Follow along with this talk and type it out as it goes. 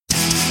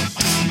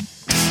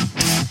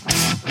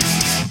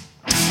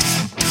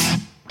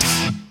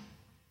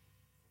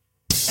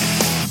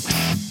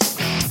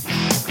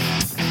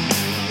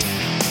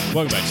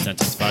Welcome back to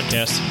Dentist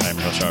Podcast. I'm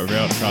your host, Robert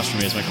Rivera. Across from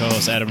me is my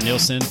co-host, Adam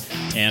Nielsen.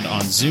 And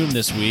on Zoom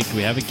this week,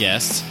 we have a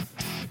guest,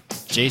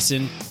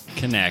 Jason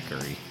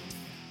Kanakry.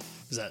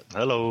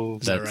 Hello.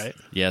 Is that right?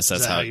 Yes,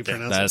 that's how you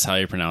pronounce it. That is how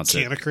you pronounce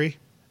it. Kanakry?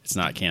 It's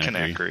not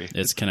Kanakry. Kanakry.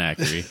 It's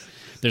Kanakry.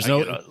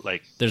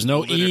 There's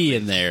no E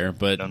in there,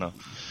 but... I don't know.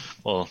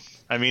 Well,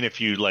 I mean,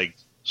 if you,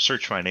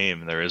 search my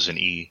name, there is an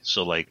E.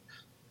 So,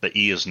 the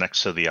E is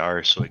next to the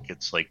R, so it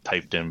gets,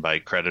 typed in by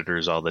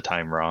creditors all the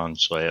time wrong.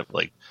 So I have,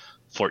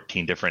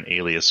 14 different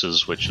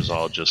aliases, which is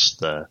all just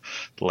the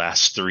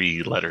last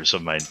three letters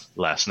of my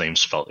last name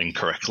spelled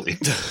incorrectly.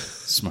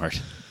 Smart.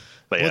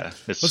 But yeah,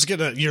 let's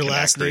get your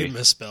last name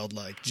misspelled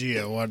gee,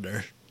 I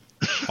wonder.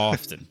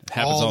 Often. It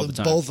happens all the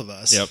time. Both of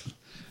us. Yep.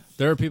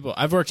 There are people,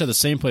 I've worked at the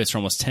same place for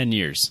almost 10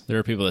 years. There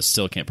are people that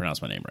still can't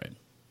pronounce my name right.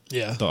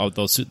 Yeah. They'll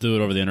do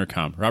it over the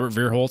intercom. Robert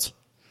Veerholt.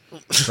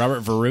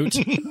 Robert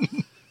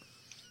Verroot.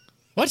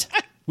 What?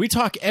 We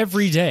talk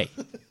every day.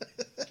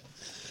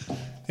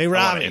 Hey, I want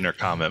Robbie. an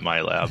intercom at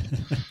my lab.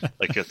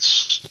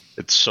 It's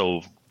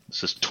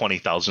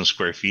 20,000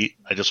 square feet.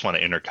 I just want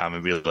an intercom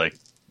and be like,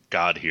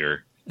 God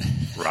here,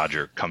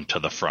 Roger, come to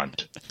the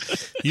front.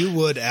 You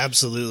would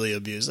absolutely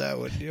abuse that,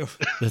 wouldn't you?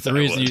 There's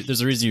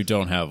a reason you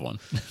don't have one.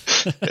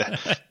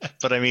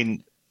 But I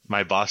mean,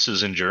 my boss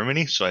is in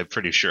Germany, so I'm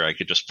pretty sure I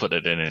could just put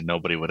it in and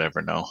nobody would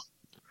ever know.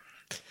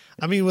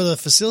 I mean, with a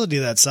facility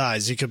that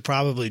size, you could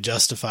probably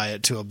justify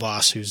it to a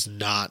boss who's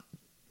not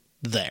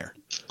there.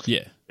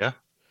 Yeah. Yeah,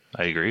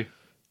 I agree.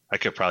 I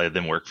could probably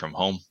then work from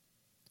home.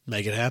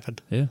 Make it happen.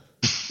 Yeah.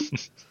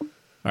 All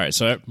right,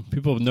 so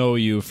people know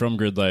you from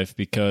Grid Life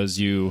because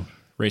you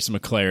race a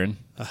McLaren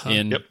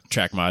in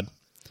track mod.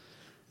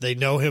 They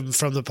know him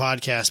from the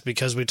podcast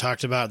because we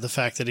talked about the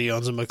fact that he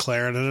owns a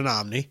McLaren and an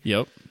Omni.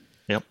 Yep.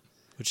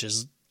 Which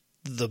is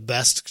the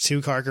best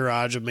two-car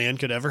garage a man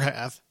could ever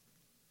have.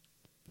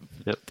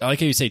 Yep. I like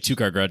how you say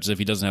two-car garage as if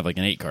he doesn't have an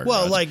 8-car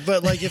garage. Well,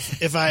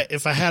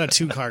 if I had a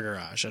two-car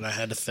garage and I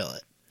had to fill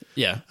it,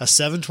 yeah, a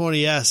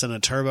 720S and a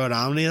turbo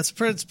Omni, it's a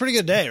pretty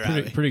good day,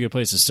 right? Pretty good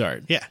place to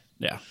start. Yeah.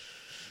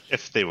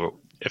 If they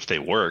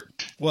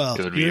worked, well,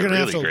 it would be a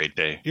really great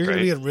day. You're going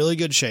to be in really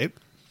good shape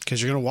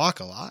because you're going to walk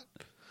a lot.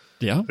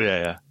 Yeah.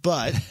 Yeah.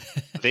 But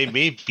they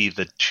may be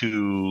the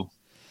two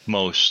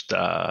most,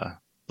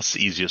 what's the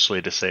easiest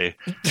way to say,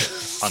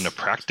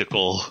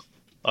 unpractical,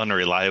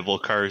 unreliable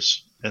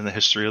cars in the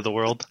history of the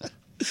world,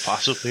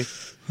 possibly.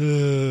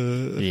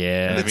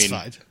 Yeah. That's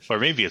fine. Or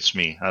maybe it's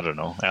me. I don't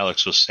know.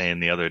 Alex was saying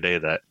the other day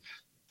that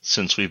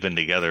since we've been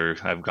together,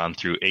 I've gone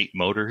through 8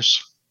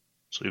 motors.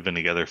 So we've been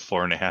together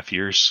 4.5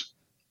 years.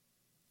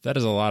 That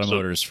is a lot of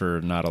motors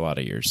for not a lot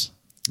of years.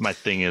 My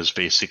thing is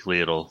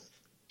basically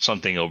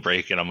something will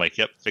break and I'm like,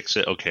 yep, fix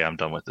it. Okay, I'm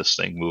done with this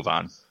thing. Move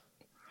on.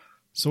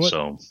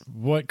 So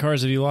what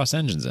cars have you lost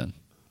engines in?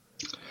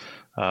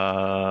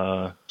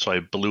 So I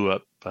blew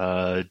up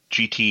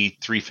GT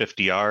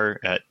 350R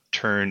at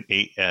turn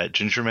 8 at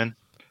Gingerman.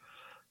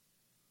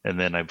 And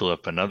then I blew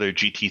up another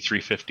GT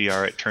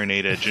 350R at turn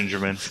 8 at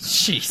Gingerman.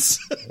 Jeez.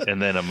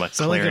 And then a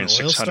McLaren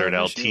 600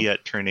 LT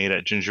at turn 8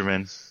 at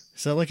Gingerman.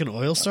 Is that like an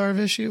oil starve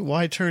issue?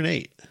 Why turn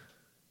 8?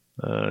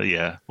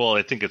 Yeah. Well,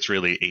 I think it's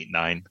really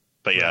 8-9.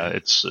 But yeah,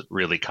 it's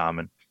really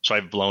common. So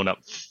I've blown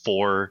up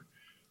 4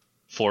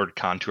 Ford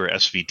Contour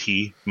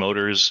SVT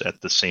motors at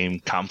the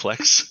same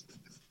complex.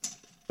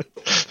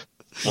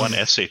 One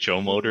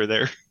SHO motor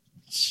there.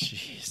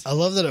 Jeez. I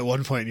love that at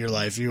one point in your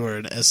life you were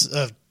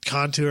a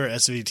Contour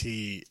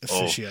SVT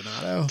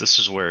aficionado. This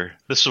is where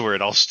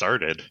it all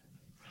started.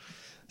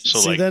 So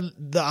see, then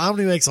the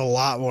Omni makes a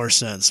lot more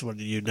sense when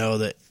you know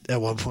that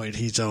at one point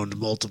he's owned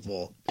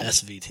multiple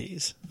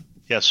SVTs.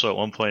 Yeah, so at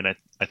one point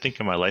I think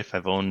in my life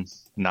I've owned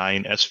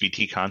 9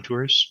 SVT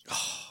Contours.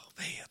 Oh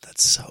man,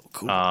 that's so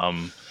cool.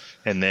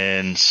 And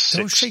then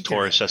 6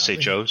 Taurus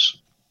SHOs.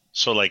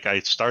 So I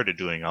started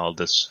doing all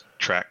this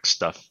track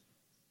stuff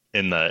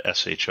in the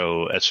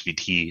SHO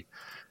SVT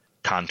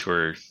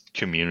Contour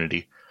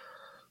community.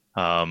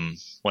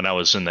 When I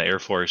was in the Air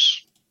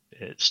Force,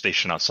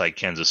 stationed outside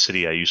Kansas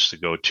City, I used to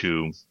go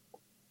to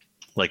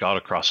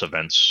autocross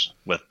events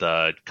with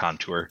the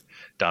Contour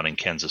down in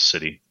Kansas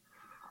City.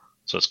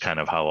 So it's kind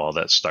of how all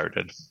that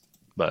started.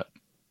 But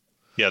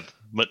yeah,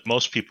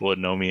 most people would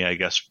know me, I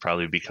guess,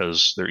 probably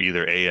because they're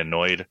either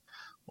annoyed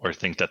or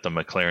think that the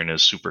McLaren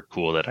is super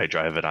cool that I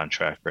drive it on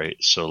track, right?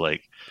 So I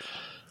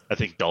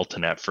think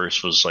Dalton at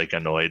first was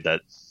annoyed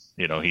that,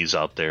 he's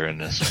out there in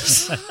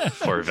this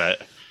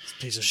Corvette.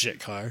 Piece of shit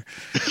car.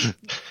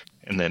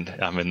 And then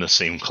I'm in the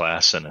same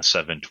class in a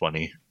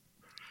 720.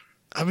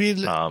 I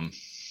mean,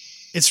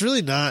 it's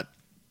really not,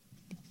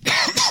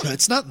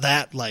 it's not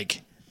that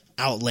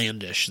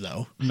outlandish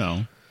though.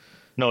 No,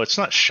 it's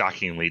not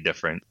shockingly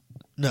different.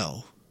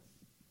 No.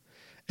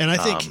 And I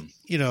think,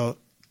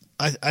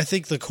 I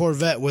think the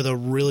Corvette with a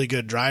really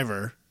good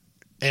driver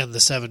and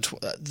the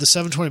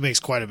 720 makes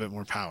quite a bit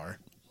more power,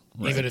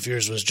 right. Even if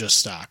yours was just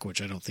stock,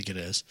 which I don't think it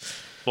is.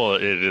 Well,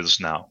 it is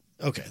now.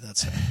 Okay,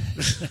 that's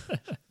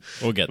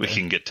we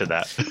can get to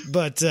that.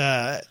 But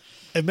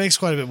It makes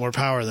quite a bit more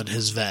power than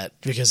his vet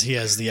because he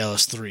has the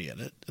LS3 in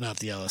it, not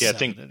the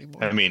LS7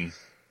 anymore. I mean,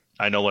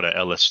 I know what an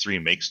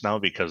LS3 makes now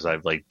because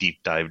I've like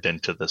deep dived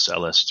into this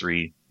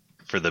LS3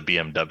 for the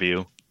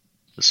BMW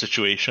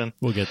situation.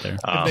 We'll get there.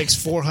 It makes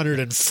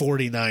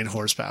 449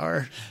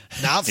 horsepower,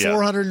 not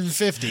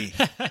 450,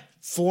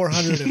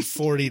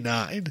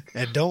 449.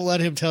 And don't let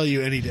him tell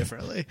you any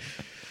differently.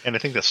 And I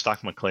think the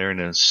stock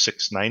McLaren is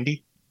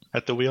 690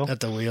 at the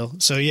wheel.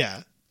 So,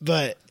 yeah.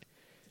 But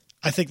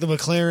I think the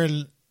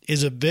McLaren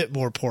is a bit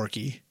more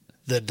porky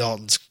than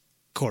Dalton's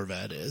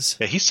Corvette is.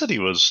 Yeah, he said he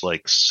was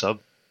like sub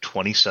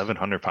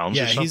 2,700 pounds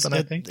or something,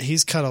 I think.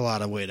 He's cut a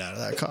lot of weight out of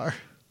that car.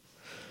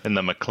 And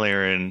the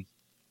McLaren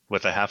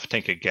with a half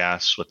tank of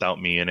gas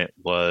without me in it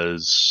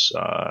was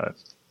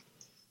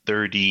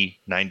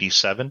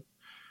 3097.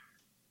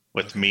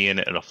 With me in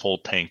it and a full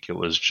tank, it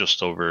was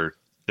just over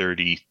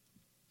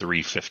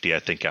 3350, I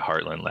think, at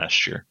Heartland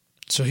last year.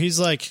 So he's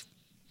like,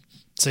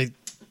 say,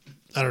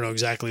 I don't know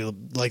exactly,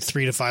 like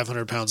 300 to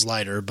 500 pounds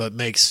lighter, but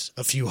makes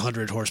a few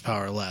hundred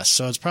horsepower less.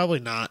 So it's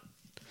probably not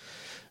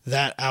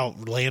that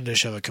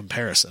outlandish of a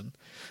comparison.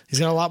 He's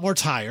got a lot more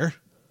tire.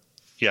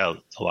 Yeah,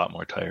 a lot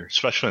more tire,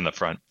 especially in the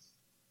front.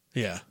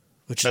 Yeah.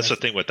 That's the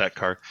thing with that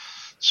car.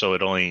 So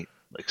it only,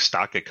 like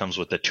stock, it comes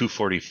with a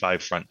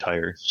 245 front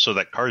tire. So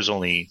that car is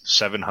only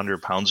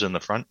 700 pounds in the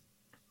front.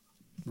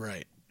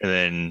 Right. And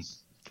then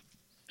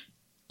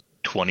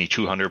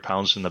 2,200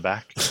 pounds in the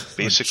back,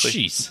 basically.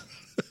 Jeez.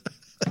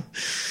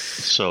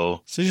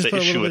 So you just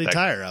put a little bitty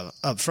tire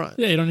up front.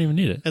 Yeah, you don't even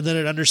need it. And then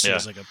it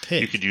understeers like a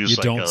pig. You could use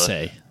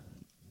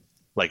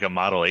like a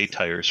Model A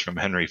tires from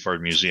Henry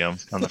Ford Museum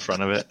on the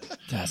front of it.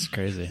 That's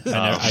crazy.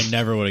 I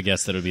never would have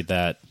guessed that it would be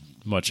that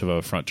much of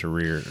a front to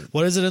rear.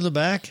 What is it in the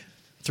back?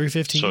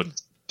 315? So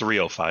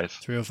 305.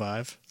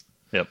 305.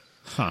 Yep.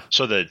 Huh.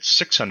 So the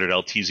 600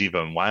 LT is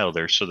even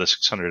wilder. So the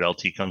 600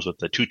 LT comes with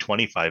the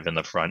 225 in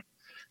the front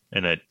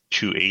and a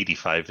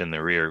 285 in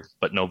the rear,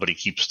 but nobody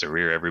keeps the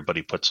rear.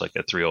 Everybody puts like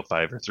a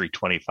 305 or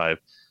 325,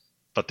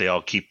 but they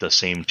all keep the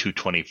same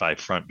 225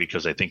 front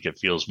because I think it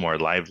feels more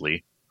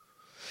lively.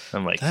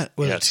 I'm like, that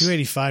with a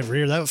 285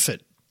 rear, that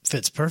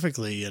fits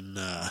perfectly in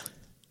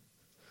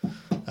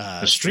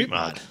Street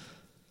Mod.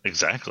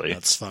 Exactly.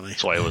 That's funny.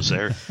 That's why I was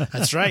there.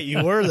 That's right.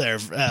 You were there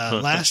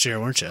last year,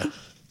 weren't you?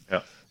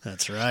 Yeah.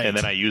 That's right. And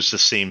then I used the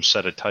same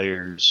set of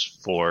tires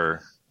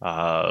for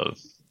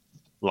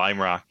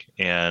Lime Rock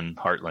and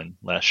Heartland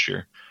last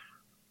year.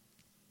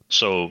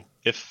 So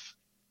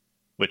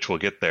which we'll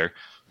get there,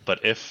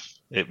 but if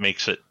it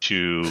makes it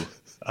to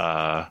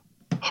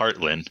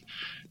Heartland,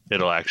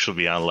 it'll actually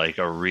be on like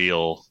a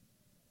real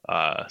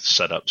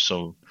setup.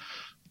 So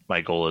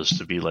my goal is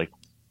to be like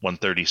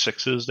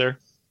 136s there.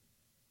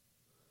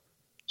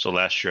 So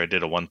last year I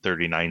did a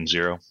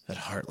 139.0 at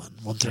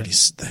Heartland. 130.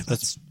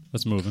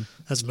 That's moving.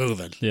 That's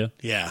moving. Yeah.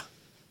 Yeah.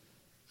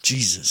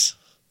 Jesus.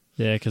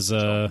 Yeah, because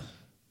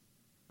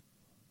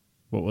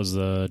what was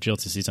the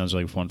GLTC times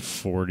like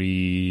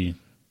 140?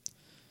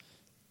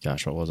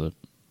 Gosh, what was it?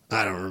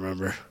 I don't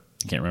remember.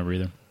 I can't remember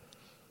either.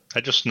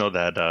 I just know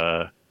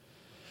that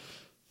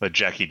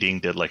Jackie Ding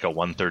did like a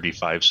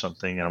 135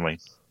 something, and I'm like,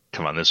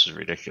 come on, this is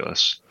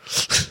ridiculous.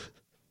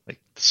 Like,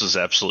 this is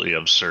absolutely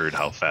absurd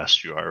how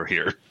fast you are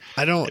here.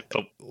 I don't.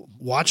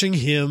 Watching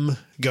him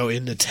go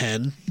into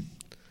 10.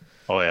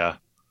 Oh, yeah.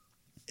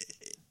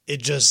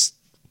 It's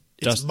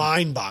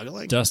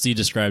mind-boggling. Dusty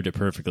described it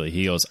perfectly.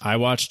 He goes, I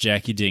watched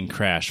Jackie Ding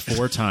crash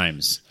 4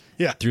 times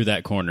through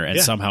that corner and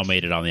somehow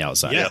made it on the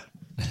outside. Yeah.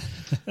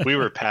 We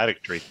were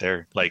paddocked right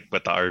there, like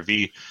with the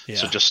RV. Yeah.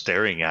 So just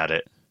staring at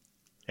it.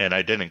 And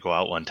I didn't go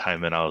out one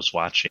time and I was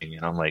watching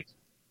and I'm like,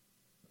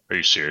 are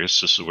you serious?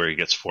 This is where he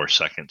gets 4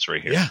 seconds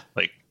right here. Yeah.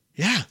 Like,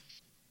 yeah.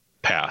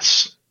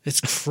 Pass.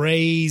 It's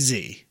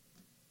crazy.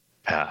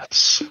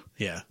 Pass.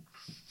 Yeah.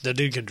 The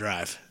dude can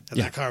drive. And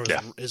that car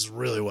is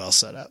really well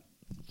set up.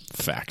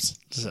 Facts.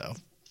 So.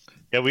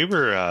 Yeah, we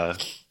were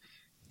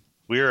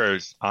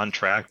on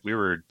track. We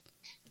were,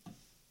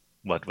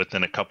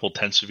 within a couple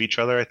tenths of each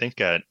other, I think,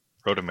 at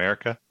Road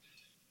America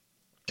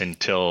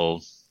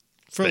until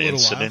the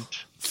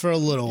incident. For a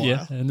little while.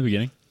 Yeah, in the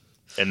beginning.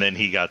 And then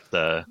he got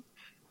and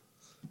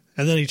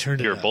then he turned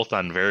it We were both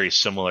on very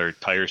similar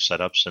tire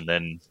setups, and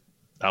then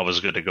I was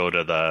going to go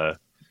to the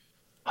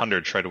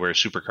 100, try to wear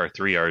Supercar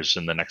 3Rs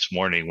in the next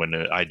morning when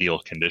the ideal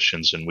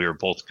conditions, and we were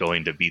both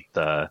going to beat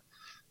the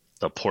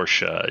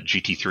Porsche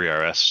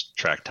GT3 RS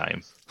track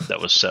time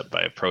that was set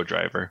by a pro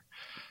driver.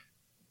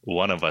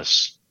 One of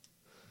us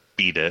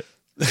beat it.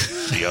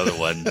 The other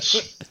one's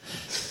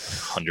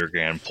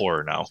 $100,000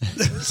 poorer now.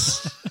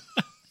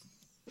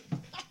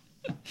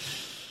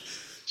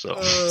 So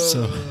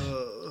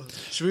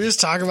should we just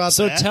talk about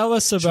that? So tell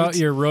us about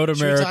your Road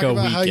America talk about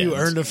weekend. How you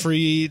earned a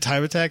free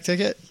Time Attack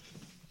ticket?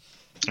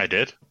 I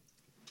did.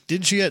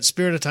 Didn't you get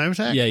Spirit of Time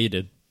Attack? Yeah, you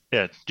did.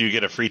 Yeah. Do you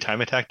get a free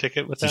Time Attack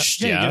ticket with that?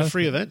 Yeah, you get a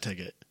free event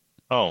ticket.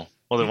 Oh,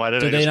 well then why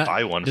did I just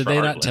buy one for Heartland? Did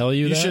they not tell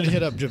you that? You should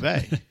hit up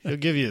Jabay. He'll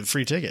give you a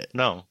free ticket.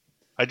 No,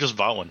 I just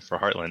bought one for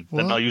Heartland.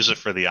 Then I'll use it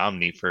for the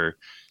Omni for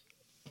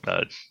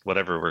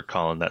whatever we're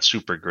calling that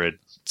super grid.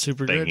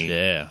 Super grid.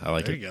 Yeah, I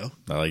like there it. You go.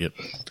 I like it.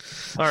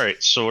 All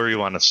right, so where do you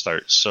want to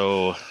start?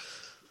 So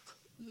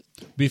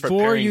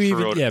before you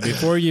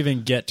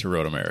even get to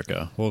Road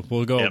America,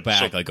 we'll go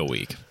back like a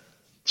week.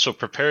 So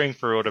preparing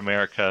for Road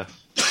America,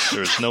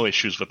 there was no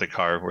issues with the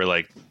car. We're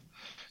like,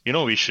 you know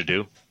what we should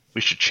do? We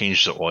should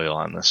change the oil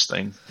on this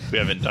thing. We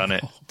haven't done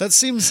it. That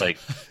seems like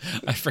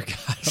I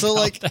forgot. So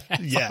about like that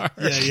yeah.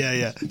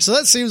 part. So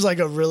that seems like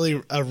a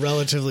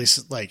relatively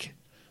like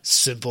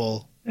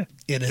simple,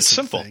 innocent it's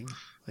simple. thing.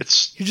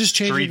 It's you're just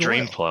changing 3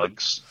 drain oil.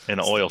 plugs and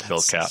an oil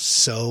fill cap.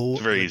 So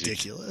it's very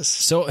ridiculous.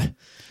 Easy. So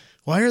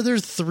why are there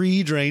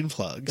 3 drain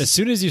plugs? As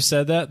soon as you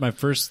said that, my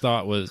first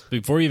thought was,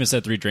 before you even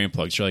said 3 drain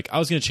plugs, you're like, I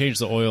was going to change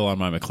the oil on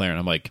my McLaren.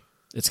 I'm like,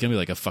 it's going to be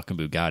like a fucking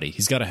Bugatti.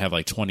 He's got to have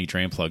like 20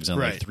 drain plugs and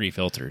like 3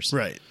 filters.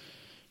 Right.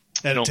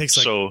 And it takes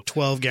like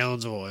 12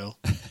 gallons of oil.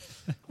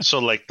 So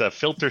like the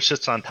filter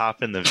sits on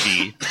top in the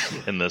V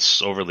in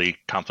this overly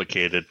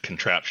complicated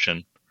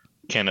contraption,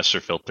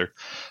 canister filter.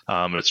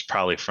 It's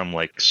probably from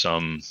like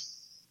some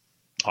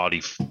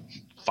Audi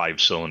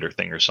 5-cylinder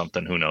thing or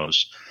something. Who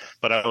knows?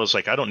 But I was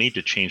like, I don't need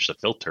to change the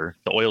filter.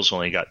 The oil's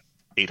only got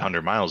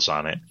 800 miles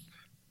on it.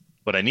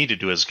 What I need to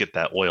do is get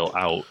that oil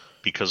out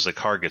because the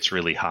car gets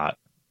really hot.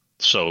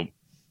 So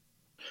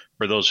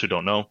for those who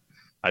don't know,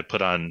 I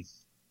put on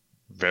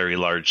very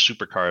large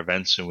supercar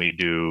events and we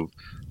do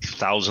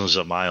thousands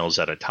of miles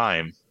at a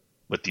time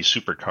with these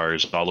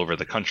supercars all over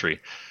the country.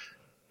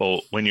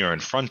 Well, when you're in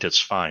front, it's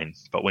fine.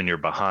 But when you're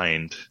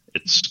behind,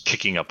 it's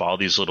kicking up all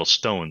these little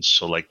stones.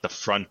 So like the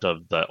front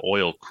of the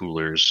oil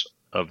coolers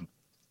of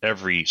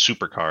every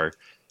supercar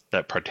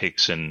that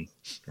partakes in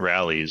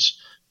rallies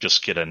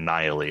just get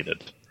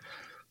annihilated.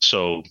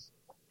 So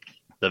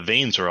the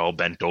vanes are all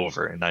bent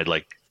over, and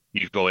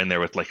you go in there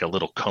with like a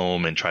little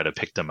comb and try to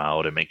pick them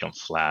out and make them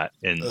flat,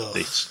 and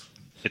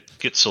it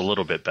gets a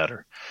little bit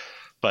better.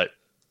 But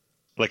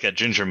like at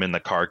Gingerman, the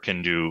car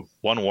can do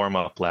 1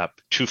 warm-up lap,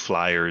 2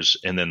 flyers,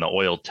 and then the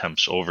oil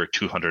temps over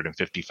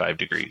 255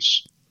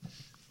 degrees.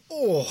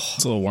 Oh,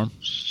 it's a little warm.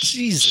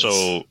 Jesus.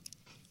 So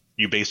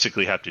you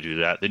basically have to do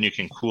that. Then you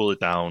can cool it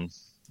down.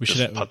 We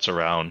should putz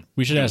around.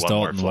 We should ask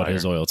Dalton what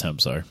his oil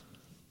temps are.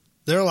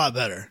 They're a lot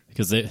better.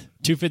 Because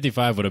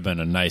 255 would have been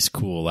a nice,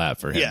 cool lap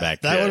for him back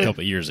a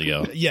couple of years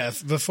ago. Yeah,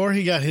 before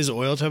he got his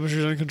oil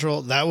temperatures under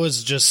control, that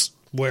was just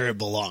where it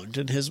belonged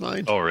in his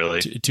mind. Oh,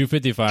 really?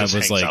 255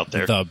 was like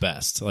the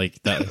best.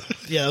 Like that.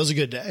 Yeah, that was a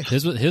good day.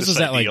 His was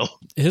at like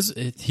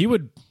he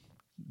would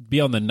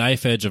be on the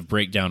knife edge of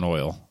breakdown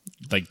oil,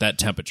 like that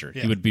temperature.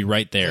 Yeah. He would be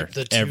right there.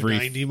 The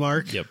 290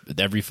 mark. Yep,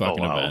 every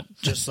fucking event.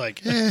 Just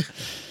like,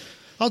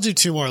 I'll do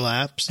 2 more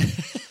laps.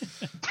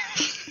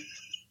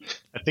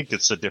 I think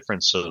it's the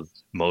difference of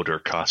motor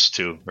cost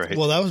too, right?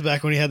 Well, that was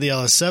back when he had the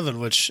LS7,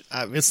 which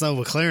it's not a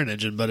McLaren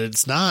engine, but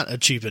it's not a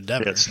cheap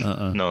endeavor.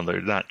 No,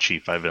 they're not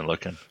cheap. I've been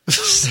looking.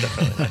 It's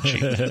definitely not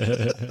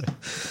cheap.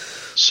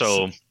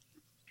 So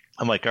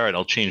I'm like, all right,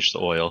 I'll change the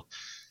oil.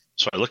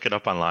 So I look it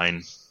up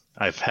online.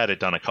 I've had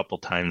it done a couple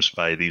times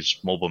by these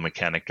mobile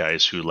mechanic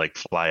guys who like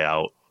fly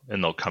out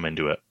and they'll come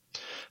into it.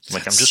 I'm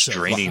like, I'm just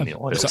draining the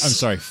oil. I'm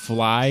sorry,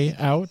 fly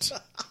out?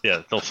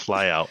 Yeah, they'll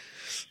fly out.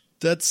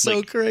 That's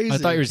so crazy. I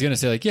thought you were going to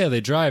say like, yeah,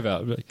 they drive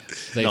out. They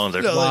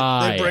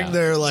fly. They bring out.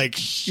 their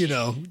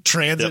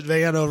transit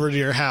van over to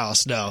your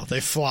house. No, they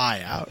fly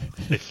out.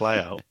 They fly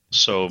out.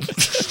 So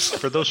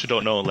for those who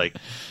don't know, like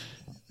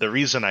the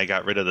reason I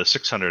got rid of the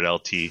 600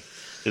 LT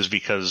is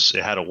because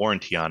it had a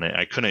warranty on it.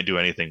 I couldn't do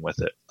anything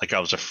with it. Like I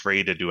was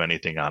afraid to do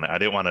anything on it. I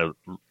didn't want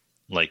to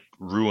like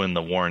ruin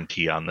the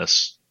warranty on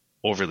this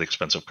overly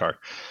expensive car.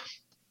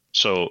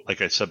 So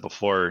like I said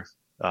before,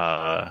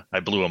 I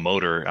blew a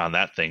motor on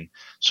that thing.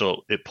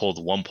 So it pulled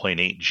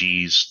 1.8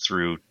 Gs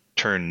through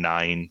turn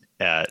 9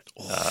 at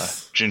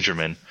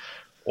Gingerman.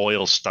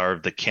 Oil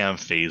starved the cam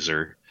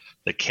phaser.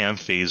 The cam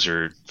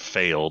phaser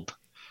failed.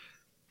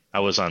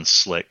 I was on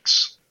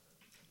slicks.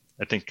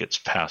 I think it's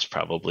past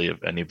probably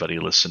of anybody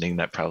listening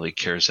that probably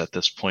cares at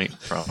this point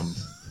from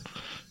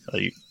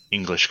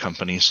English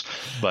companies.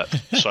 But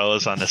so I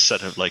was on a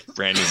set of like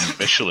brand new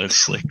Michelin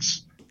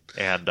slicks.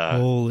 And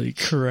holy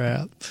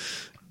crap.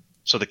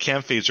 So the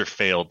cam phaser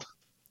failed.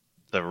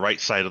 The right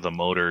side of the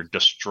motor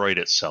destroyed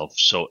itself.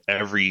 So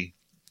every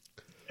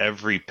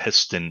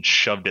piston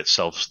shoved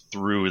itself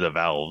through the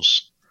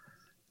valves.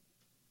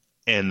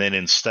 And then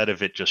instead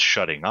of it just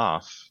shutting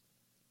off,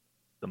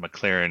 the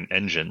McLaren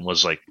engine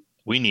was like,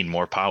 we need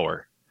more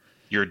power.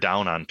 You're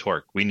down on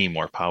torque. We need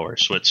more power.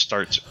 So it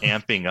starts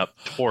amping up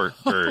torque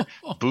or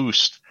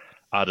boost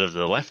out of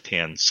the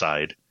left-hand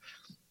side.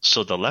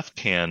 So the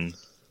left-hand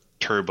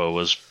turbo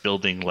was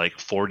building like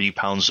 40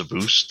 pounds of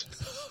boost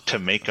to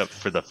make up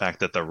for the fact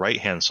that the right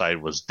hand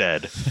side was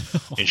dead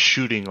and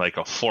shooting like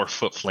a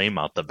 4-foot flame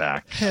out the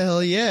back.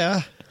 Hell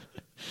yeah.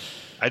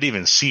 I didn't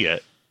even see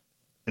it.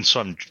 And so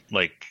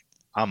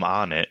I'm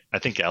on it. I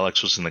think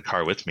Alex was in the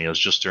car with me. It was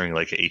just during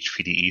like an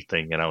HPDE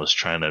thing and I was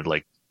trying to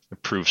like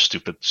improve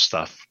stupid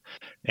stuff.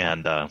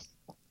 And I'm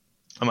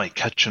like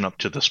catching up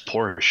to this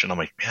Porsche and I'm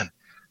like, man,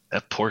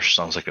 that Porsche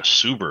sounds like a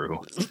Subaru.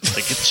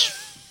 Like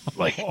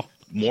like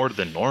more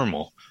than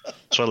normal.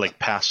 So I like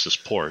passed this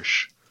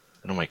Porsche,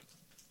 and I'm like,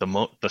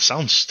 the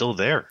sound's still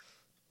there.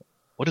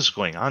 What is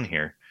going on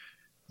here?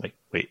 Like,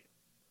 wait,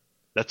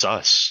 that's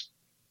us.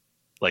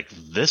 Like,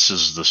 this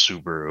is the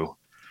Subaru.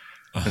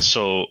 And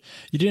so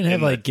you didn't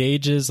have like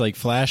gauges like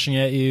flashing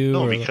at you?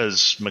 No,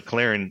 because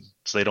McLaren,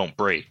 they don't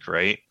brake,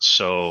 right?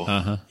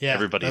 So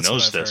everybody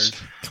knows this.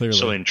 Clearly.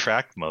 So in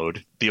track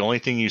mode, the only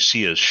thing you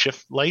see is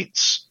shift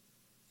lights,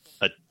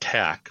 a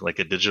tack, like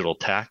a digital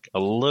tack, a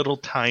little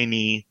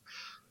tiny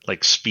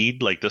like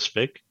speed like this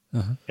big,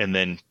 and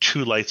then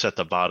 2 lights at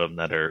the bottom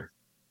that are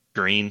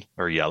green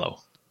or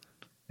yellow.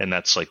 And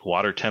that's like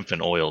water temp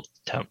and oil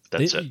temp.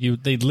 That's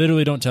it. They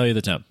literally don't tell you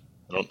the temp.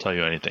 They don't tell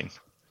you anything.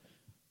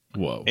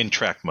 Whoa. In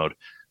track mode.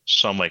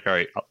 So I'm like, all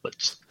right,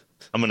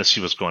 I'm going to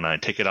see what's going on.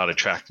 Take it out of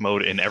track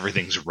mode, and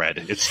everything's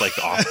red. It's like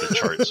off the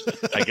charts.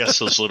 I guess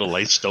those little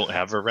lights don't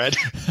have a red.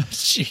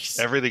 Jeez.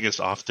 Everything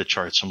is off the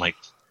charts. I'm like,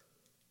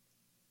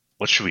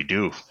 what should we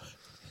do?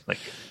 Like,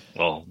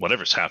 well,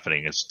 whatever's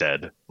happening is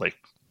dead. Like,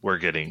 we're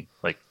getting,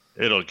 like,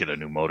 it'll get a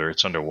new motor.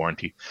 It's under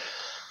warranty.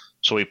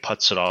 So he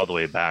puts it all the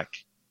way back,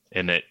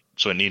 and it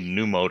needed a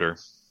new motor,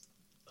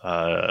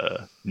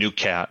 new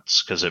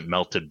cats, because it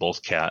melted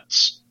both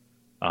cats.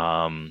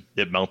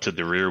 It melted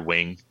the rear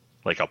wing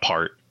like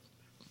apart.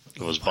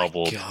 It was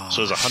bubbled. Gosh.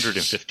 So it was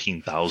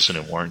 $115,000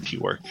 in warranty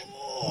work.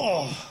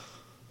 Oh.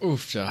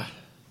 Oof.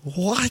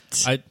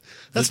 What?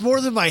 That's more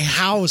than my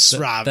house,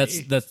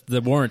 Robbie. That's the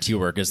warranty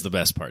work is the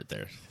best part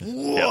there.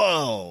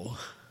 Whoa.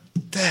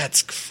 Yep.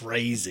 That's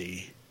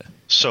crazy.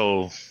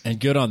 And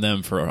good on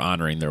them for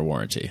honoring their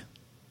warranty.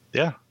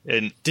 Yeah.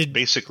 And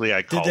basically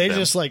I called them. Did they them.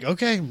 just like,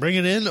 okay, bring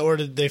it in, or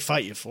did they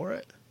fight you for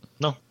it?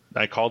 No.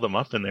 I called them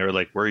up and they were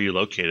like, where are you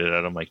located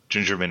at? I'm like,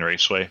 Gingerman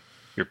Raceway.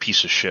 Your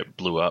piece of shit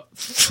blew up.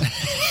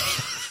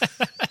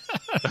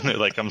 And they're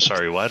like, I'm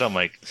sorry, what? I'm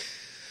like,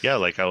 yeah,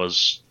 like I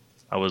was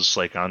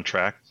like on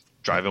track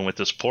driving with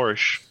this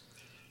Porsche.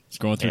 It's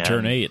going through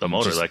turn 8. The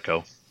motor let go.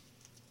 And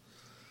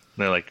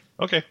they're like,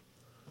 okay.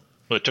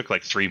 Well, it took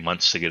like 3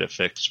 months to get it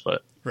fixed,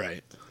 but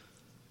right.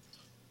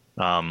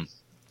 So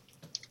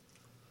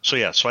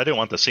yeah, so I didn't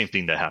want the same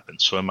thing to happen.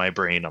 So in my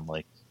brain, I'm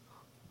like,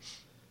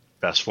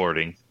 fast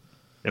forwarding.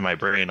 In my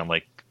brain, I'm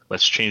like,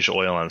 let's change the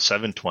oil on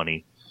 720.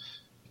 It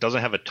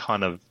doesn't have a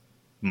ton of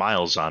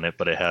miles on it,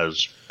 but it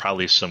has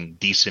probably some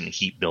decent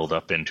heat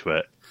buildup into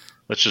it.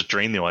 Let's just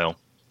drain the oil,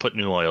 put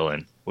new oil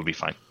in, we'll be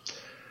fine.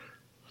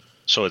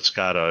 So it's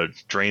got a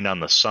drain on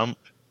the sump,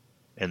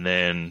 and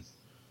then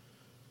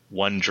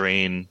 1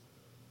 drain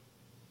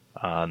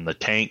on the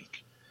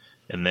tank,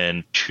 and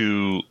then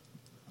 2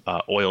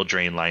 oil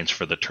drain lines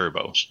for the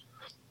turbos.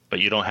 But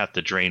you don't have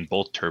to drain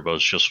both turbos,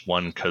 just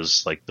one,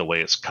 because like the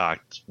way it's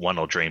cocked, one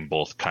will drain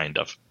both, kind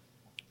of.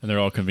 And they're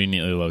all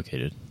conveniently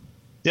located.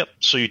 Yep.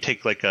 So you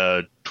take like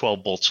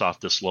 12 bolts off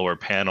this lower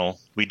panel.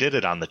 We did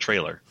it on the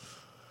trailer.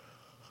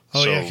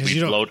 Oh, so yeah, because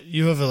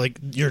you have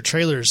your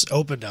trailer's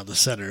open down the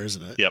center,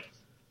 isn't it? Yep.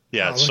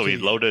 Yeah, so we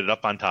loaded it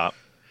up on top,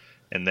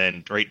 and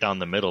then right down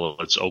the middle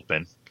it's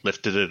open.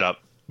 Lifted it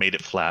up, made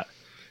it flat,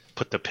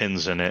 put the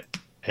pins in it,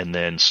 and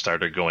then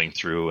started going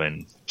through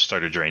and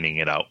started draining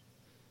it out.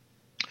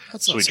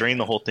 So we drained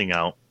the whole thing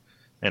out,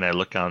 and I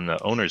look on the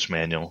owner's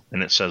manual,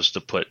 and it says to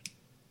put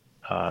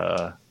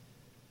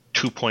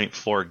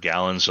 2.4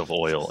 gallons of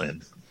oil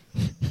in.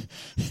 I'm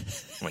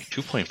like,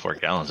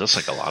 2.4 gallons? That's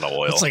like a lot of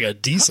oil. That's like a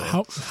decent.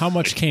 How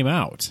much came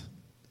out?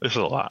 This is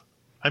a lot.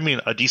 I mean,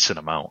 a decent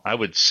amount. I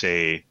would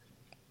say,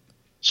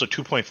 so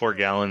 2.4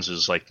 gallons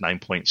is like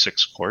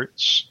 9.6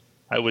 quarts.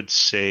 I would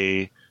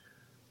say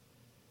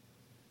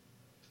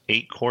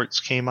 8 quarts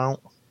came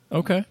out.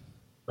 Okay.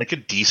 Like a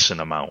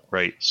decent amount,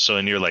 right? So,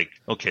 and you're like,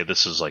 okay,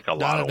 this is like a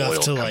lot of oil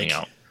coming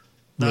out.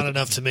 Not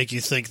enough to make you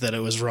think that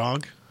it was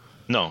wrong?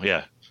 No,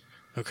 yeah.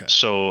 Okay.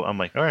 So I'm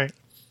like, all right,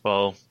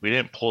 well, we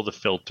didn't pull the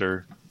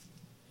filter.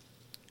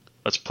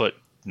 Let's put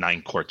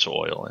 9 quarts of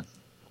oil in.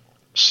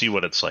 See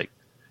what it's like.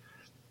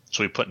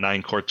 So we put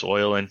 9 quarts of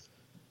oil in,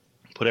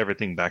 put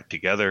everything back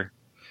together,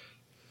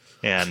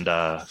 and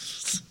go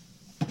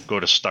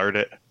to start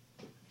it,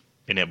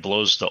 and it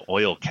blows the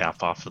oil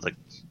cap off of the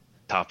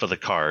top of the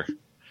car,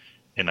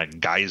 and a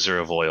geyser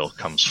of oil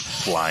comes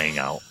flying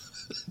out.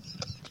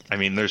 I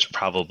mean, there's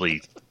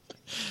probably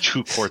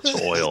 2 quarts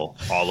of oil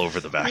all over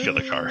the back of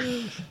the car.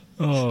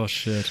 Oh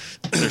shit!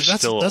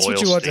 That's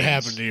what you want to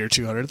happen to your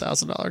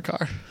 $200,000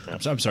 car. Yeah.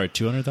 I'm sorry,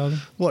 200,000.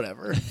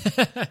 Whatever.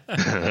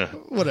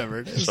 Whatever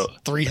it is. So,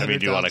 300,000. I mean,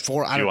 do you want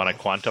a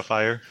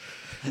quantifier?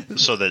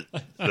 So that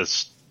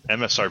this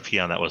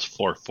MSRP on that was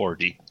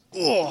 $440.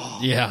 Oh,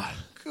 yeah.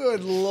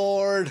 Good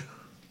Lord.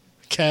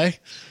 Okay.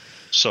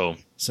 So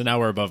now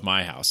we're above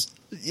my house.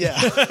 Yeah.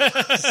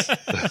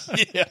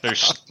 Yeah.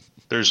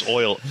 There's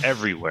oil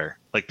everywhere.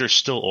 Like there's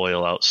still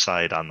oil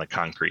outside on the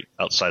concrete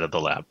outside of the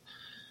lab.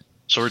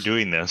 So we're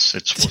doing this.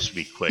 It's supposed to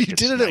be quick. You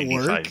did it at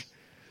work?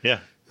 Yeah.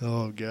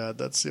 Oh God,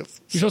 that's You're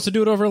supposed to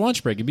do it over a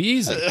lunch break. It'd be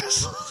easy.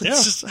 It's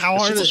just how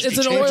hard is it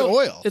to change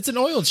oil? It's an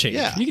oil change.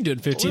 Yeah. You can do it in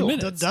 15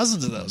 minutes. Done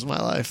dozens of those in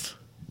my life.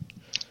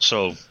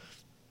 So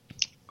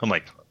I'm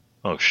like,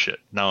 oh shit.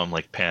 Now I'm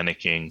like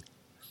panicking.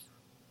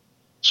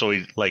 So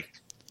we like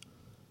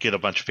get a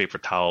bunch of paper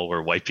towel.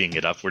 We're wiping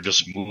it up. We're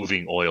just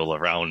moving oil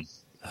around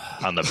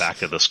on the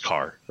back of this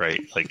car,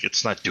 right? Like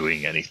it's not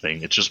doing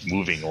anything. It's just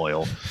moving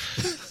oil.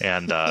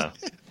 And so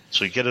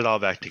we get it all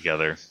back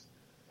together.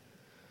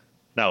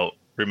 Now,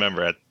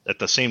 remember, at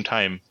the same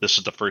time, this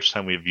is the first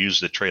time we've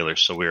used the trailer.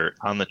 So we're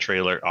on the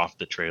trailer, off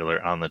the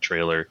trailer, on the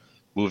trailer,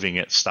 moving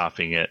it,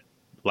 stopping it,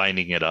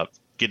 lining it up,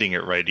 getting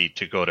it ready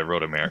to go to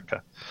Road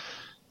America.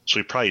 So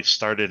we probably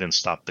started and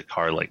stopped the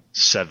car like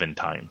 7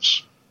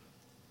 times.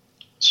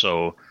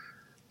 So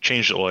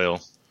change the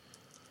oil,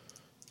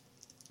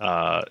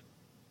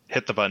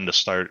 hit the button to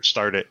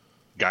start it.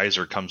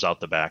 Geyser comes out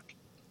the back.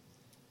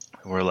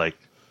 And we're like,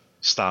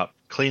 stop,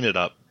 clean it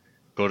up,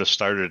 go to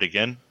start it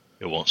again.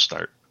 It won't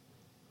start.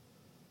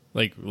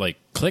 Like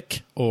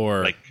click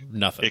or like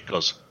nothing? It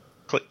goes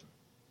click.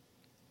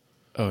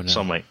 Oh, no.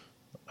 So I'm like,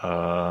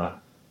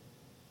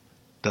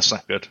 that's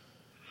not good.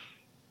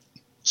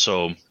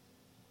 So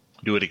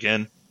do it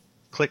again.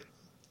 Click.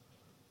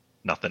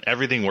 Nothing.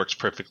 Everything works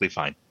perfectly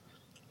fine.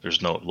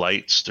 There's no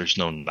lights. There's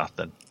no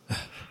nothing.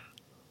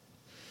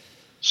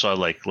 So I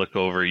like look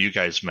over. You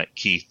guys met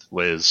Keith.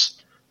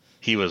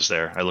 He was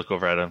there. I look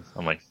over at him.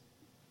 I'm like,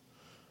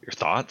 your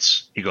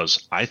thoughts? He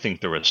goes, I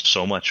think there was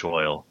so much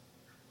oil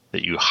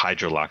that you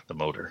hydrolocked the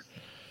motor.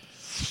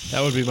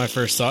 That would be my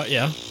first thought,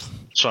 yeah.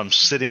 So I'm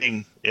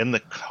sitting in the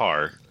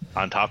car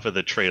on top of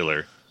the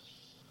trailer,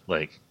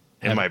 like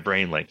in my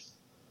brain, like,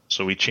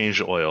 so we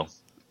changed the oil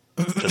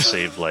to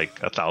save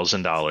like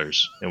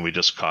 $1,000 and we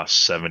just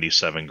cost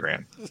 77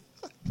 grand.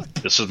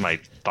 This is my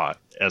thought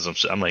as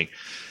I'm like,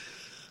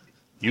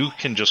 you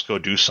can just go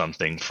do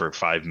something for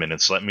 5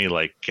 minutes. Let me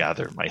like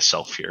gather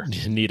myself here.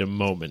 You need a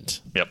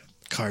moment. Yep.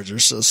 Cars are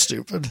so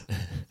stupid.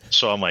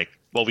 So I'm like,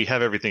 well, we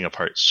have everything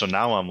apart. So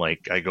now I'm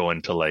like, I go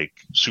into like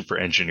super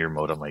engineer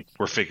mode. I'm like,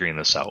 we're figuring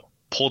this out.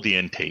 Pull the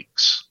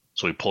intakes.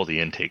 So we pull the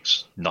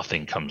intakes.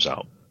 Nothing comes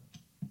out.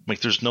 I'm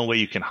like, there's no way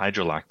you can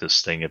hydrolock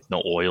this thing if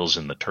no oil's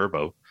in the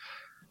turbo.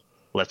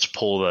 Let's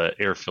pull the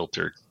air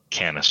filter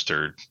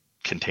canister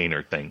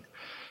container thing.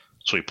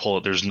 So we pull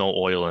it. There's no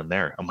oil in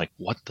there. I'm like,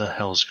 what the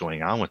hell is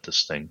going on with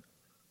this thing?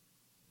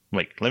 I'm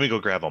like, let me go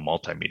grab a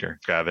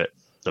multimeter. Grab it.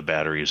 The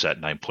battery is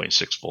at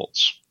 9.6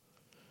 volts.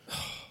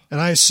 And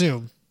I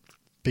assume,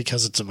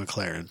 because it's a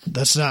McLaren,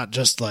 that's not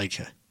just like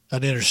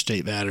an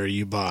interstate battery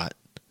you bought.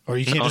 Or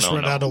you can't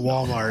run out of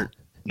Walmart,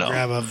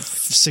 grab a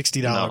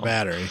 $60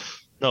 battery.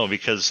 No,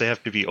 because they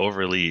have to be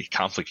overly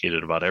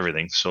complicated about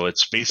everything. So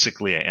it's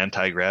basically an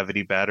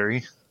anti-gravity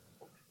battery.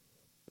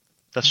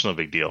 That's no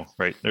big deal,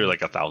 right? They're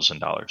like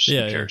 $1,000.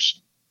 Yeah, Who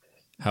cares?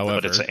 Yeah.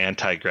 However, but it's an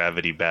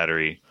anti-gravity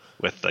battery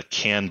with a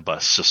CAN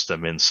bus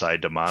system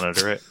inside to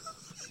monitor it.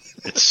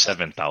 It's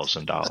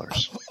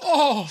 $7,000.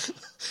 Oh,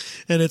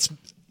 and it's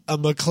a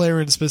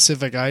McLaren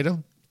specific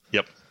item.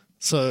 Yep.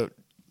 So,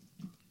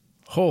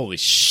 holy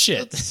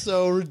shit! That's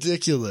so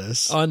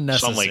ridiculous.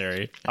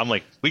 Unnecessary. So I'm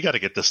like, we got to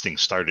get this thing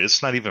started.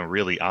 It's not even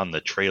really on the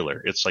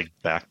trailer. It's like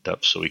backed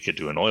up so we could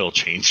do an oil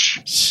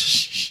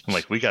change. I'm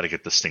like, we got to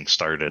get this thing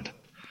started.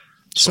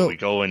 So we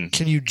go and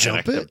can you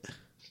jump it?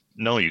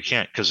 No, you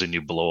can't, because then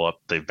you blow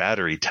up the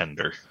battery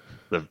tender,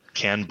 the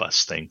CAN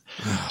bus thing.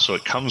 So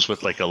it comes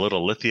with like a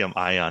little lithium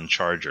ion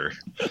charger.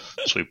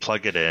 So we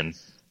plug it in.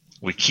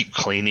 We keep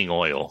cleaning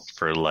oil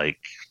for like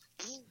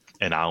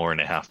an hour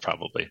and a half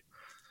probably.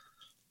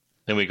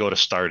 Then we go to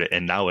start it,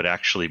 and now it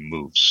actually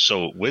moves.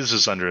 So Wiz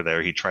is under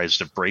there. He tries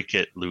to break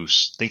it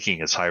loose, thinking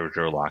it's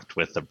hydrolocked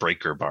with a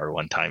breaker bar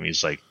one time.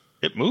 He's like,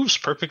 it moves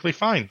perfectly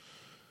fine.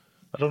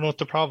 I don't know what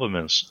the problem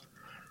is.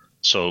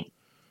 So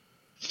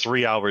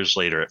 3 hours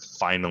later, it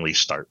finally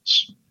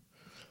starts.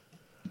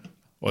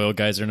 Oil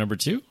geyser number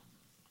 2?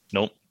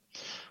 Nope.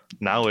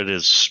 Now it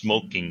is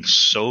smoking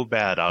so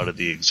bad out of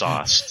the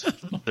exhaust.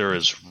 There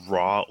is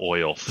raw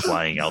oil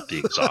flying out the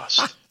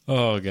exhaust.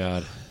 Oh,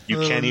 God. You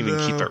can't even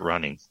keep it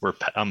running.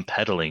 I'm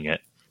pedaling it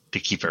to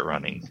keep it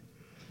running.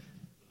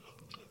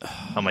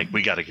 I'm like,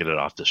 we got to get it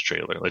off this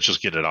trailer. Let's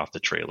just get it off the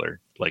trailer.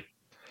 Like,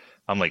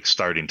 I'm like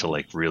starting to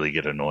like really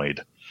get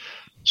annoyed.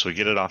 So we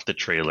get it off the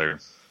trailer.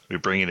 We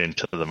bring it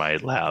into my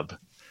lab,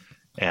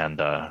 and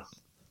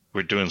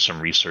we're doing some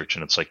research,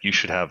 and it's like, you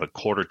should have a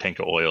quarter tank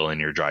of oil in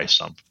your dry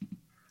sump.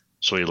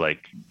 So we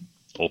like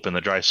open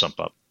the dry sump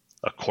up,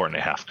 a quart and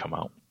a half come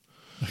out.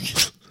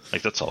 Okay.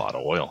 Like, that's a lot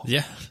of oil.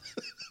 Yeah.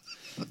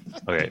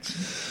 Okay.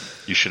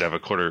 You should have a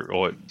quarter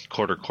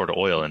quart of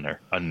oil in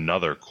there.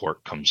 Another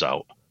quart comes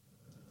out.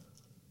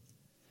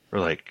 We're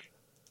like,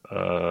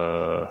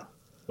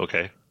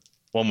 okay,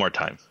 one more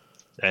time.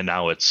 And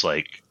now it's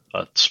like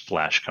a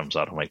splash comes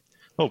out. I'm like,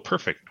 oh,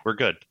 perfect. We're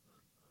good.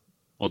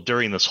 Well,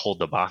 during this whole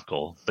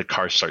debacle, the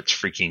car starts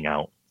freaking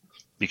out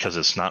because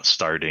it's not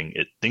starting.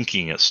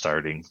 Thinking it's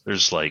starting.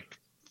 There's like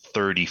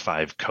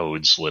 35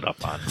 codes lit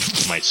up on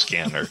my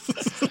scanner.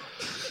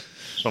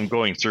 So I'm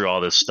going through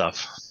all this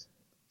stuff.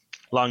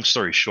 Long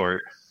story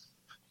short,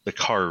 the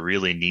car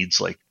really needs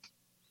like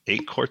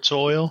 8 quarts of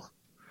oil,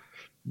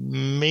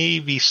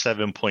 maybe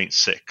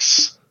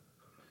 7.6.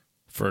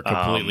 For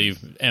completely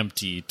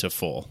empty to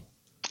full.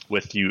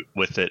 with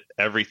it,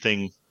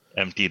 everything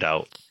emptied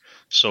out.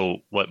 So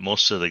what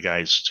most of the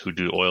guys who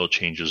do oil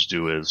changes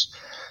do is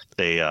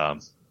they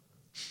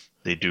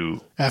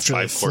do after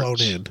 5 they've flown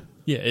quarts. in.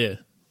 Yeah.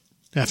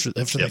 After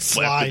they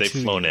fly, after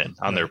they've flown in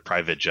on their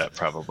private jet,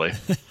 probably,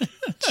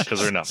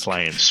 because they're not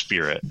flying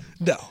Spirit.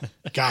 No,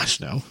 gosh,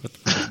 no.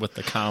 With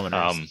the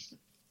commoners.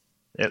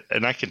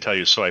 And I can tell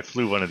you, so I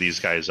flew one of these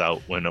guys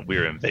out when we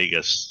were in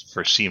Vegas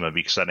for SEMA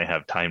because I didn't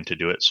have time to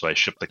do it. So I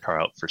shipped the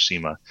car out for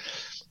SEMA,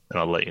 and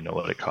I'll let you know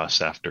what it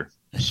costs after.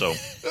 So,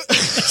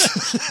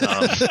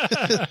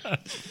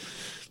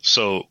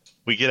 so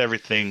we get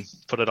everything,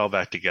 put it all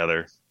back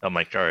together. I'm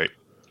like, all right,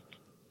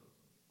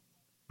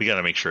 we got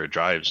to make sure it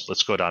drives.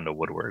 Let's go down to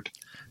Woodward.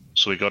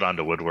 So we go down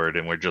to Woodward,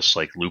 and we're just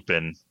like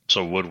looping.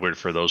 So Woodward,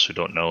 for those who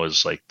don't know,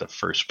 is like the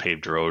first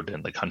paved road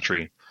in the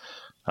country.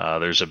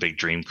 There's a big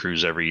dream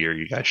cruise every year.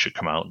 You guys should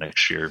come out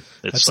next year.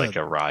 It's like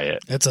a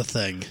riot. It's a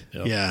thing.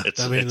 Yep. Yeah.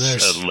 It's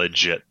there's a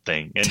legit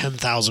thing. And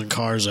 10,000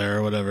 cars there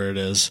or whatever it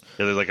is.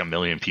 Yeah, there's like 1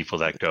 million people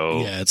that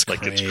go. Yeah, it's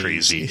like crazy. It's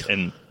crazy.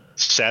 And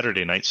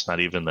Saturday night's not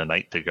even the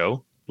night to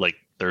go. Like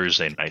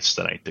Thursday night's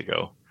the night to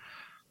go.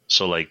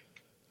 So like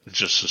it's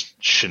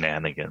just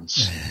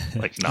shenanigans,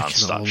 like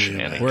nonstop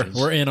shenanigans.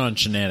 We're in on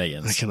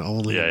shenanigans. I can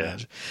only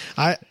imagine.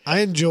 I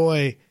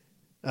enjoy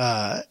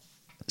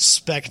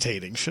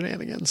spectating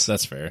shenanigans.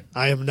 That's fair.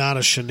 I am not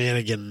a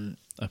shenanigan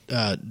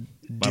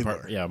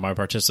doer. My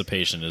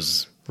participation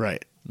is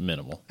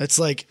minimal. It's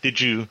like, did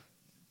you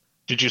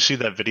see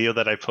that video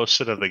that I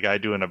posted of the guy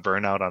doing a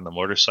burnout on the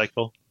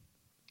motorcycle?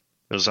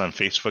 It was on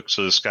Facebook.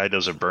 So this guy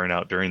does a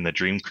burnout during the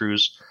Dream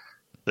Cruise.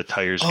 The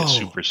tires get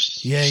super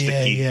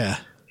sticky. Yeah.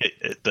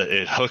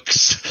 It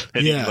hooks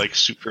and he like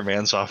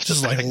Superman's off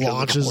just the back like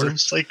launches of the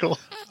motorcycle.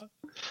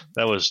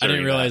 That was. I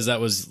didn't realize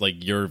that was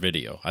like your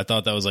video. I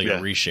thought that was like a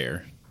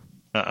reshare.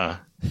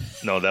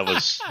 No, that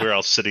was we're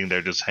all sitting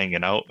there just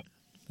hanging out.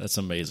 That's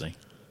amazing.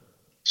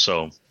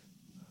 So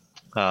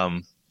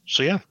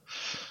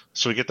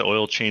we get the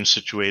oil change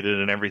situated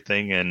and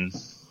everything, and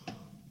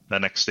the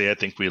next day I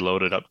think we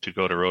loaded up to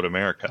go to Road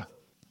America.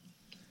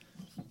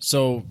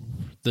 So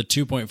the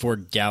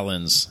 2.4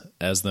 gallons,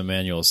 as the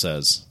manual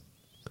says,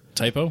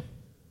 typo?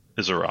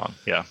 Is wrong,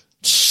 yeah.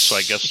 So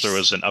I guess there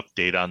was an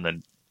update on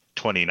the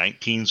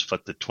 2019s,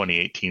 but the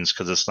 2018s,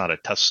 because it's not a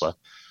Tesla,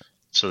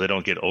 so they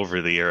don't get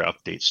over-the-air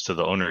updates to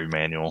the owner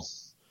manual.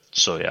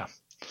 So yeah,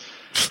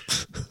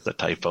 the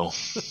typo.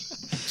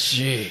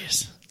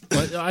 Jeez.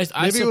 But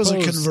maybe it was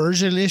a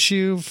conversion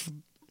issue.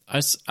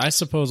 I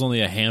suppose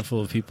only a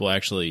handful of people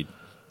actually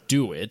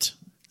do it.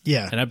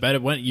 Yeah. And I bet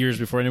it went years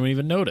before anyone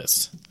even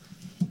noticed.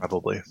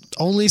 Probably.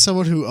 Only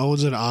someone who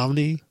owns an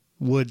Omni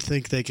would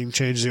think they can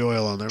change the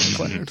oil on their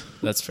McLaren.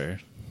 That's fair.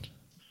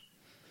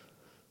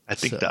 I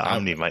think the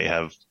Omni might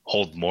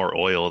hold more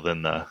oil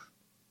than the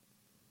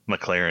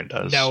McLaren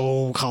does.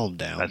 No, calm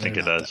down. I think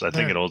it does. I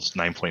think it holds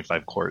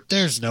 9.5 quarts.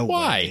 There's no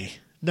way.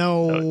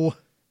 No.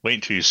 Wait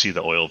until you see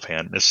the oil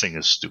pan. This thing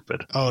is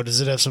stupid. Oh,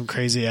 does it have some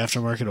crazy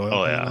aftermarket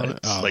oil pan on it?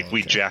 It's like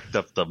we jacked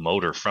up the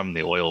motor from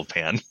the oil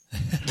pan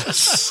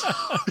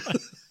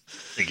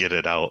to get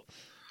it out.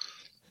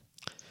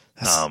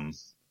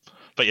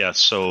 But yeah,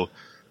 so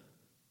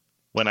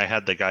when I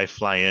had the guy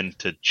fly in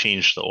to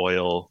change the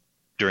oil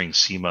during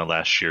SEMA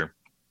last year,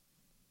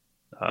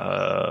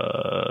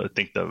 I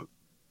think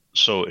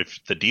so if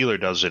the dealer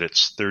does it,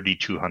 it's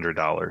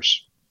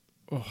 $3,200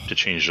 to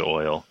change the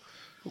oil.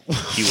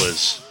 He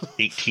was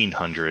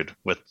 $1,800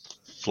 with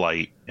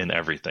flight and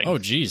everything. Oh,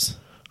 geez.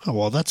 Oh,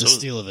 well, that's a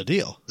steal of a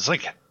deal. It's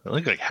like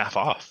half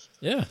off.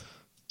 Yeah,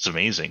 it's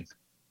amazing.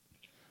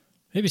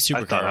 Maybe supercar.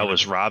 I thought I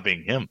was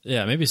robbing him.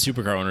 Yeah, maybe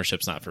supercar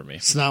ownership's not for me.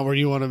 It's not where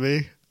you want to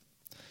be.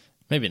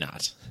 Maybe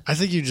not. I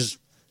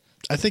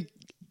think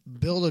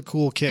build a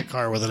cool kit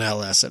car with an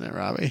LS in it,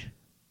 Robbie.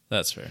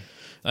 That's fair.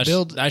 I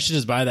should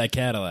just buy that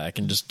Cadillac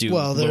and just do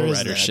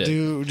lowrider shit.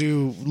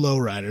 Do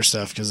lowrider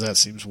stuff because that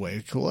seems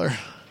way cooler.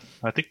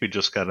 I think we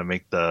just got to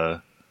make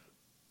the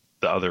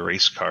other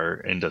race car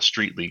into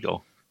street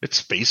legal.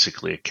 It's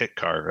basically a kit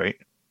car, right?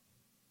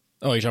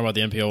 Oh, you're talking about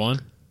the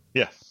MPO1?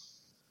 Yeah.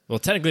 Well,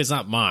 technically, it's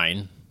not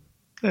mine.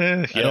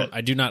 Yeah. I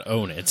do not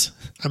own it.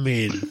 I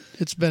mean,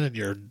 it's been in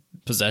your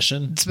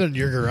possession. It's been in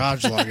your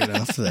garage long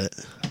enough that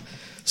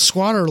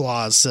squatter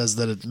laws says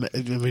that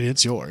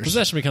it's yours.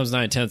 Possession becomes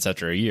 9/10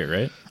 after a year,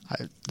 right?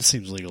 It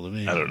seems legal to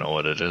me. I don't know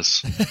what it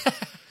is.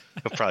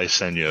 I'll probably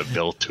send you a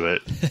bill to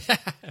it.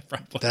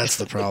 That's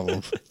the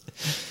problem.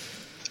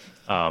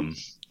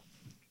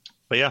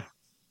 But yeah,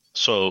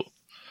 so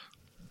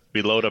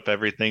we load up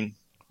everything,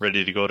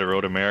 ready to go to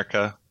Road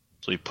America.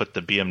 So we put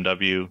the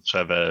BMW.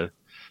 So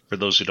for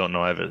those who don't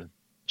know, I have a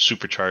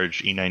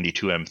supercharged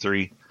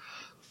E92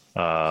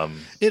 M3.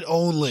 It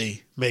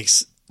only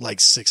makes like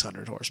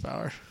 600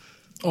 horsepower.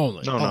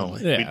 Only. No.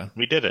 Yeah.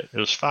 We did it. It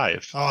was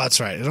 5. Oh,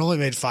 that's right. It only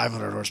made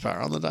 500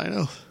 horsepower on the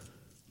dyno.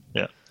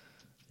 Yeah.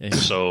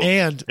 So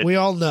we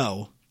all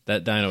know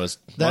that dyno is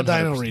that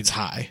dyno reads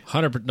high.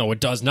 100%. No, it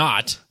does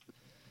not.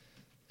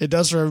 It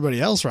does for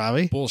everybody else,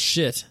 Robbie.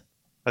 Bullshit.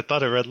 I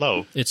thought it read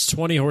low. It's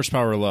 20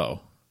 horsepower low.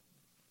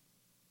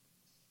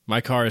 My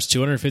car is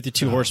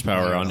 252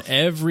 horsepower on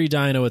every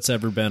dyno it's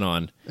ever been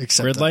on.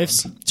 Except Grid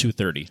Life's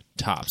 230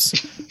 tops.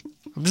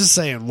 I'm just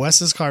saying,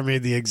 Wes's car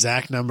made the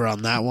exact number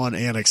on that one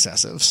and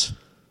excessives.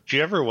 Do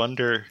you ever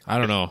wonder? I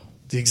don't know.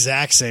 The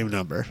exact same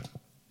number.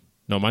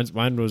 No,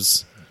 mine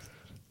was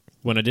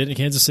when I did in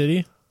Kansas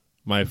City.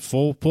 My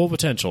full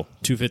potential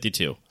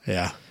 252.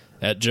 Yeah.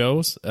 At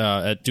Joe's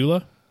at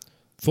Dula,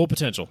 full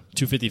potential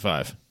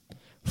 255.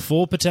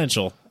 Full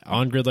potential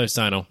on Grid Life's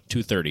dyno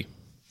 230.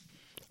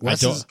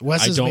 Wes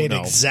has made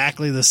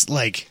exactly this,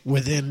 like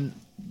within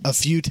a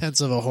few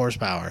tenths of a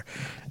horsepower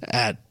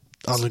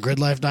on the Grid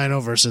Life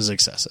dyno versus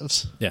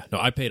excessives. Yeah, no,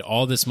 I paid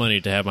all this money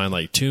to have mine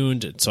like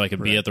tuned so I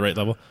could be at the right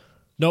level.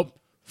 Nope,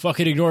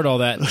 fucking ignored all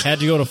that. Had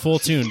to go to full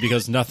tune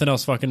because nothing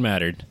else fucking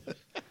mattered.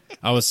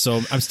 I'm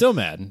still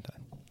mad.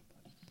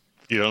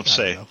 You don't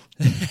say.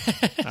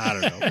 I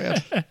don't know,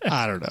 man.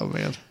 I don't know,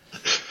 man.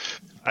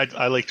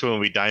 I liked when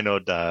we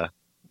dynoed the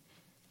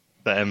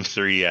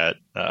M3 at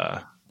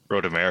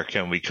Road America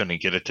and we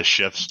couldn't get it to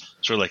shifts.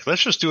 So we're like,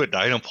 let's just do a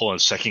dyno pull in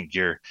second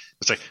gear.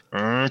 It's like,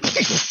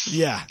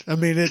 yeah. I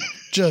mean, it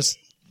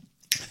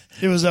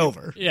was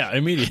over. Yeah,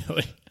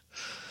 immediately.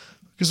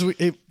 Because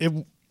it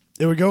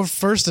would go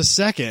first to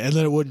second, and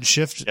then it wouldn't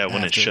shift. Yeah, it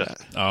wouldn't shift.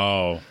 That.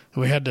 Oh,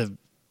 we had to.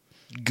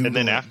 Google and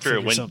then after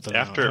it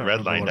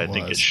redlined, I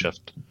think it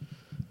shifted.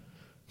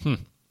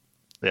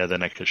 Yeah,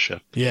 then it could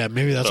shift. Yeah,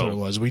 maybe that's what it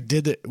was. We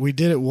did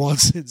it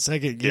once in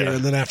second gear,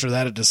 and then after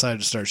that, it decided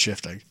to start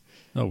shifting.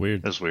 Oh,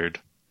 weird. That's weird.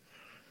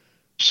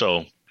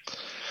 So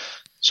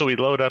we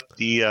load up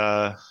the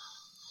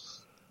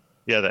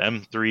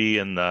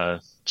M3 and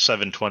the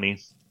 720,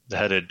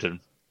 headed to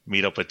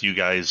meet up with you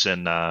guys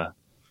in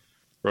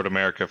Road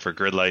America for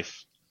Grid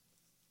Life.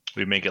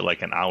 We make it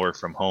like an hour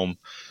from home.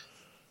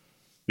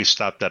 We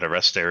stopped at a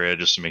rest area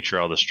just to make sure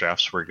all the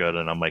straps were good,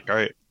 and I'm like, all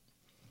right,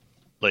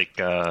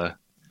 like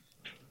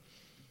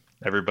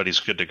everybody's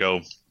good to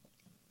go.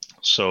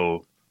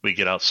 So we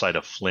get outside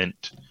of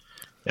Flint.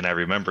 And I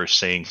remember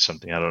saying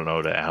something, I don't know,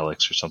 to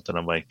Alex or something.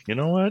 I'm like, you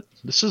know what?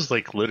 This is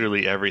like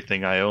literally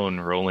everything I own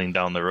rolling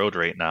down the road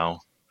right now.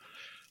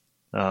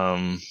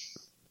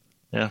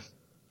 Yeah.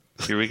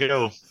 Here we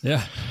go.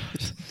 Yeah.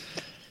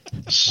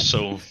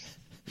 So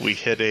we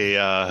hit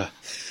an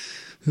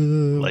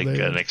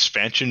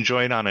expansion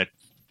joint on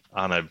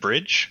a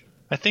bridge,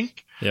 I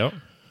think. Yep.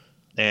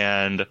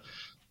 And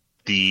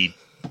the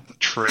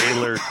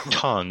trailer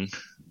tongue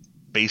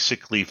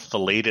basically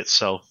filleted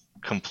itself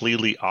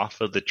completely off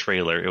of the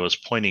trailer. It was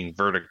pointing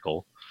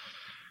vertical.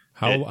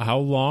 How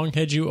long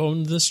had you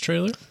owned this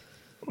trailer?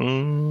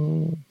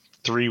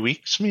 3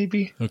 weeks,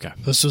 maybe. Okay.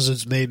 This was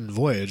its maiden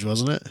voyage,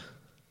 wasn't it?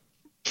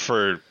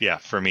 For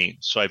me.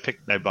 So I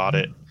bought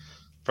it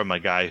from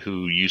a guy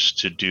who used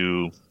to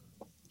do.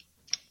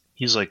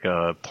 He's like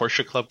a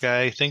Porsche Club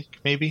guy, I think,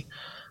 maybe.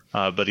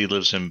 But he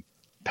lives in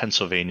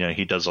Pennsylvania.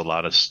 He does a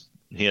lot of.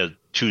 He had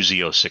 2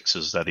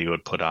 Z06s that he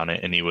would put on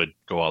it, and he would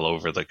go all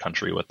over the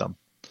country with them.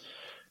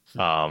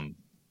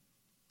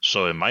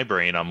 So in my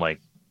brain, I'm like,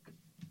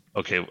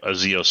 okay, a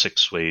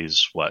Z06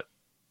 weighs what?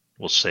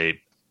 We'll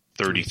say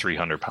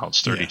 3,300 pounds,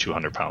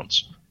 3,200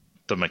 pounds.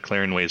 The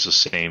McLaren weighs the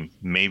same.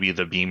 Maybe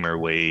the Beamer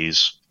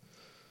weighs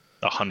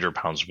 100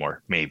 pounds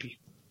more, maybe.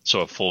 So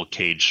a full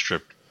cage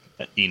stripped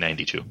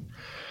E92.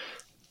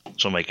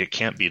 So I'm like, it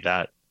can't be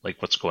that.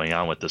 Like, what's going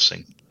on with this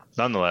thing?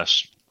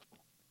 Nonetheless,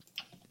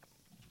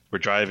 we're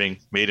driving,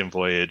 maiden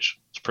voyage.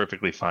 It's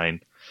perfectly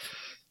fine.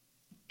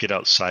 Get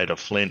outside of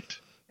Flint.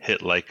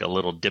 Hit like a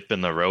little dip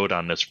in the road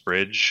on this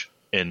bridge,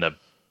 and the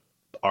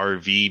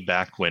RV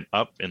back went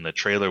up and the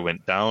trailer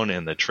went down,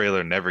 and the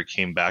trailer never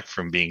came back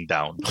from being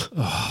down.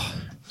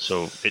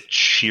 So it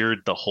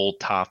sheared the whole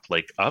top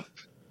like up,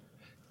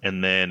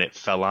 and then it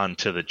fell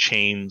onto the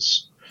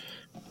chains,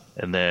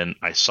 and then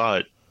I saw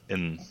it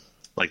in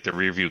like the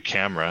rear view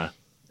camera,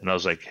 and I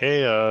was like,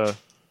 hey,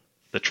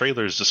 the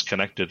trailer is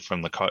disconnected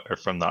from the car or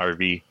from the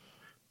RV.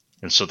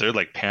 And so they're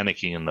like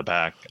panicking in the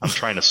back. I'm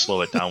trying to slow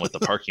it down with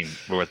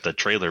the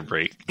trailer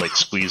brake, like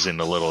squeezing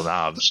the little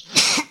knobs,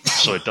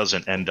 so it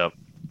doesn't end up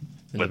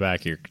in the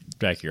back of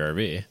your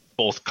RV.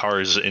 Both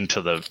cars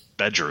into the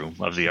bedroom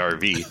of the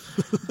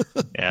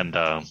RV.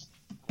 And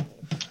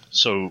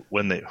so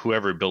when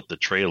whoever built the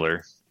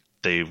trailer,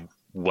 they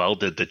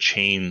welded the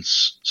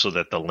chains so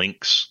that the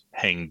links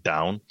hang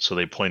down, so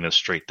they pointed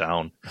straight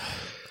down.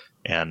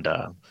 And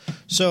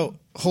so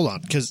hold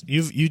on, because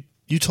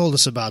you told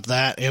us about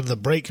that and the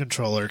brake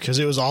controller, because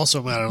it was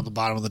also mounted on the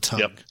bottom of the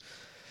tongue. Yep.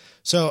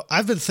 So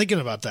I've been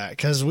thinking about that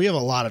because we have a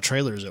lot of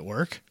trailers at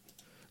work.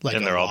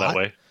 And they're all that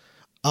way?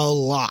 A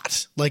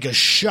lot. Like a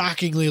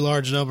shockingly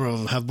large number of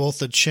them have both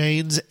the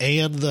chains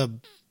and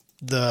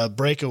the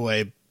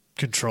breakaway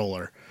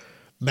controller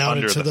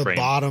mounted to the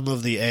bottom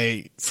of the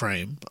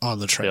A-frame on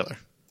the trailer.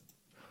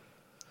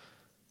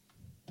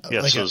 Yep.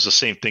 Yeah, like so it's the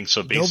same thing.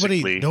 So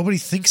basically... Nobody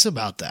thinks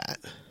about that.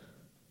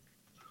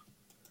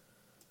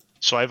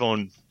 So I've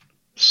owned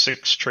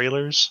 6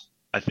 trailers.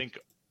 I think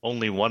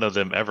only one of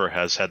them ever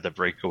has had the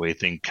breakaway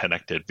thing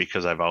connected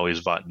because I've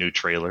always bought new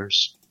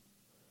trailers.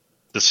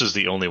 This is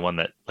the only one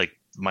that, like,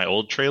 my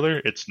old trailer,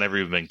 it's never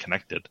even been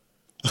connected.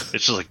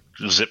 It's just like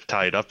zip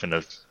tied up in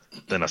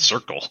a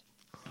circle.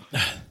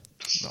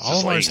 All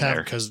of ours have,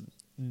 because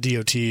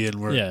DOT and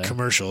we're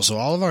commercial, so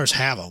all of ours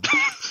have them.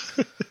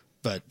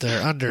 But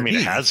they're underneath. I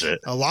mean, it has it.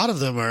 A lot of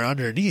them are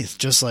underneath,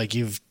 just like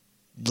yours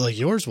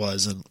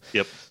was. And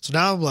yep. So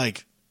now I'm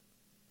like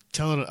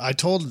I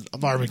told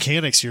our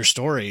mechanics your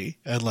story,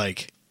 and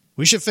like,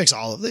 we should fix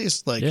all of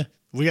these. Like,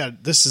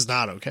 this is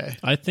not okay.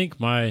 I think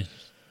my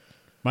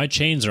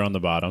chains are on the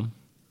bottom,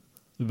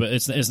 but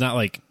it's not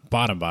like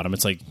bottom.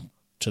 It's like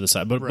to the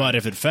side. But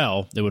if it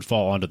fell, it would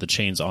fall onto the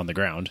chains on the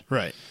ground.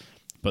 Right.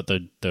 But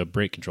the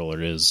brake controller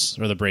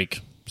or the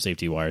brake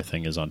safety wire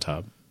thing is on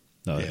top.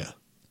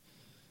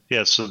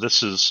 Yeah. So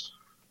this is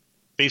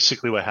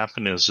basically what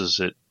happened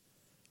is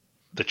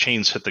the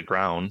chains hit the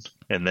ground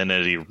and then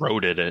it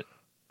eroded it.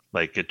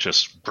 Like, it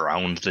just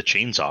browned the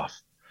chains off.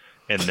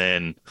 And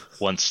then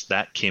once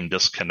that came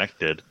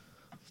disconnected,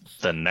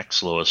 the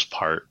next lowest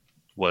part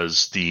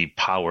was the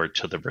power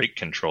to the brake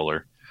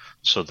controller.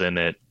 So then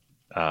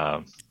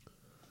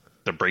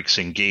the brakes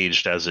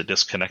engaged as it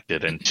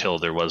disconnected until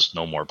there was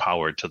no more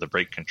power to the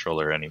brake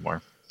controller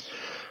anymore.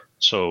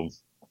 So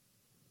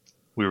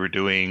we were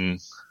doing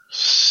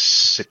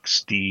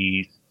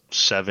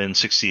 67,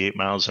 68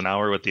 miles an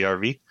hour with the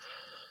RV,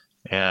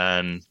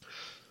 and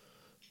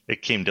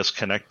it came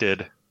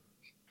disconnected,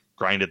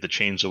 grinded the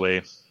chains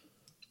away.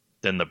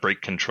 Then the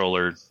brake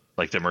controller,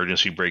 like the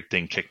emergency brake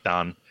thing, kicked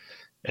on,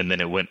 and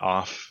then it went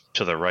off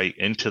to the right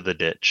into the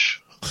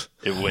ditch.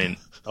 It went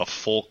a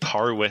full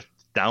car width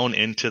down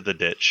into the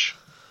ditch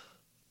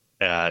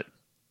at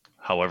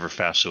however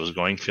fast it was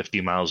going,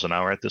 50 miles an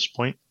hour at this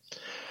point.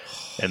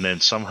 And then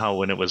somehow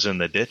when it was in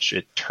the ditch,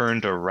 it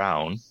turned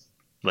around,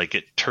 like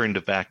it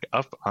turned back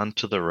up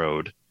onto the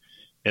road,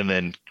 and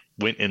then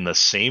went in the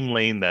same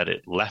lane that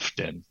it left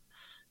in,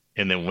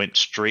 and then went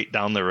straight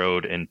down the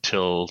road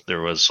until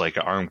there was like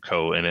an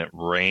Armco, and it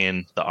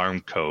ran the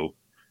Armco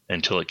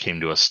until it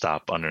came to a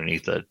stop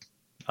underneath a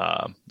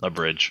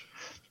bridge.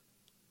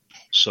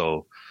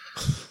 So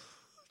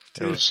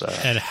it was.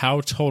 And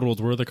how totaled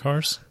were the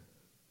cars?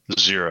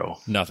 0.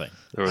 Nothing.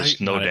 There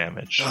was no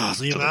damage.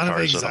 The amount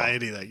of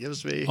anxiety that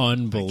gives me.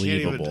 Unbelievable.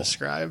 I can't even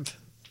describe.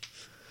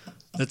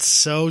 That's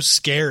so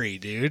scary,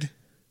 dude.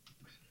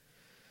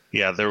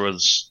 Yeah, there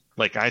was,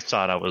 like, I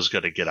thought I was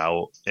going to get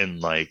out in,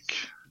 like,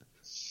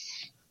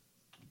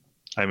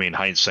 I mean,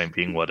 hindsight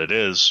being what it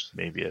is,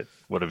 maybe it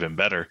would have been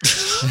better.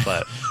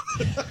 But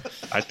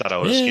I thought I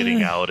was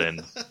getting out,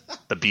 and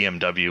the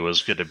BMW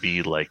was going to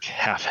be, like,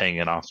 half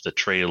hanging off the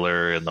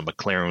trailer, and the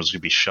McLaren was going to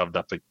be shoved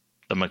up. The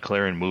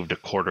McLaren moved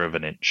 1/4 of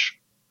an inch.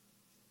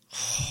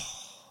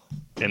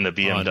 And the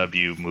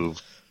BMW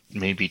moved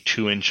maybe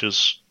 2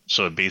 inches.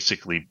 So it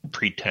basically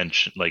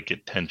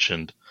it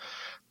tensioned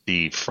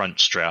the front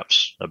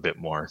straps a bit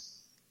more.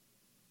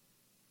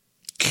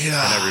 God. And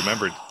I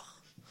remembered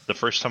the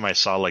first time I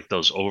saw like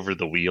those over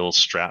the wheel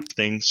strap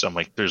things, I'm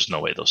like, there's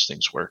no way those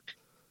things work.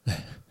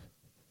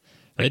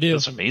 They do.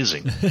 That's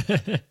amazing.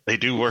 They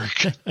do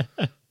work.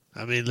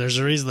 I mean, there's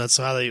a reason that's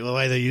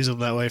why they use them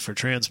that way for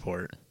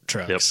transport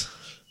trucks. Yep.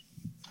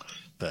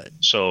 But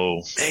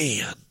so,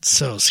 man,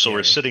 so scary. So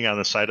we're sitting on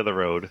the side of the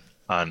road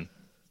on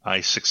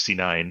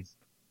I-69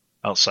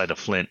 outside of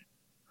Flint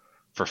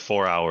for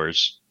 4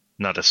 hours.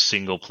 Not a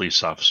single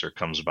police officer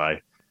comes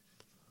by.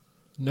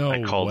 No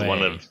I called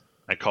way.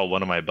 I called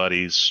one of my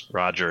buddies,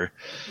 Roger,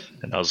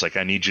 and I was like,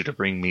 I need you to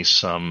bring me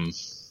some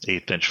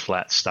 1/8-inch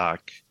flat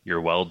stock,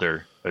 your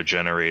welder, a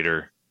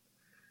generator,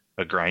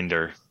 a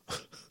grinder,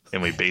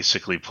 and we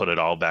basically put it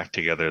all back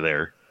together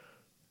there.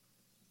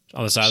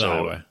 On the side of the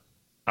highway.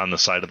 On the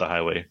side of the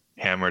highway,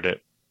 hammered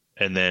it,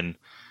 and then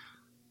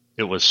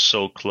it was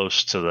so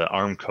close to the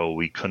Armco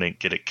we couldn't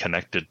get it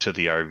connected to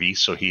the RV,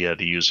 so he had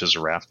to use his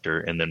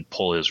Raptor and then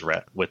pull his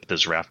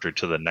Raptor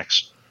to the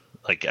next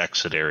like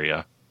exit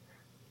area.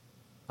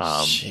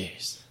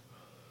 Jeez.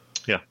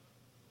 Yeah,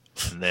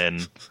 and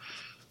then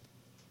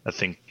I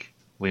think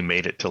we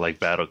made it to like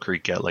Battle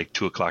Creek at like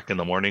 2:00 in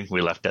the morning.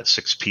 We left at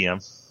 6 p.m.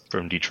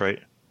 from Detroit,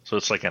 so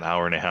it's like an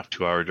 1.5 to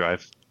 2 hour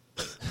drive.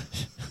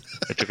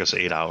 It took us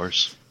 8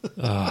 hours.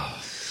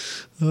 Oh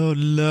no!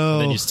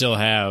 And then you still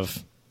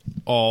have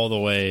all the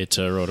way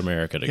to Road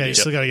America to get. You get.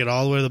 still got to get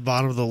all the way to the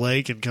bottom of the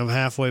lake and come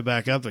halfway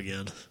back up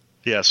again.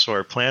 Yeah, so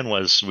our plan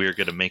was we were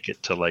going to make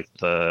it to like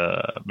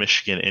the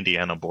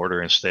Michigan-Indiana border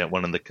and stay at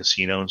one of the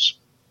casinos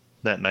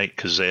that night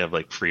because they have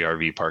like free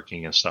RV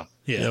parking and stuff.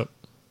 Yeah. Yep.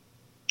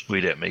 We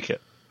didn't make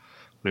it.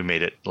 We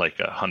made it like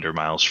 100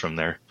 miles from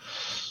there.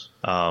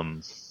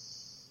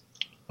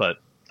 But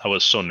I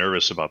was so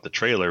nervous about the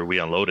trailer, we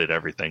unloaded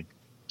everything.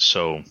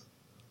 So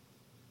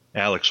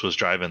Alex was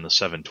driving the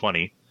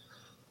 720,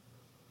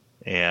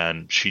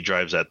 and she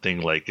drives that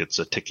thing like it's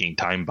a ticking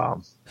time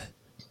bomb.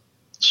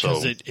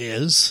 Because it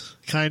is,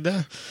 kind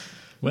of.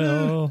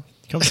 Well,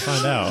 come to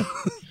find out.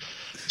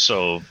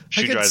 So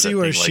she I could drives see that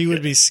where thing she like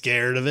would be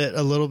scared of it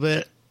a little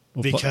bit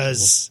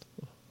because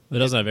it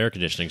doesn't have air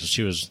conditioning, so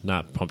she was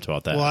not pumped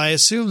about that. Well, I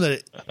assume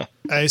that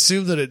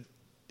it,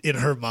 in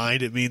her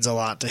mind, it means a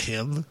lot to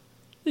him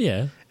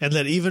Yeah. And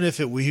that even if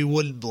we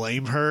wouldn't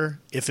blame her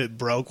if it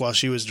broke while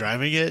she was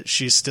driving it,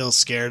 she's still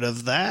scared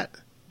of that.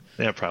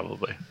 Yeah,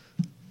 probably.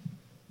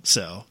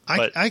 So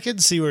I can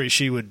see where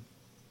she would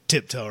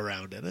tiptoe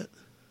around in it.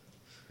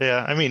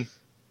 Yeah, I mean,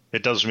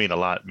 it does mean a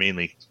lot,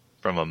 mainly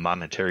from a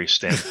monetary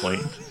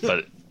standpoint,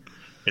 but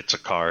it's a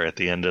car at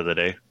the end of the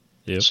day.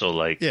 Yep. So,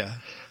 like... Yeah.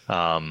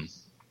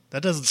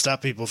 That doesn't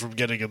stop people from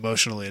getting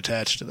emotionally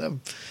attached to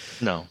them.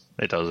 No,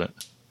 it doesn't.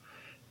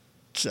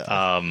 So,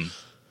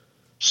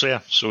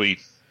 So we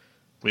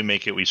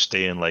make it, we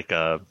stay in like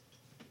I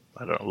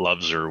don't know,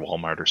 Love's or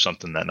Walmart or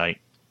something that night.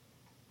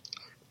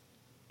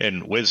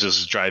 And Wiz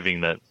is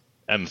driving the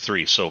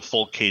M3, so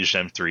full caged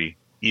M3,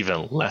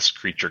 even less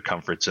creature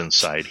comforts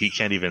inside. He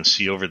can't even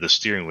see over the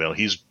steering wheel.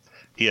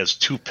 He has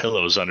 2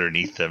 pillows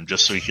underneath him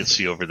just so he can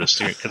see over the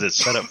steering, because it's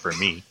set up for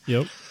me.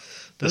 Yep.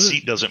 The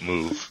seat doesn't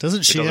move.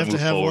 Doesn't she have to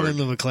have forward. one in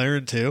the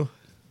McLaren too?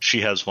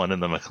 She has one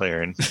in the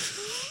McLaren.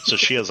 So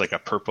she has like a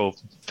purple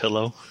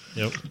pillow.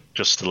 Yep.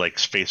 Just to like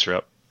space her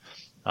up.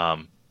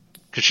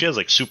 Because she has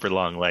like super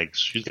long legs.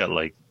 She's got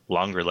like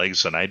longer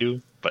legs than I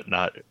do, but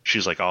not,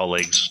 she's like all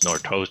legs,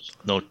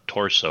 no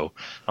torso.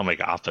 I'm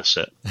like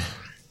opposite.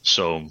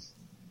 So.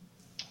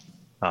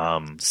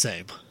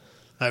 Same.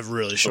 I have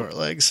really short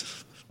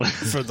legs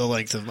for the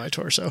length of my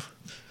torso.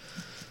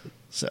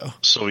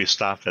 So we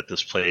stop at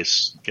this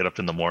place, get up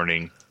in the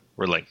morning.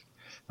 We're like,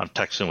 I'm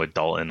texting with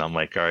Dalton. I'm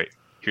like, all right,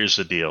 here's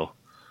the deal.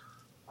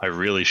 I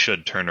really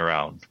should turn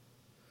around,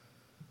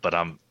 but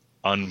I'm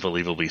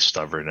unbelievably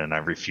stubborn and I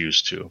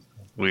refuse to.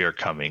 We are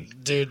coming.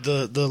 Dude,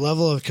 the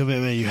level of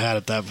commitment you had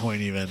at that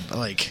point, even,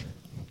 like...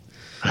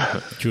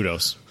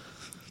 Kudos.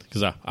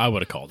 Because I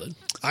would have called it.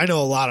 I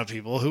know a lot of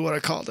people who would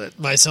have called it,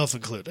 myself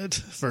included,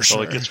 for sure.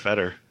 Well, it gets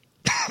better.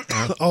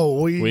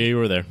 We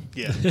were there.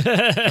 Yeah.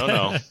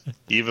 No.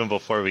 Even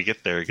before we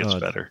get there, it gets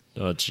better.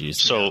 Oh, jeez.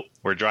 So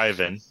we're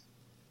driving,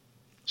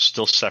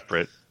 still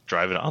separate,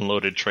 driving an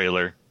unloaded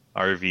trailer,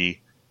 RV,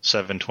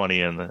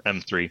 720 and the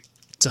M3.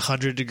 It's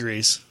 100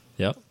 degrees.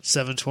 Yep.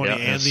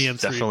 720 and the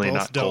M3 definitely both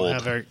not don't cold.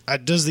 have air.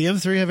 Does the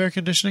M3 have air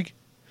conditioning?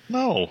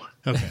 No.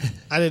 Okay.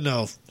 I didn't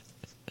know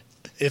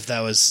if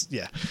that was...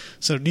 Yeah.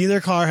 So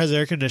neither car has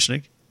air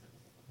conditioning.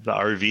 The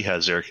RV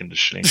has air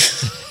conditioning.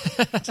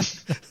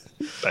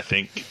 I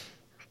think.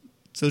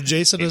 So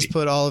Jason Maybe. has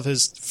put all of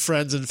his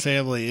friends and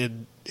family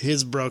in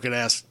his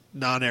broken-ass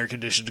non-air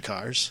conditioned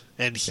cars,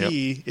 and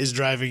he is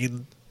driving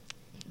in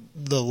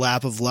the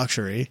lap of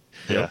luxury.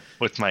 Yeah,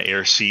 with my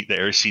air seat. The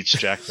air seat's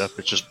jacked up.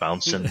 It's just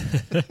bouncing.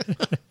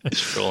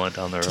 It's rolling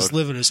down the road. Just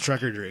living his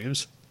trucker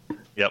dreams.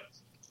 Yep.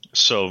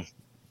 So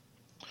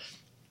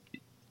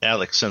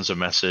Alex sends a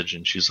message,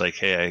 and she's like,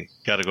 hey, I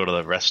got to go to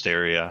the rest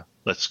area.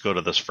 Let's go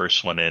to this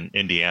first one in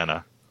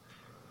Indiana.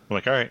 I'm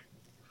like, all right.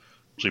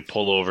 So we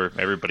pull over.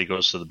 Everybody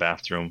goes to the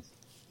bathroom.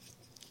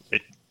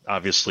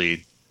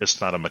 Obviously,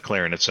 it's not a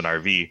McLaren. It's an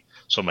RV.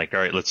 So I'm like, all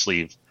right, let's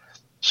leave.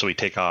 So we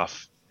take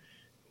off.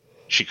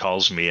 She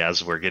calls me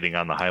as we're getting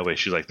on the highway.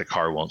 She's like, the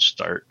car won't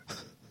start.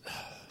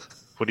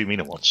 What do you mean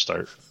it won't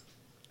start?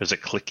 Is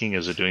it clicking?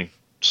 Is it doing?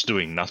 It's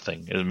doing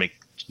nothing. It makes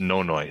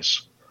no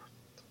noise.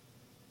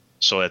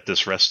 So at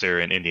this rest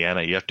area in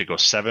Indiana, you have to go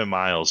 7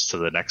 miles to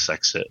the next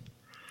exit.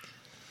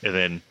 And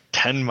then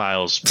 10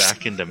 miles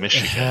back into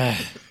Michigan.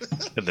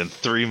 And then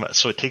 3 miles.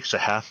 So it takes a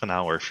half an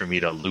hour for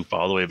me to loop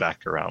all the way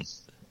back around.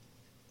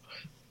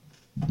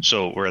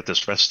 So we're at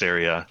this rest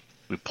area.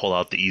 We pull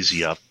out the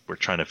easy up. We're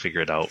trying to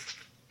figure it out.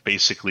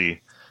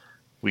 Basically,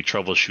 we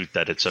troubleshoot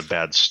that it's a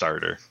bad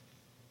starter.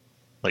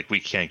 Like, we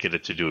can't get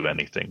it to do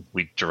anything.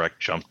 We direct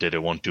jumped it.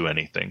 It won't do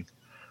anything.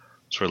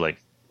 So we're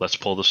like, let's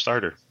pull the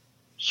starter.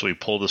 So we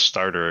pull the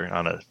starter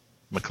on a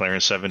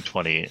McLaren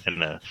 720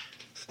 in a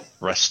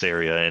rest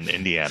area in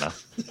Indiana.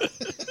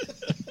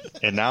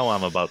 And now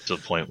I'm about to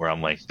the point where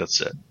I'm like, that's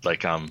it.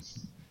 Like,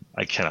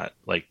 I cannot.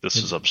 Like, this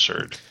is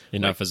absurd.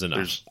 Enough is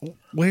enough.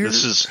 Where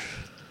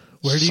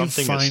do you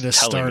find a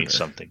starter? Me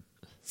something.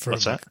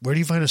 What's that? Where do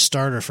you find a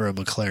starter for a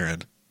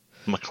McLaren?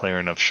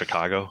 McLaren of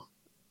Chicago.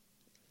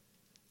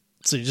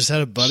 So you just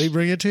had a buddy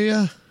bring it to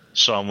you?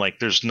 So I'm like,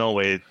 there's no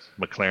way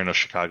McLaren of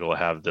Chicago will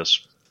have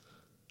this.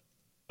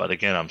 But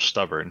again, I'm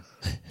stubborn.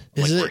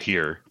 We're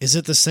here. Is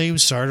it the same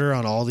starter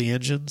on all the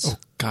engines? Oh,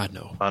 God,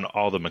 no. On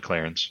all the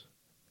McLarens.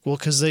 Well,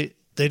 because they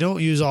don't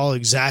use all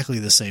exactly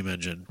the same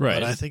engine. Right.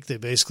 But I think they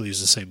basically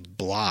use the same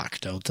block,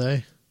 don't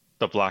they?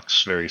 The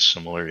block's very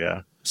similar,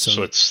 yeah.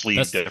 So it's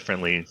sleeved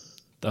differently.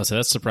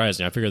 That's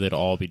surprising. I figured they'd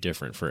all be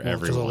different for everyone.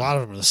 Because a lot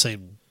of them are the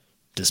same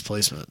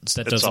displacements.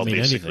 That doesn't mean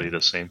anything. It's all basically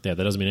the same. Yeah,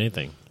 that doesn't mean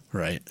anything.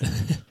 Right.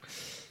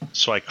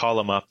 So I call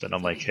them up and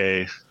I'm like,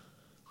 hey,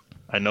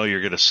 I know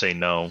you're going to say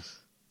no,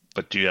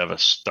 but do you have a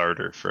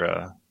starter for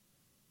a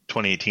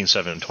 2018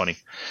 720?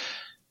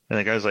 And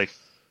the guy's like,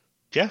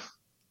 yeah,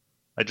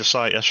 I just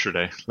saw it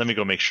yesterday. Let me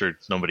go make sure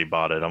nobody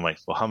bought it. I'm like,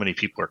 well, how many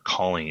people are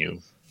calling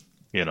you,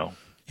 you'd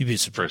be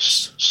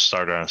surprised. For a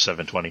starter on a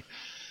 720?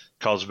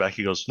 Calls back.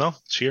 He goes, no,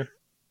 it's here.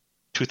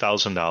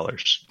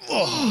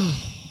 $2,000.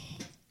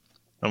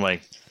 I'm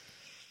like,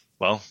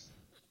 well,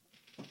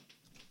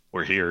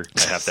 we're here.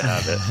 I have to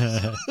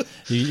have it.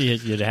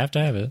 You'd have to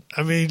have it.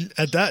 I mean,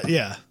 at that,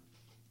 yeah.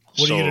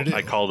 What are you going to do?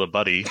 I called a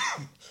buddy,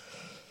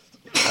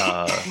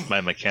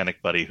 my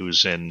mechanic buddy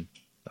who's in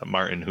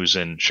Martin, who's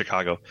in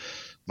Chicago. I'm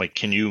like,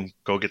 can you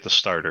go get the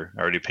starter?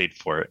 I already paid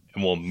for it.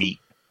 And we'll meet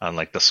on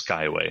like the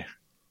Skyway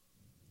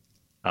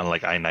on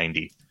like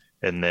I-90.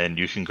 And then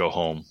you can go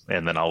home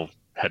and then I'll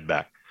head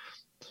back.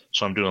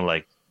 So I'm doing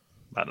like,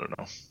 I don't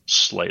know,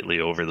 slightly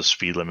over the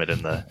speed limit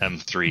in the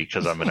M3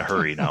 because I'm in a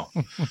hurry now.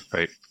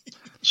 Right.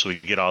 So we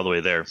get all the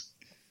way there.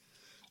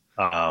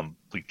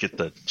 We get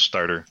the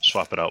starter,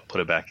 swap it out,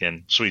 put it back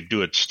in. So we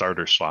do a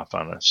starter swap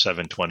on a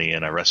 720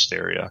 in a rest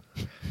area.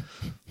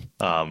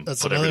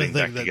 That's put another everything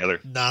thing back together.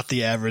 Not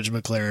the average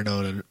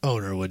McLaren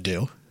owner would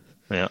do.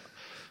 Yeah.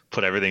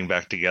 Put everything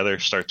back together,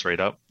 starts right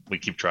up. We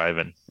keep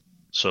driving.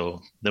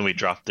 So then we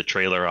drop the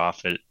trailer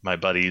off at my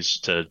buddy's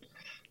to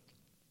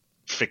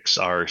fix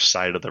our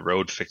side of the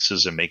road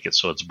fixes and make it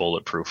so it's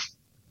bulletproof.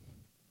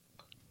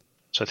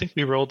 So I think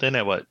we rolled in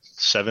at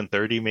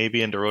 7:30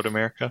 maybe into Road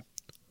America,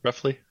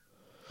 roughly.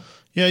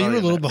 Yeah, you were a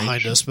little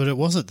behind us, but it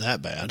wasn't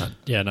that bad.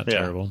 Not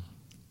terrible.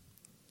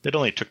 It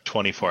only took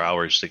 24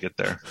 hours to get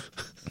there.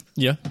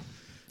 Yeah.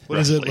 What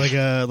is it, like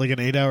an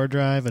 8-hour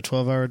drive, a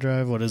 12-hour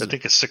drive? What is it? I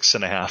think it's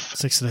 6.5.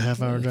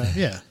 6.5 hour drive.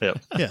 Yeah. Yep.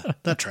 Yeah,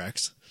 that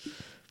tracks.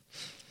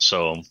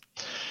 So,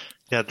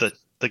 yeah,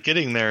 the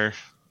getting there,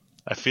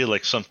 I feel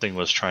like something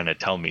was trying to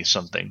tell me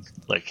something.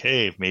 Like,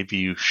 hey, maybe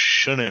you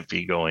shouldn't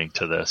be going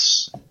to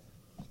this.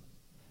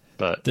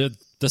 But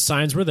the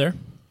signs were there.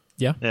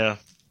 Yeah. Yeah.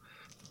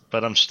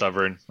 But I'm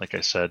stubborn, like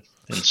I said.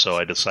 And so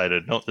I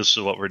decided, no, this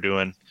is what we're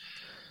doing.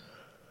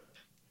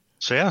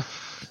 So, yeah.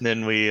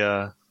 Then we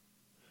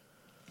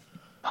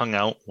hung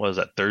out. Was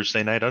that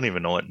Thursday night? I don't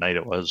even know what night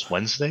it was.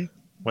 Wednesday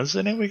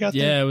night we got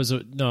there? Yeah, it was.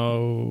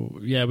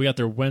 We got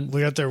there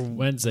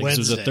Wednesday. 'Cause it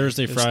was a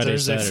Thursday, Friday,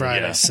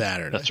 Saturday.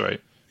 Saturday. That's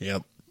right.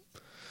 Yep.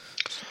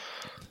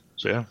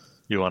 So, yeah.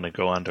 You want to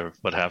go on to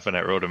what happened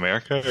at Road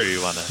America, or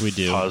you want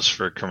to pause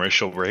for a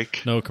commercial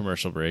break? No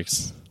commercial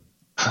breaks.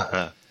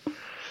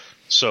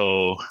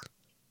 So,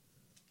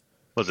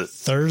 was it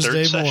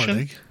Thursday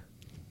morning?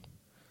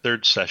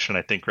 Third session,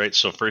 I think, right?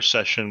 So first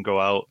session, go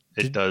out.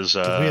 Did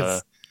we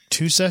have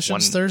 2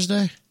 sessions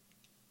Thursday?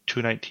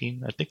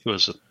 219? I think it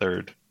was the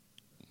third.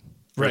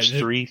 Right. First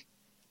 3.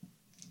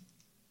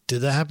 Did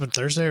that happen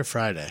Thursday or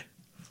Friday?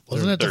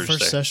 Wasn't it the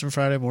first session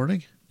Friday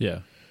morning? Yeah.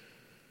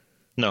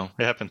 No,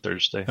 it happened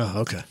Thursday. Oh,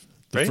 okay.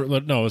 Right?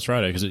 No, it was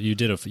Friday because you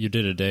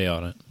did a day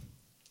on it.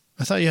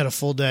 I thought you had a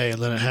full day,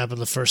 and then it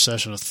happened the first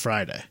session of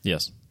Friday.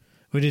 Yes.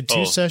 We did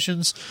 2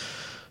 sessions.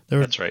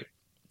 That's right.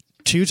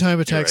 2 time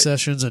attack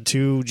sessions and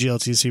 2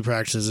 GLTC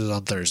practices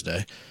on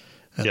Thursday.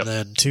 And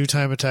then 2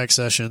 time attack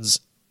sessions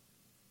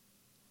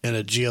and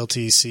a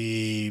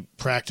GLTC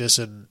practice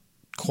and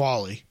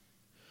quali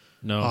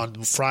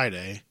on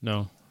Friday.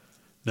 No,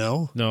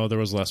 there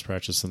was less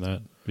practice than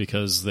that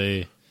because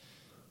I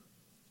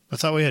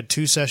thought we had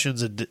 2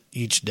 sessions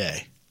each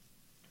day.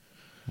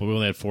 Well, we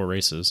only had 4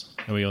 races,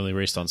 and we only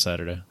raced on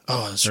Saturday.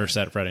 Oh, that's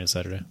right. Friday and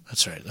Saturday.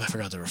 That's right. I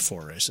forgot there were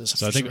 4 races.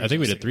 So I think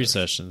we did 3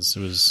 sessions. It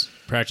was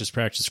practice,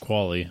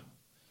 quali.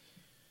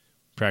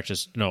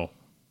 Practice.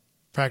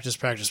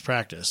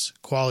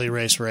 Quali,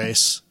 race.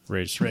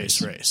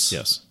 Race.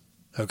 Yes.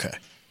 Okay.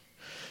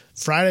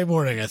 Friday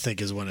morning, I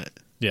think, is when it...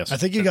 Yes. I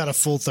think you got a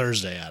full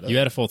Thursday out of it. You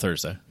had a full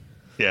Thursday.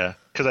 Yeah,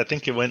 because I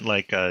think it went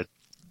like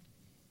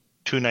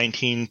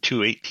 219,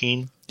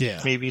 218. Yeah.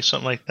 Maybe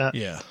something like that.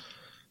 Yeah.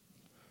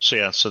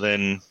 So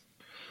then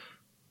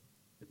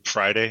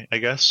Friday, I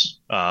guess,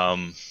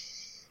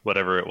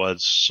 whatever it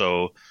was.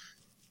 So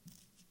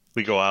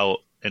we go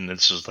out, and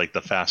this is like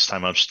the fast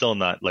time. I'm still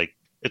not like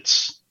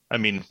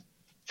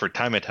for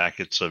time attack,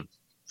 it's a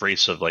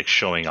race of like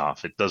showing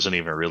off. It doesn't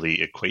even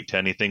really equate to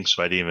anything.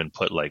 So I didn't even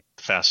put like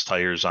fast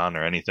tires on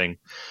or anything.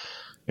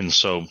 And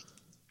so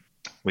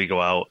we go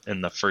out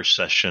in the first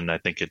session. I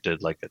think it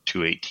did like a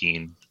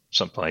 218,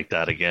 something like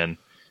that again.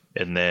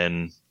 And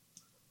then,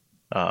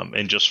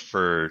 and just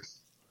for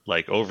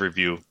like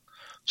overview,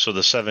 so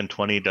the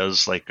 720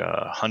 does like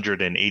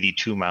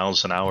 182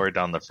 miles an hour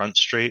down the front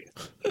straight,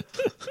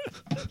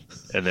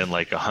 and then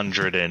like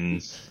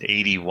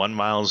 181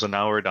 miles an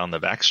hour down the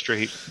back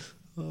straight.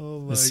 Oh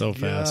my It's so God.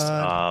 fast.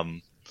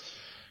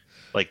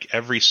 Like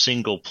every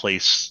single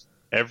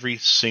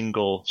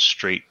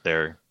straight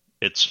there,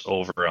 it's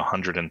over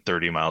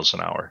 130 miles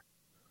an hour.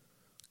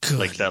 Good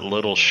like that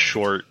little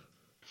short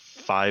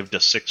 5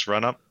 to 6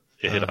 run up,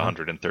 it hit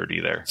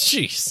 130 there.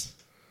 Jeez.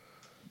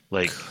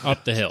 Like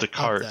Up the hill. The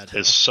car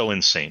is so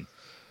insane.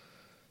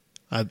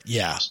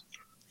 Yeah.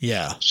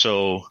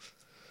 So,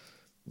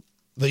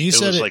 but you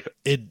said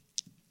it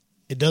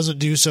doesn't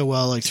do so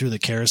well like through the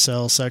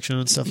carousel section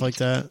and stuff like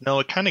that. No,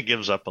 it kind of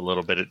gives up a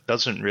little bit. It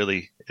doesn't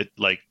really. It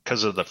like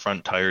because of the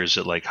front tires,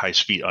 it like high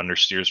speed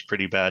understeers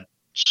pretty bad.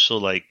 So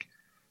like,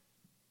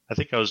 I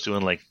think I was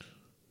doing like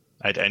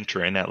I'd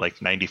enter in at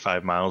like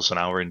 95 miles an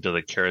hour into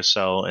the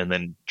carousel and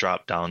then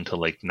drop down to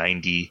like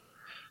 90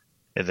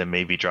 and then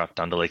maybe drop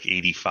down to like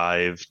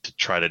 85 to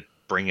try to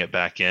bring it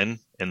back in,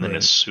 and then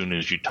as soon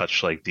as you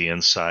touch like the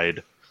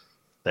inside,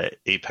 the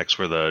apex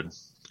where the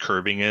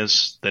curbing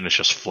is, then it's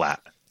just flat.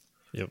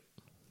 Yep.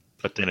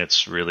 But then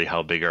it's really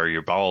how big are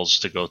your balls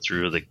to go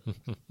through the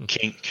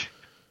kink.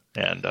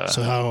 And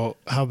so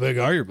how big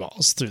are your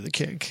balls through the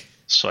kink?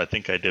 So I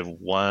think I did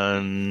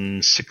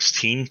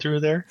 116 through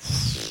there.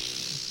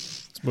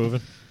 It's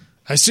moving.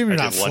 I assume you're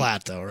not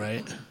flat though,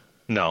 right?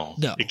 No,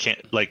 it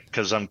can't, like,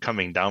 because I'm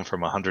coming down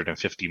from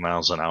 150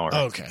 miles an hour.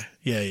 Okay.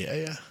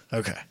 Yeah.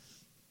 Okay.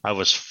 I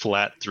was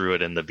flat through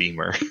it in the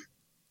Beamer.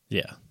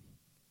 Yeah.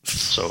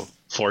 So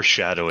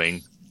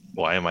foreshadowing,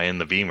 why am I in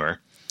the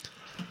Beamer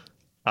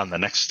on the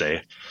next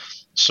day?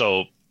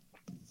 So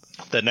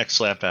the next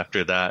lap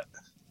after that,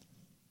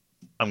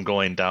 I'm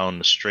going down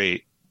the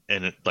straight,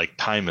 and it, like,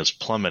 time is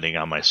plummeting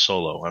on my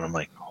solo, and I'm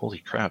like, holy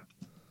crap.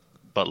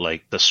 But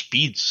like the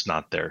speed's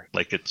not there.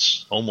 Like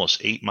it's almost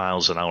 8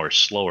 miles an hour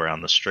slower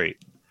on the straight.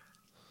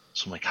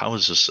 So I'm like, how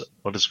is this?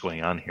 What is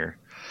going on here?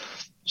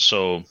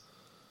 So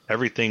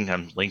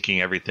I'm linking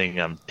everything.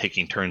 I'm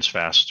taking turns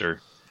faster.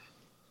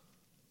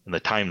 And the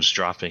time's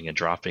dropping and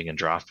dropping and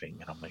dropping.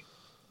 And I'm like,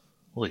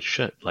 holy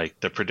shit. Like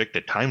the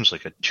predicted time's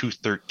like a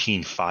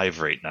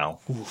 2:13.5 right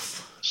now.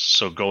 Oof.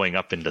 So going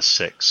up into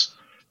 6.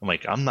 I'm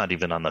like, I'm not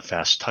even on the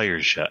fast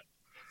tires yet.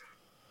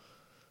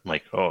 I'm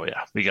like, oh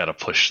yeah, we got to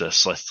push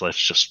this. Let's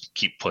just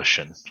keep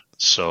pushing.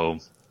 So,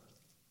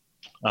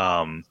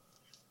 I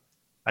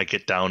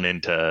get down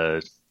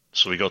into,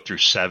 so we go through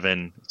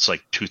 7. It's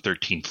like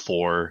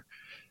 2:13.4.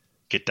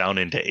 Get down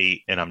into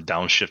 8, and I'm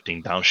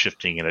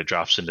downshifting, and it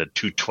drops into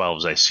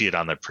 2:12s. I see it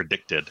on the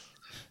predicted,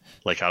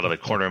 like out of the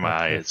corner of my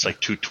eye. It's like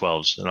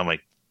 2:12s, and I'm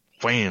like,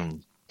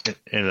 wham!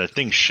 And the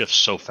thing shifts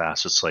so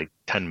fast. It's like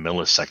 10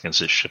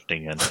 milliseconds it's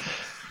shifting in.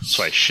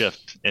 So I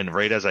shift, and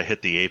right as I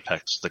hit the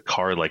apex, the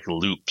car like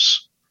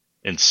loops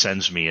and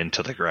sends me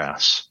into the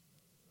grass.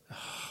 And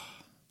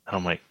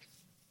I'm like,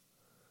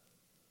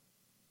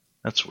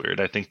 that's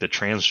weird. I think the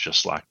trans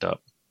just locked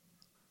up.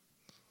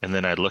 And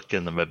then I look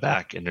in the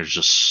back, and there's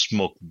just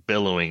smoke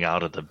billowing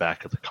out of the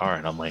back of the car.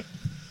 And I'm like,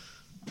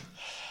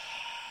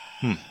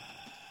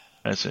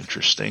 that's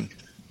interesting.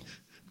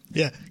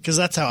 Yeah, because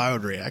that's how I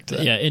would react to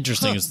that. Yeah,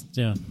 interesting.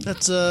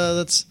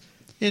 That's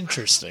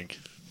interesting.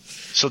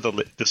 So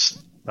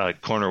this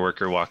corner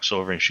worker walks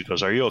over, and she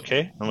goes, "Are you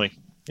okay?" I'm like,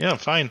 "Yeah, I'm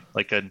fine.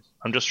 Like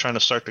I'm just trying to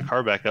start the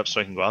car back up so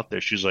I can go out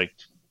there." She's like,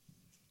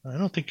 "I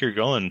don't think you're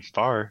going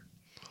far."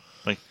 I'm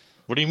like,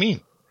 what do you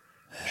mean?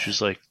 She's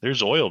like,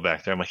 "There's oil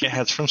back there." I'm like,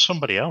 "Yeah, it's from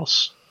somebody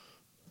else."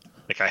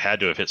 Like I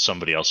had to have hit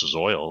somebody else's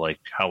oil. Like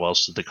how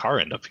else did the car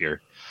end up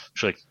here?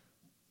 She's like,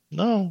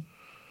 "No,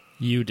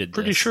 you did.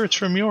 Pretty sure it's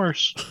from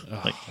yours."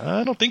 Like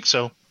I don't think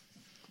so.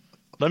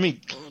 Let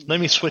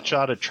me switch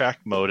out of track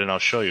mode, and I'll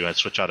show you. I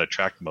switch out of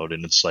track mode,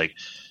 and it's like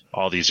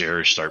all these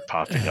errors start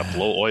popping up.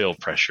 Low oil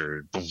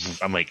pressure.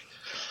 I'm like,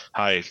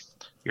 hi,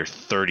 you're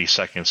 30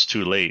 seconds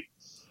too late,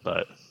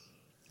 but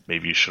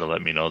maybe you should have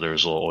let me know there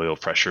was low oil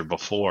pressure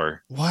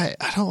before. Why?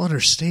 I don't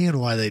understand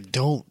why they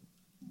don't.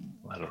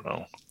 I don't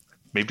know.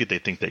 Maybe they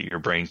think that your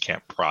brain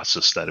can't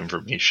process that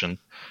information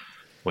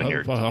when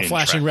you're a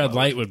flashing red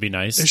light would be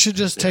nice. It should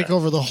just take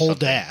over the whole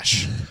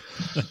dash.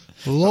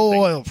 Low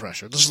oil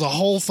pressure. This is the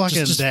whole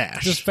fucking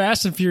dash. Just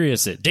Fast and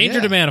Furious it.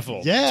 Danger to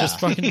manifold. Yeah.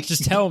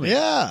 Just tell me.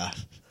 Yeah.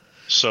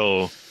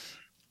 So,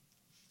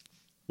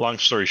 long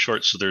story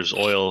short, so there's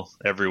oil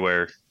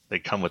everywhere. They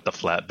come with the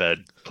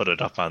flatbed, put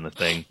it up on the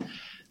thing,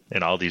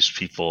 and all these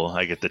people,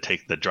 I get to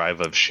take the drive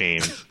of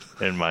shame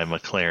in my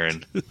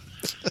McLaren.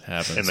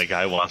 Happens. And the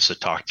guy wants to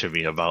talk to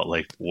me about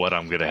like what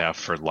I'm gonna have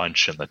for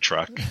lunch in the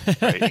truck.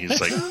 Right? He's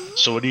like,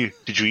 "So did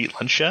you eat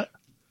lunch yet?"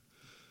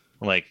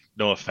 I'm like,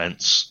 "No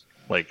offense.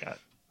 Like,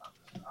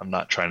 I'm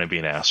not trying to be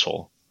an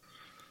asshole.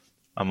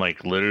 I'm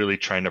like literally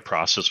trying to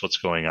process what's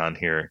going on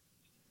here,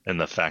 and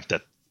the fact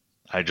that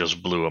I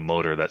just blew a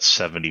motor that's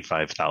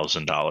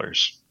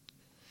 $75,000."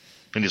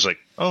 And he's like,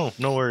 "Oh,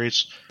 no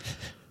worries.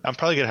 I'm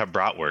probably gonna have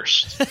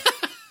bratwurst."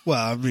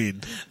 Well, I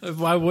mean,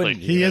 why wouldn't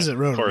he? He isn't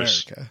Road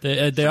America.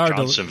 They are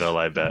Johnsonville,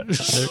 I bet.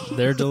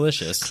 They're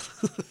delicious.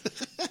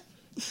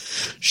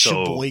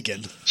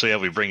 Sheboygan. So yeah,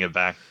 we bring it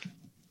back,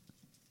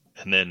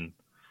 and then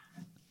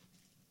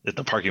if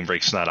the parking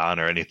brake's not on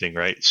or anything,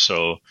 right?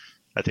 So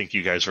I think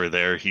you guys were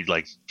there. He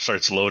like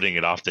starts loading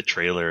it off the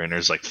trailer, and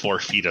there's like 4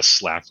 feet of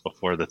slack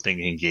before the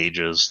thing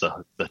engages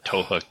the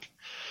tow hook.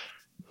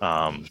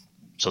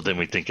 So then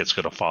we think it's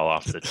going to fall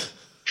off the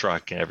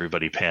truck, and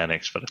everybody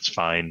panics, but it's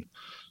fine.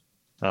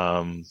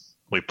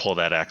 We pull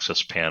that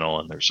access panel,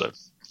 and there's a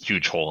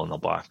huge hole in the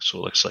block. So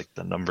it looks like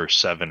the number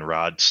 7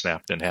 rod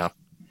snapped in half.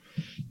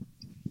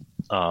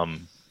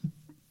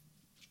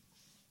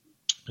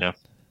 Yeah,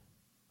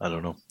 I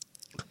don't know.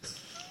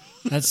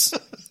 That's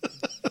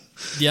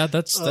I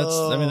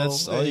mean,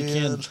 that's all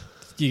you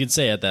can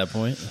say at that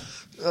point.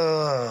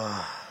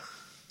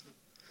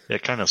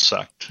 It kind of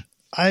sucked.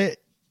 I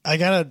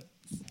gotta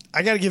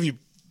give you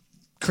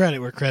credit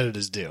where credit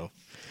is due.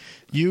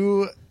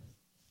 You,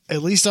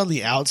 at least on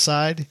the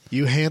outside,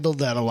 you handled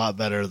that a lot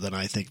better than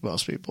I think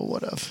most people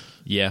would have.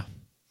 Yeah.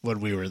 When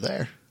we were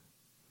there.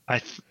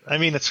 I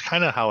mean, it's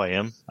kind of how I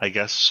am, I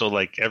guess. So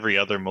like every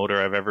other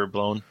motor I've ever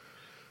blown,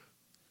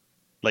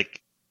 like,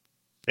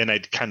 and I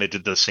kind of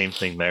did the same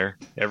thing there.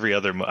 I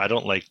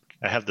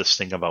have this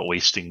thing about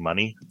wasting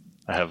money.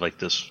 I have like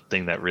this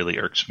thing that really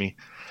irks me.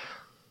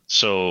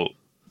 So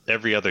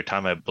every other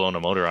time I've blown a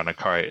motor on a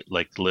car, I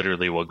like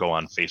literally will go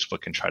on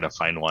Facebook and try to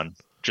find one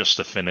just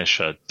to finish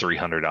a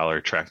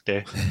 $300 track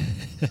day.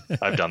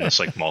 I've done this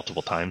like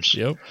multiple times.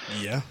 Yep.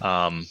 Yeah.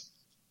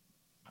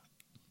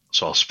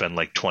 So I'll spend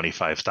like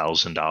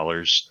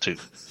 $25,000 to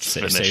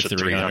finish a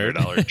 $300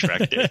 $300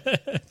 track day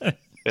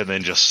and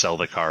then just sell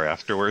the car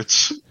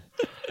afterwards.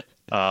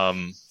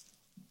 I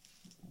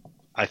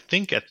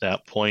think at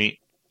that point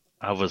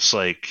I was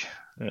like,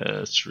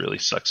 it's really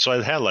sucks. So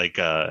I had like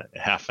a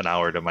half an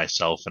hour to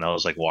myself and I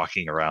was like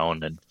walking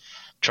around and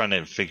trying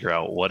to figure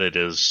out what it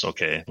is.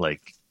 Okay.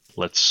 Like,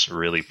 let's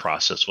really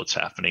process what's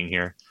happening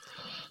here.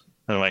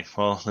 And I'm like,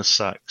 well, this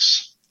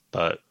sucks,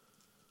 but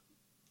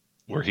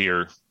we're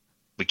here.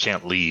 We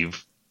can't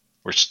leave.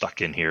 We're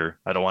stuck in here.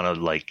 I don't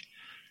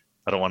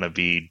want to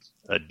be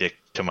a dick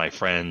to my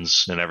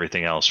friends and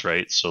everything else.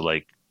 Right. So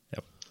like,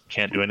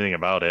 can't do anything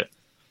about it.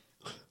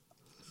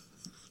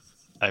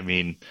 I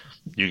mean,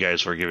 you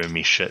guys were giving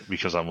me shit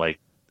because I'm like,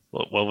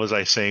 what was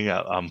I saying?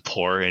 I'm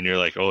poor. And you're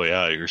like, oh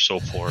yeah, you're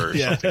so poor or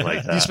something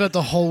like that. You spent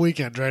the whole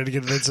weekend trying to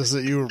convince us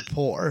that you were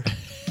poor.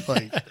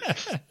 Like,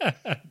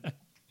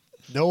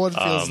 no one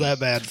feels that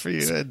bad for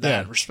you in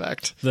that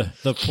respect.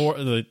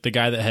 The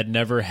guy that had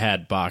never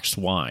had boxed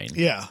wine.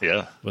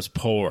 Yeah. Was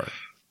poor.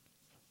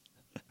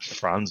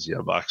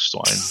 Franzia boxed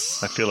wine.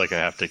 I feel like I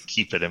have to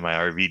keep it in my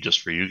RV just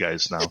for you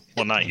guys now.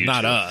 Well, not you,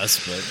 not two.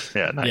 us,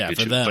 but not you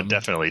for two, them. but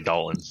definitely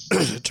Dalton.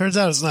 It turns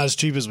out it's not as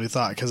cheap as we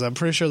thought because I'm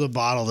pretty sure the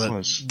bottle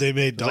that they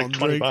made Dalton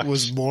like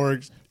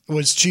drink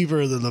was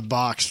cheaper than the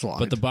boxed wine.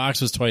 But the box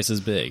was twice as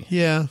big.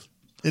 Yeah,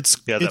 it's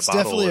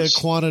definitely a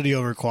quantity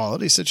over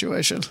quality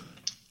situation.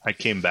 I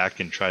came back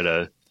and tried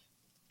to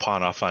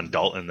pawn off on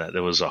Dalton that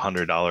there was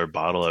 $100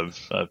 bottle of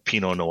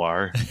Pinot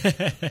Noir,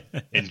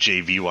 and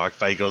JV walked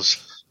by. He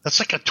goes, "That's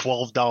like a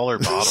 $12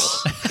 bottle."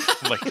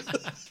 I'm like,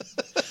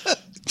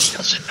 he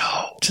doesn't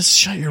know. Just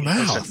shut your mouth.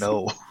 He doesn't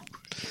know.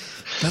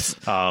 That's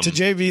to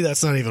JV.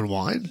 That's not even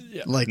wine.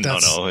 Yeah. Like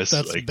that's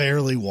that's like,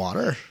 barely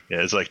water.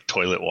 Yeah, it's like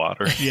toilet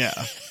water.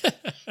 Yeah,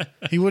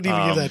 he wouldn't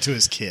even give that to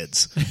his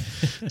kids.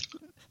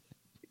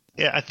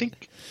 Yeah, I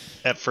think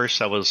at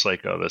first I was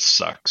like, "Oh, this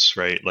sucks,"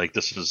 right? Like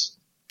this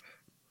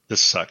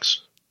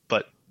sucks.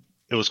 But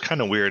it was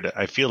kind of weird.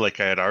 I feel like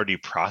I had already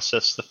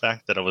processed the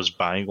fact that I was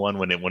buying one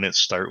when it wouldn't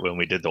start when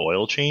we did the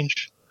oil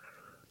change.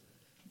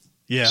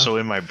 Yeah. So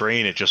in my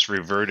brain, it just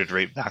reverted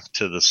right back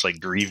to this like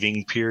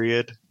grieving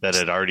period that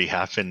had already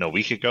happened a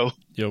week ago.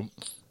 Yep.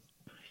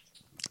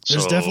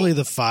 There's definitely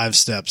the 5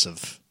 steps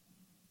of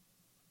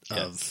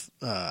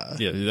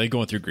they're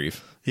going through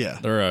grief. Yeah.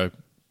 They're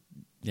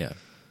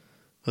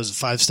Those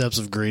 5 steps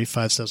of grief,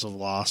 5 steps of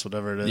loss,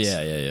 whatever it is.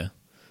 Yeah.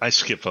 I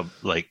skip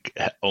like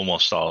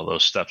almost all of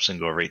those steps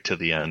and go right to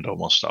the end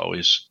almost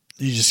always.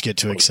 You just get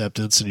to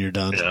acceptance and you're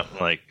done. Yeah,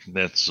 like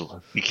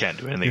you can't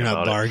do anything about it. You're not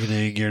about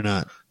bargaining. You're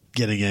not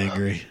getting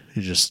angry.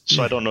 You just.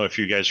 So I don't know if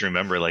you guys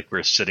remember, like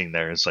we're sitting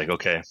there. It's like,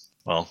 okay,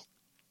 well,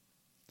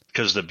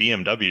 because the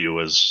BMW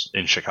was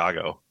in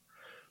Chicago.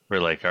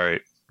 We're like, all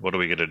right, what are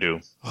we going to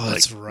do? Oh,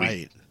 that's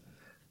right.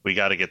 We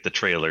got to get the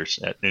trailers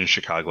in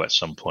Chicago at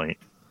some point.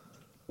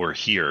 We're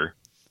here.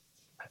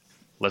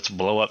 Let's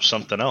blow up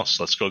something else.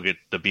 Let's go get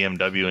the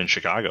BMW in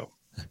Chicago.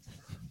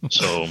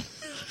 So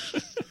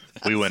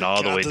we went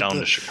all the way down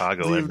to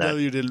Chicago. BMW and that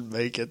didn't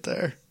make it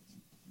there.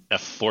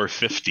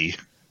 F450.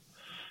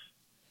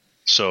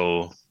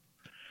 So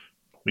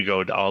we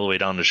go all the way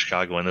down to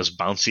Chicago, and this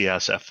bouncy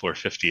ass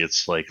F450,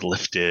 it's like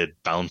lifted,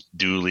 bounce,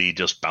 dually,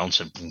 just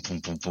bouncing, boom, boom,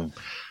 boom, boom.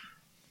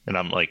 And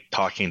I'm like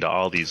talking to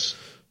all these.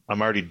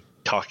 I'm already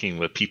talking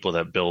with people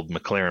that build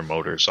McLaren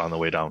motors on the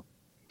way down,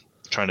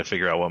 trying to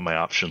figure out what my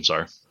options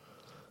are.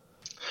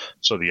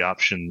 So the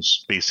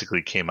options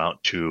basically came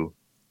out to,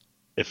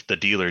 if the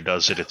dealer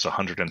does it, it's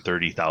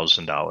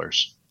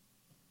 $130,000.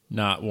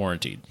 Not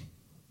warranted.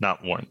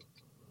 Not warranted.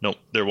 No,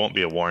 there won't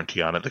be a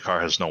warranty on it. The car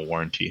has no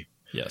warranty.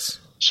 Yes.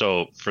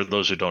 So for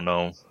those who don't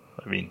know,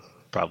 I mean,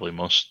 probably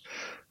most.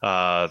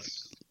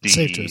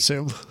 Safe to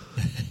assume.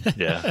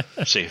 Yeah,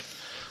 safe.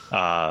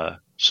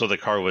 So the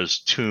car was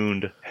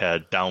tuned,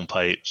 had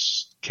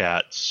downpipes,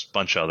 cats,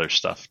 bunch of other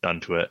stuff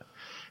done to it.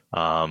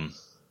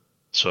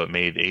 So it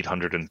made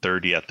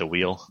 830 at the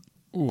wheel.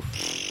 Ooh,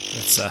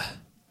 that's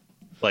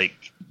like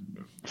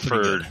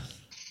for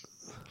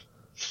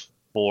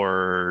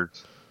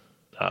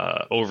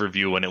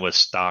overview, when it was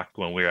stock,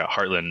 when we were at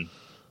Heartland,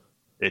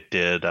 it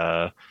did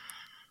on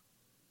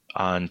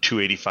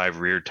 285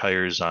 rear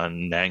tires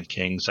on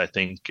Nankings, I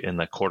think in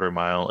the quarter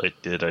mile, it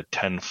did a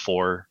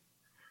 10.4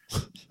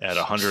 at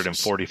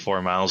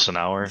 144 miles an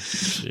hour.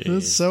 Jeez.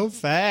 That's so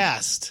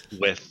fast.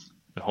 With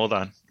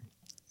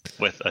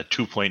a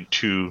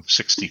 2.2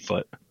 60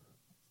 foot.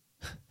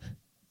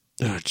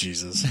 Oh,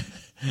 Jesus.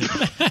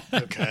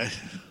 Okay.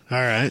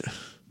 All right.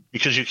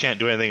 Because you can't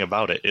do anything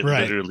about it. It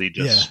literally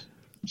just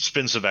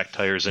spins the back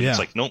tires, and it's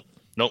like, nope.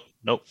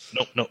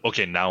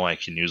 Okay, now I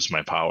can use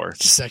my power.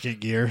 Second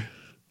gear.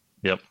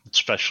 Yep,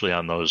 especially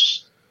on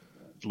those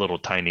little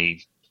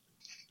tiny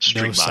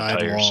street mod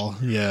tires. Wall.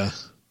 Yeah.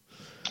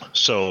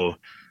 So,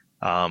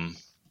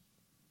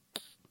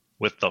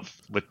 with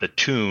the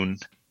tune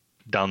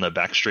down the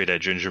back straight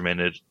at Gingerman,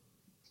 it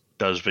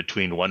does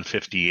between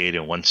 158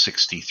 and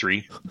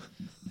 163.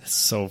 It's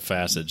so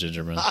fast at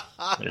Gingerman.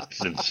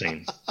 It's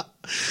insane.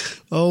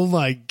 Oh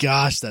my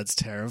gosh, that's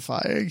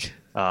terrifying.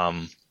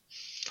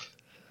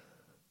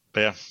 But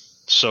yeah,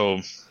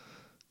 so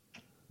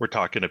we're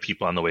talking to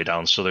people on the way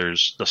down. So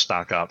there's the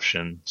stock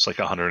option. It's like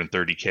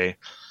 130K.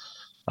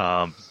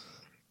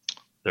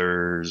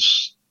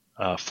 There's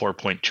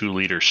 4.2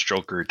 liter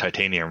stroker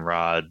titanium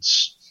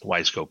rods,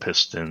 Wiseco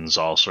pistons,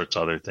 all sorts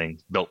of other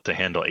things built to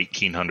handle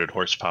 1,800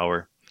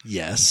 horsepower.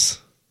 Yes.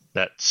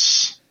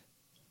 That's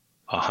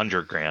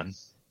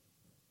 $100,000.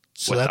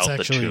 So without that's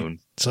actually the tune.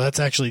 So that's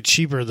actually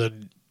cheaper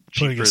than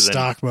putting a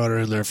stock motor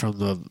in there from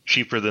the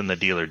cheaper than the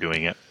dealer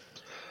doing it.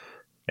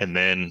 And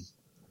then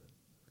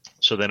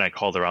I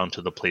called around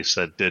to the place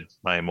that did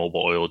my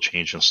mobile oil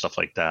change and stuff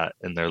like that,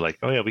 and they're like,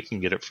 "Oh yeah, we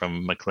can get it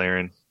from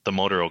McLaren. The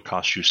motor will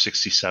cost you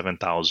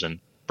 $67,000,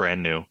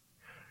 brand new,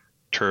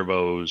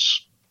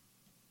 turbos,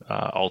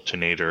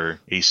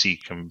 alternator, AC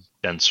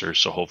condenser.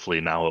 So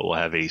hopefully now it will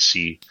have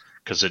AC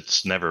because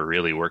it's never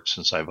really worked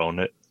since I've owned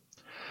it.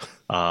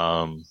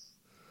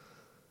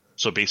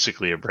 So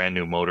basically a brand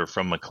new motor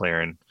from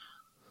McLaren,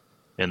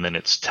 and then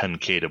it's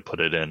 $10K to put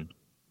it in.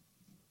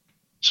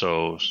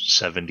 So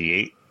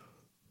 78.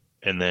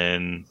 And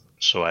then,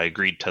 so I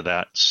agreed to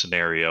that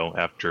scenario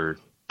after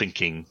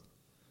thinking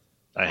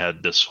I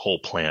had this whole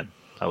plan.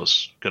 I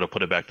was going to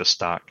put it back to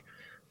stock,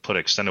 put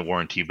extended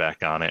warranty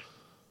back on it,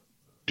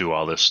 do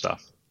all this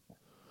stuff.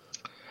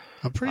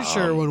 I'm pretty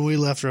sure when we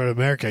left Road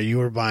America, you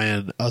were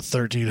buying a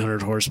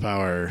 1,300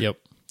 horsepower. Yep,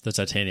 the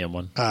titanium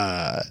one.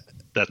 That's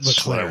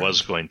McLaren. what I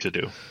was going to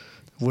do.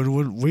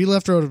 When we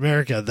left Road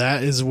America,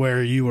 that is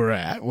where you were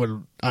at.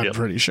 I'm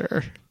pretty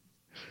sure.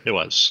 It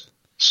was.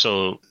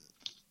 So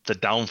the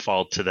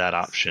downfall to that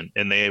option,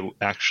 and they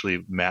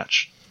actually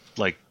matched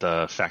like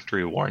the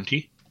factory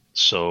warranty.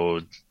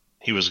 So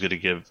they were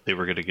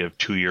going to give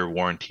 2-year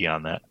warranty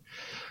on that.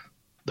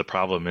 The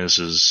problem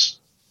is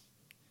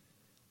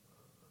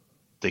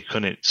they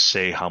couldn't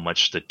say how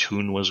much the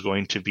tune was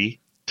going to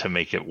be to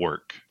make it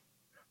work.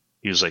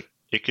 He was like,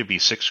 it could be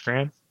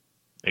 $6,000.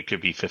 It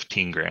could be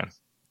 $15,000.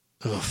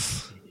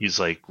 Oof. He's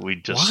like,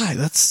 why?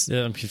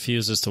 I'm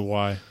confused as to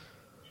why.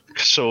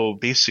 So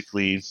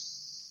basically,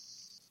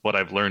 what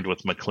I've learned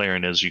with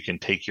McLaren is you can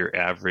take your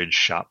average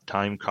shop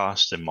time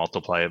cost and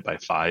multiply it by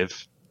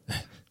 5.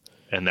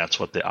 And that's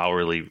what the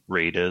hourly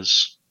rate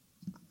is.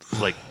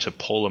 Like to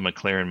pull a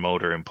McLaren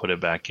motor and put it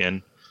back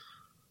in,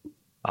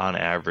 on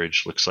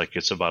average, looks like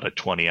it's about a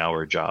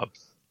 20-hour job.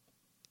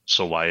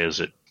 So why is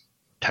it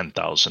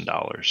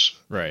 $10,000?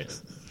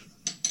 Right.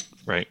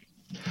 Right.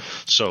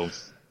 So,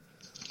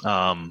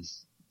 and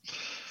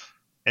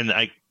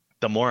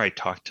the more I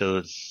talked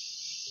to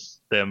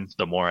them,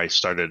 the more I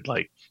started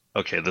like,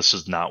 okay, this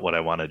is not what I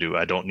want to do.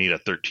 I don't need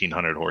a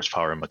 1,300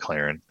 horsepower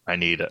McLaren. I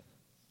need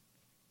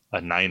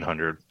a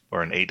 900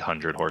 or an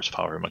 800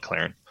 horsepower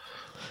McLaren.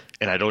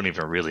 And I don't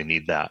even really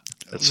need that.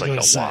 It's like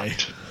a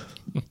lot.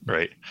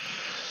 Right.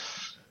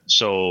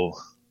 So,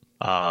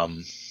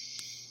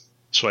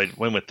 so I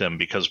went with them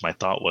because my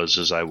thought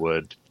was I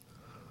would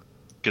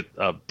get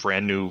a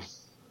brand new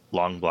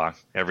long block,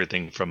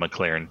 everything from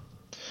McLaren,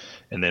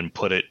 and then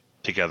put it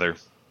together,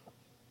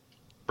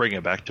 bring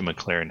it back to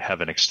McLaren,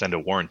 have an extended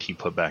warranty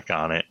put back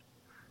on it,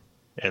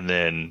 and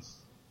then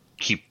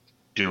keep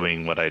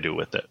doing what I do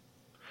with it.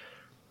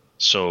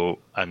 So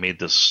I made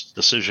this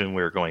decision.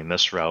 We were going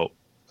this route.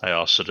 I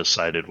also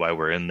decided while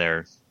we're in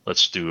there,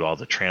 let's do all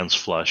the trans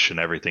flush and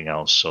everything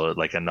else. So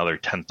like another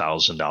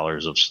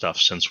 $10,000 of stuff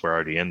since we're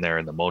already in there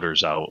and the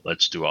motor's out.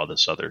 Let's do all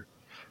this other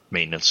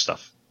maintenance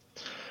stuff.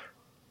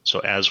 So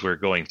as we're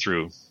going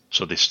through,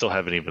 so they still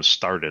haven't even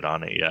started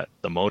on it yet.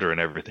 The motor and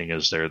everything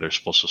is there. They're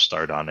supposed to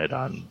start on it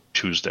on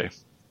Tuesday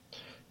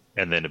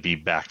and then to be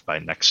back by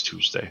next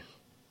Tuesday.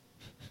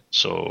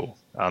 So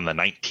on the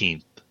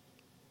 19th,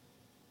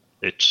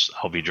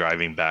 I'll be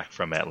driving back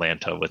from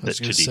Atlanta with it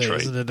to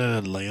Detroit. Isn't it in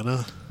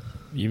Atlanta?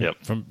 You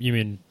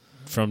mean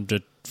from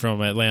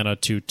Atlanta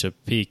to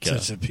Topeka?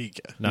 To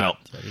Topeka. No.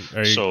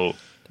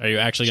 Are you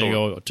actually going to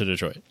go to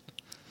Detroit?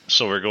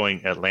 So we're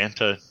going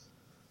Atlanta.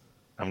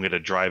 I'm going to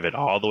drive it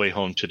all the way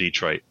home to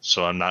Detroit.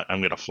 So I'm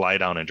going to fly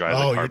down and drive the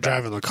car Oh, you're back.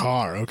 driving the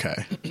car.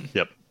 Okay.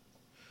 Yep.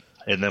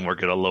 And then we're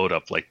going to load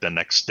up like the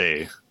next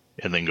day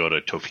and then go to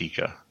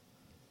Topeka.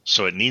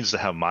 So it needs to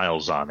have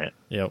miles on it.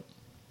 Yep.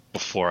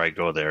 Before I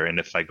go there. And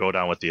if I go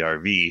down with the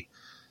RV,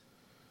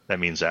 that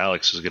means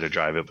Alex is going to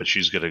drive it, but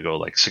she's going to go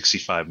like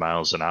 65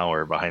 miles an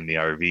hour behind the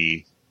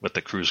RV with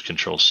the cruise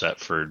control set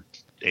for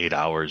 8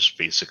 hours,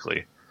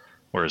 basically.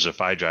 Whereas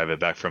if I drive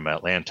it back from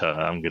Atlanta,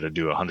 I'm going to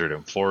do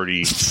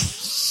 140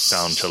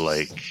 down to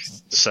like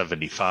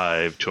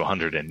 75 to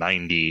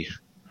 190. Well,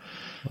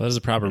 there's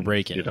a proper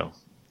break-in.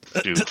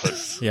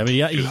 Yeah, but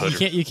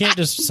you can't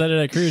just set it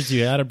at cruise.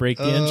 You got to break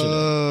the engine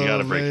in. You got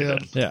to break it in.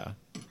 Yeah.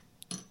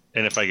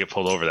 And if I get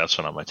pulled over, that's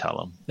what I'm going to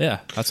tell him. Yeah,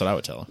 that's what I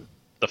would tell him.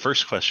 The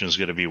first question is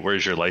going to be,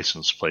 where's your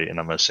license plate? And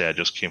I'm going to say I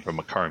just came from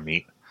a car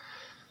meet.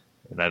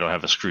 And I don't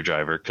have a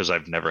screwdriver because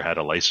I've never had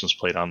a license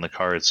plate on the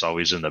car. It's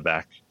always in the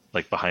back,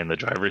 like behind the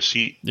driver's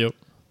seat. Yep.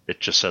 It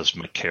just says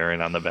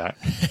McCarran on the back.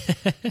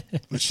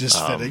 Which is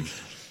fitting.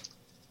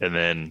 And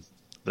then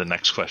the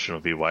next question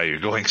will be, why are you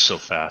going so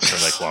fast?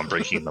 I'm like, well, I'm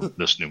breaking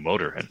this new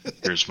motor in.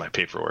 Here's my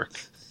paperwork.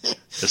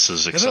 This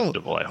is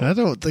acceptable, I hope. I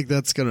don't think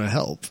that's going to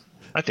help.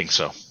 I think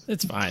so.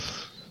 It's fine.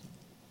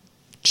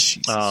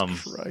 Jesus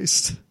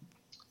Christ.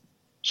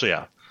 So,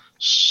 yeah.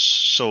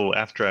 So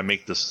after I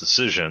make this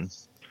decision,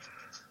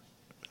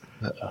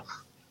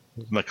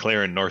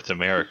 McLaren North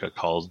America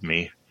called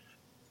me.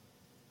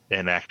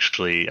 And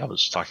actually, I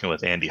was talking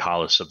with Andy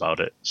Hollis about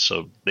it.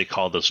 So they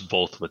called us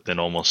both within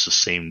almost the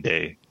same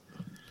day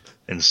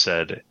and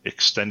said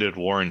extended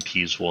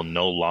warranties will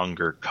no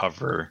longer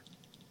cover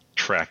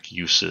track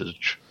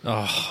usage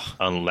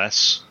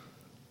unless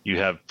you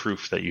have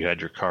proof that you had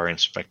your car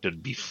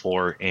inspected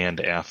before and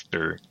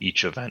after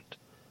each event.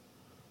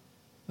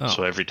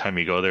 So every time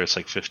you go there, it's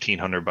like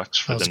 $1,500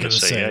 for them to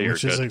say, yeah, you're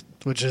good.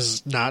 Which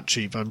is not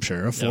cheap, I'm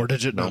sure. A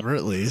four-digit number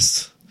at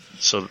least.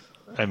 So,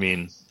 I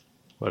mean,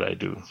 what I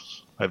do,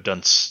 I've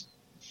done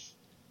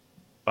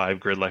 5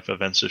 Grid Life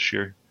events this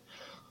year.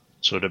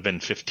 So it would have been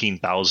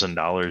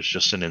 $15,000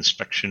 just in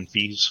inspection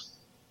fees.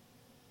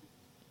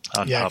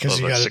 Yeah, because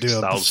you got to do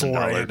it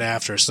before and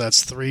after. So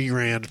that's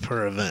 $3,000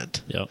 per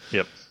event.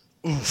 Yep.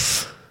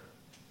 Oof.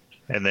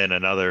 And then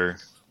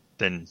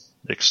then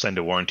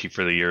extended warranty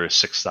for the year is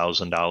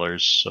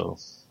 $6,000. So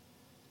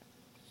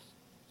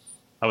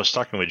I was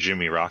talking with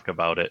Jimmy Rock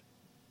about it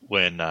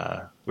when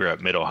we were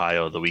at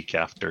Mid-Ohio the week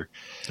after.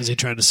 Is he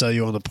trying to sell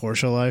you on the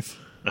Porsche life?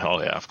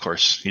 Oh, yeah, of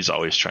course. He's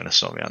always trying to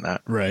sell me on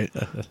that. Right.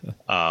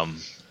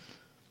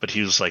 But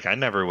he was like, I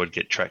never would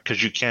get track,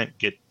 because you can't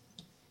get,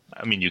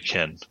 I mean, you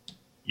can.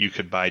 You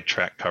could buy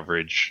track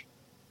coverage.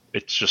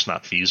 It's just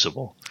not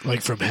feasible.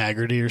 Like from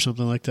Haggerty or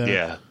something like that?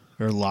 Yeah.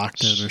 Or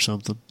Lockton or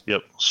something?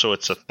 Yep. So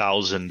it's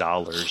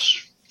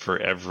 $1,000 for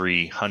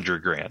every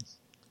 $100,000.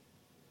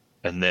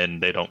 And then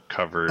they don't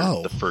cover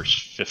the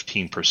first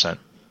 15%.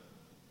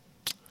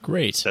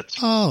 Great.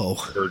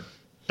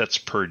 That's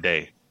per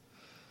day.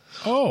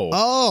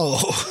 Oh,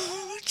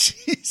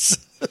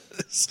 Jesus!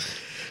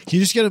 Can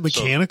you just get a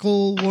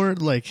mechanical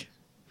warrant? Like,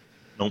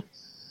 nope.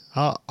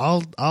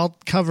 I'll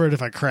cover it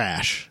if I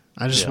crash.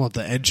 I just want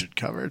the engine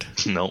covered.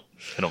 Nope,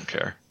 I don't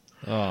care.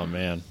 Oh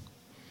man.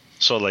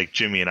 So like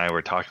Jimmy and I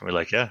were talking, we're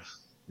like, yeah,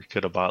 we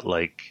could have bought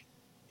like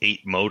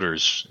 8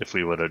 motors if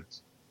we would have,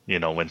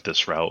 went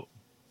this route.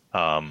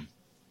 So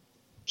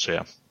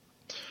yeah,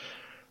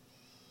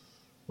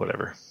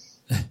 whatever.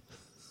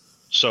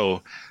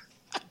 So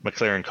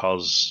McLaren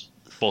calls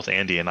both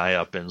Andy and I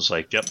up and is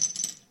like, yep,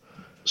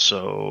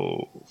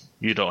 so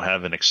you don't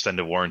have an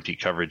extended warranty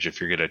coverage if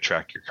you're going to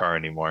track your car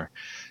anymore.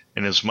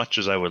 And as much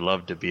as I would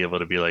love to be able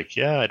to be like,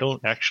 yeah, I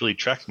don't actually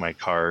track my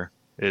car,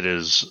 it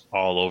is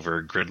all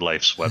over Grid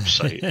Life's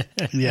website.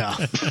 Yeah.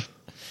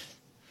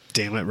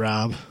 Damn it,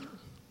 Rob.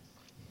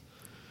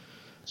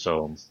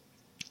 So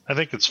I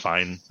think it's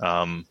fine.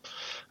 I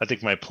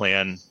think my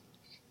plan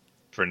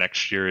for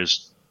next year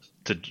is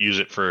to use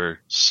it for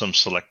some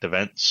select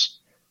events.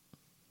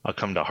 I'll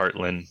come to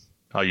Heartland.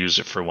 I'll use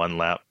it for 1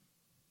 lap,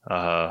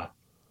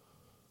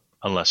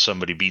 unless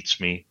somebody beats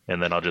me,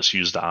 and then I'll just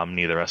use the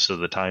Omni the rest of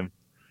the time.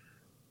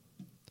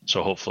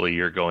 So hopefully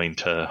you're going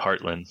to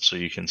Heartland so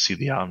you can see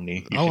the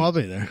Omni. I'll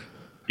be there.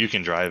 You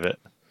can drive it.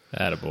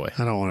 Attaboy.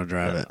 I don't want to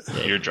drive it.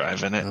 Yeah, you're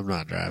driving it. I'm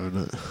not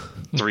driving it.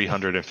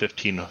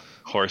 315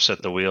 horse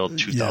at the wheel,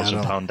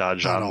 2,000 pound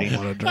Dodge Omni. I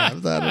don't want to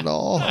drive that at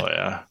all. Oh,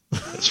 yeah.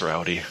 It's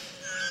rowdy.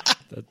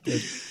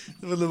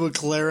 When the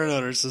McLaren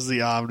owner says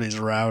the Omni's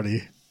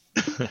rowdy.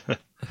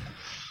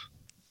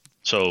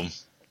 So,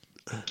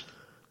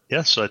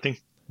 yeah, so I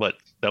think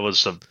that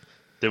was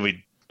then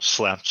we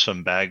slapped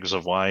some bags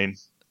of wine.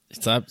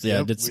 We slapped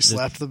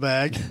the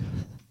bag.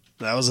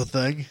 That was a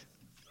thing.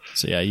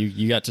 So yeah,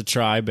 you got to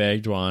try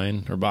bagged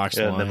wine or boxed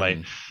wine. And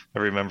then I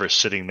remember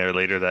sitting there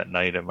later that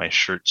night and my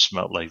shirt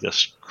smelled like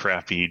this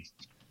crappy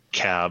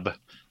cab.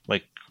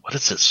 Like, what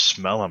does it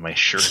smell on my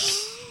shirt?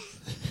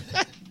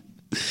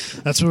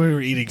 That's when we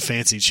were eating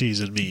fancy cheese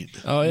and meat.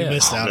 Oh, yeah. You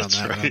missed out on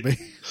that, right. Robbie.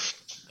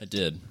 I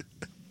did.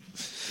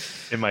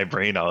 In my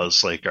brain, I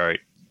was like, all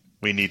right,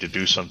 we need to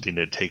do something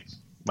to take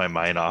my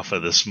mind off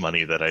of this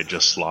money that I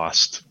just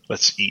lost.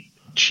 Let's eat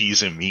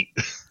cheese and meat.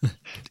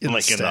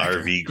 Like in the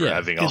RV,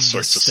 grabbing all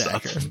sorts of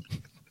stuff.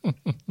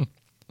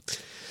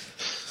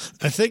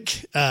 I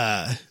think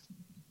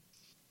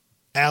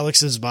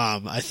Alex's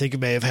mom,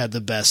 may have had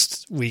the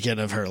best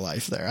weekend of her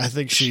life there. I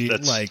think she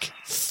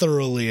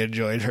thoroughly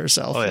enjoyed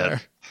herself there. Yeah.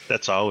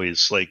 That's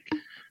always like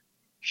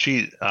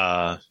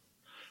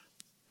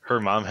her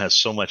mom has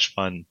so much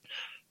fun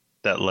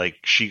that like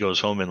she goes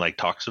home and like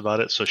talks about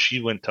it. So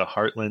she went to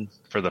Heartland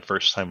for the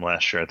first time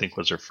last year, I think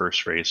was her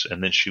first race.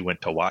 And then she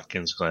went to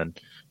Watkins Glen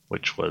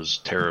which was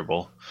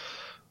terrible.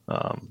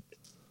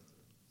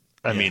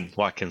 I mean,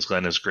 Watkins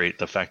Glen is great.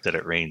 The fact that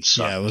it rained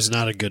sucked. Yeah, it was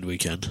not a good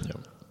weekend.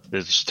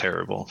 It's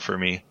terrible for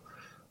me.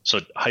 So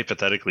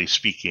hypothetically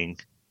speaking,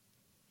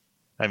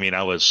 I mean,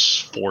 I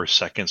was 4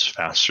 seconds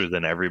faster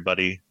than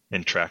everybody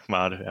in track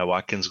mod at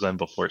Watkins Glen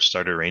before it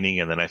started raining,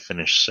 and then I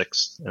finished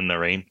 6th in the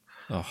rain.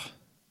 Oh.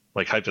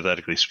 Like,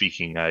 hypothetically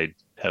speaking, I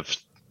have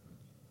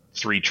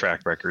 3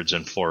 track records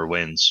and 4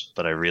 wins,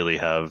 but I really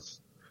have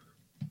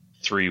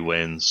 3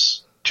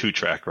 wins, 2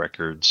 track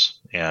records,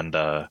 and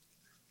 2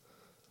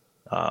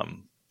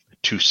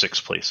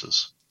 6th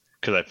places.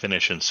 Because I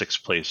finished in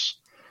 6th place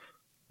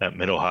at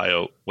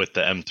Mid-Ohio with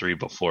the M3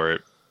 before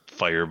it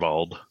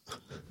fireballed.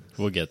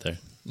 We'll get there.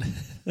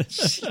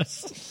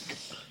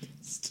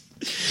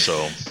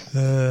 So,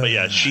 but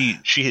yeah,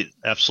 she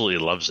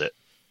absolutely loves it.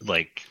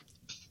 Like,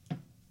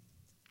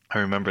 I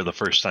remember the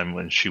first time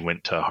when she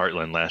went to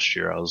Heartland last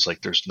year, I was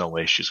like, there's no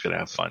way she's going to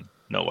have fun.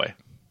 No way.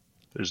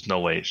 There's no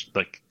way.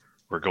 Like,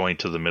 we're going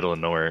to the middle of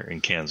nowhere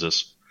in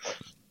Kansas.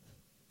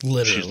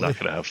 Literally. She's not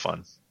going to have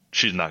fun.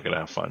 She's not going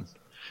to have fun.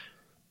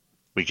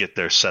 We get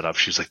there set up.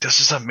 She's like, this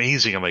is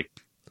amazing. I'm like,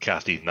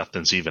 Kathy,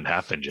 nothing's even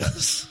happened yet.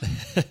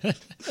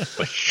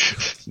 Like,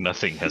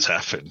 nothing has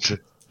happened.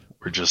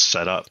 We're just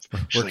set up.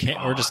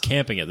 We're just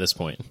camping at this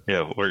point.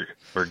 Yeah, we're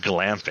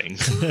glamping.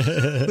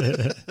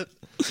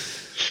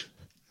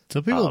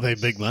 Some people pay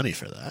big money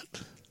for that.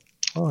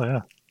 Oh,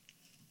 yeah.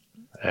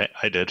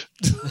 I did.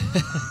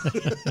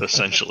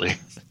 Essentially.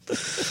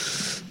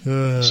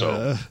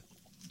 So,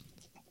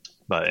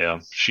 but yeah,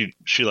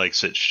 she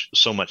likes it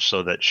so much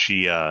so that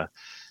she,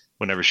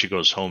 whenever she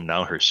goes home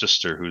now, her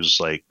sister, who's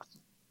like,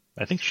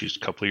 I think she's a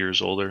couple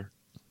years older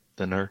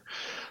than her,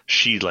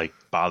 she like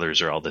bothers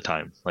her all the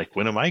time. Like,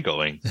 when am I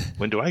going?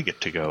 When do I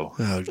get to go?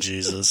 Oh,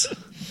 Jesus.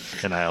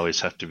 And I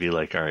always have to be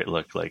like, all right,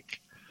 look, like,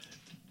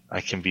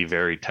 I can be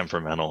very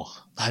temperamental.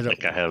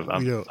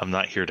 I'm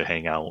not here to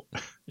hang out.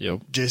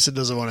 Yep. Jason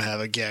doesn't want to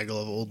have a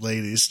gaggle of old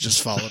ladies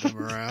just following him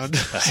around.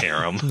 A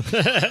harem.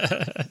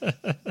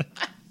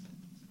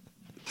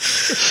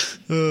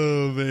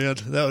 Oh man,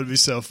 that would be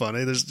so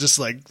funny. There's just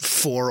like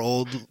 4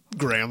 old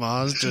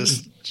grandmas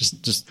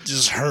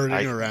just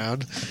herding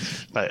around.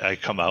 I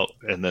come out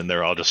and then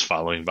they're all just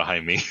following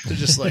behind me. They're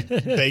just like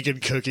baking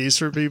cookies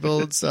for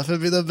people and stuff.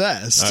 It'd be the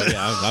best.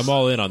 Yeah, I'm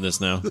all in on this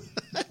now.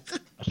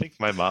 I think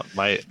my mom,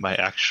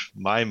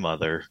 my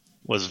mother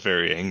was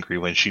very angry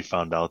when she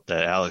found out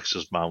that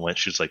Alex's mom went.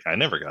 She's like, I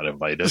never got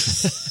invited.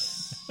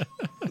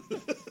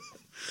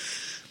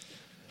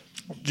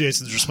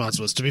 Jason's response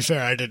was, to be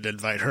fair, I didn't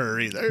invite her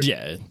either.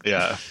 Yeah.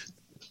 Yeah.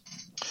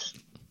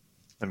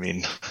 I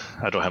mean,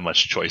 I don't have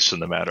much choice in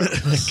the matter.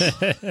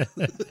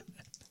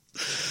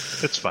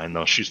 It's fine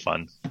though. She's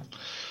fun.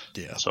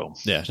 Yeah. So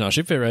yeah, no,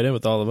 she fit right in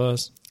with all of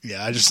us.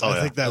 Yeah, I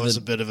think that was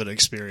a bit of an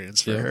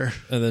experience for her.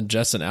 And then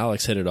Jess and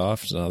Alex hit it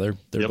off. So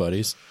they're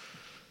buddies.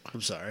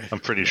 I'm sorry. I'm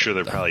pretty sure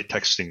they're probably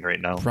texting right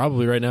now.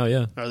 Probably right now,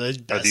 yeah. Are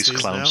these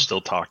clowns now?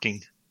 still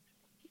talking?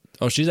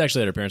 Oh, she's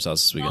actually at her parents'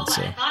 house this weekend.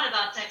 So. I thought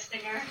about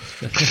texting her.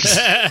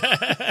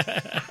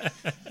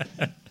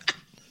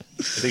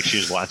 I think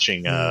she's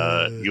watching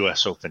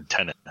U.S. Open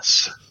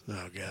tennis.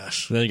 Oh,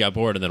 gosh. And then you got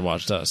bored and then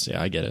watched us. Yeah,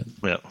 I get it.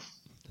 Yeah.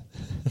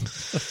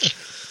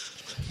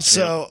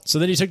 So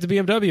then you took the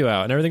BMW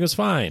out and everything was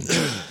fine.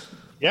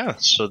 Yeah.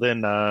 So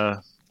then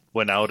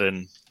went out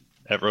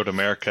at Road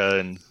America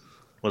and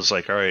was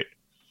like, all right,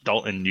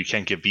 Dalton, you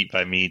can't get beat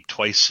by me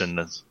twice in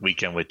the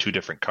weekend with 2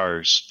 different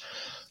cars.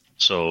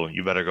 So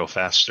you better go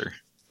faster.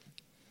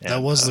 And,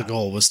 that was the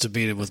goal, was to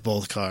beat him with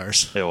both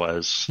cars. It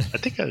was. I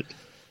think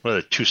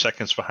 2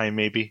 seconds behind,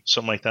 maybe,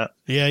 something like that.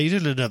 Yeah, you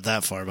didn't end up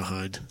that far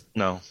behind.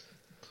 No.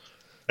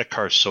 That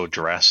car's so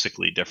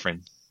drastically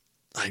different.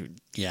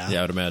 Yeah,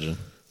 I would imagine.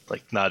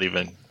 Like, not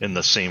even in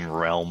the same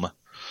realm.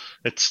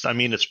 It's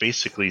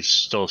basically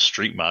still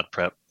street mod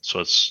prep. So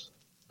it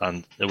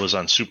was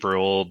on super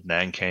old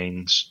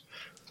Nankang's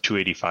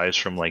 285s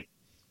from like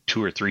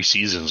 2 or 3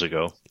 seasons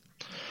ago.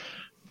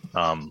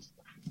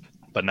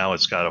 But now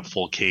it's got a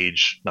full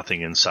cage,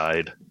 nothing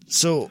inside.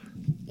 So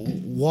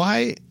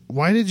why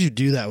did you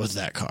do that with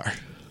that car?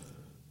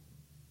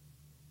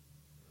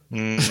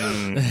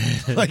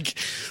 Like,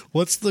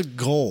 what's the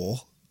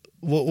goal?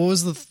 What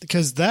was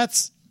because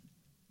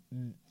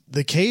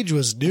the cage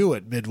was new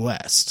at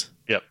Midwest.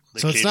 Yep.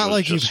 So it's not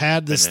like you've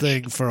had this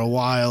thing for a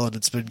while and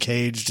it's been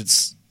caged.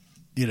 It's,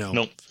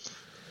 Nope.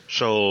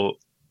 So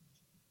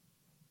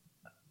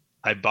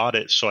I bought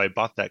it. So I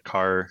bought that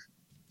car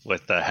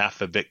with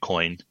half a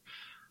Bitcoin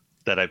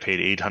that I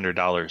paid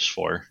 $800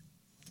 for.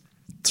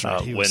 That's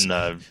right.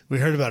 We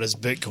heard about his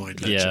Bitcoin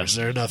ventures.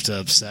 They're enough to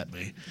upset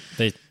me.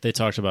 They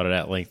talked about it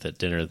at length at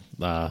dinner.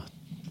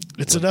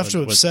 It's enough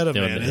to upset a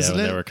man, isn't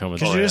it?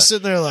 Because you're just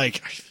sitting there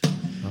like,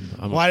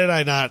 why did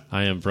I not?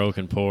 I am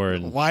broken poor,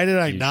 and why did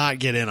I not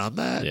get in on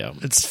that? Yeah,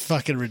 it's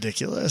fucking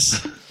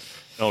ridiculous.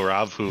 No,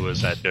 Rob, who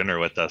was at dinner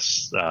with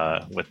us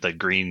with the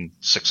green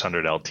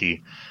 600 LT,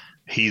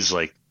 he's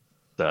like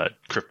the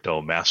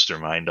crypto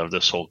mastermind of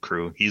this whole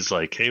crew. He's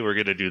like, hey, we're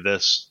gonna do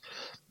this.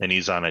 and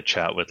he's on a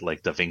chat with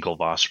like the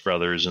Winklevoss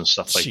brothers and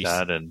stuff like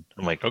that. And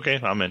I'm like, okay,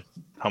 I'm in.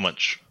 How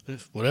much?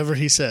 Whatever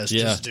he says,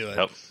 just do it.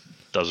 Yep.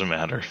 Doesn't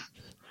matter.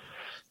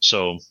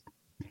 So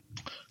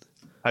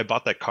I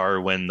bought that car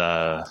when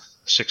the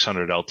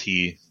 600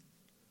 LT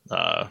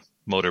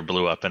motor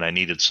blew up, and I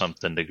needed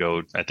something to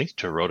go, I think,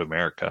 to Road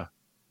America.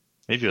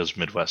 Maybe it was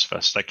Midwest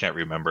Fest. I can't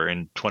remember,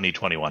 in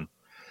 2021.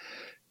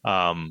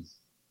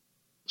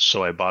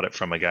 So I bought it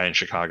from a guy in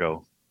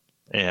Chicago,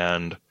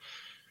 and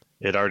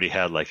it already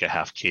had like a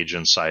half cage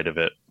inside of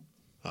it.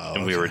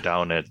 And we were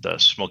down at the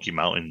Smoky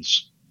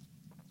Mountains,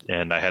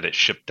 and I had it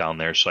shipped down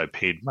there. So I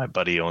paid, my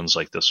buddy owns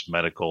like this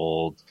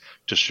medical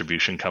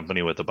distribution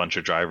company with a bunch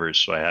of drivers.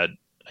 So I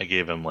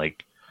gave him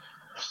like,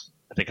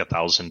 I think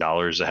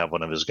 $1,000 to have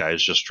one of his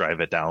guys just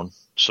drive it down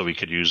so we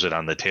could use it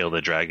on the tail of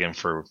the Dragon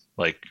for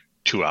like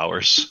 2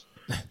 hours,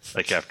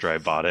 like after I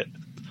bought it.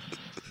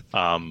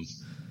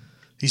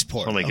 He's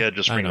poor. I'm like, yeah,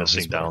 just bring this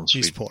thing down. So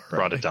he's poor.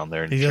 Brought it down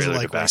there. And he doesn't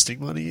like wasting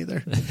money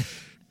either.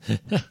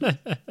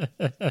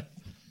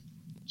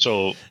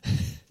 So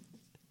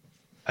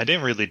I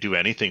didn't really do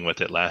anything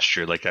with it last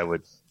year. Like I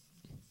would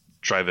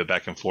drive it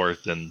back and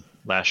forth. And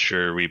last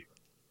year we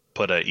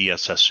put a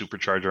ESS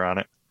supercharger on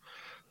it.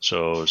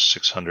 So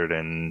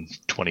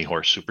 620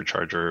 horse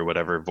supercharger or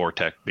whatever,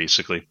 Vortec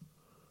basically.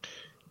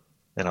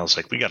 And I was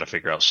like, we got to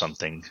figure out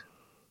something.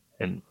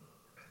 And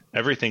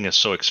everything is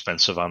so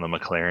expensive on the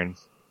McLaren.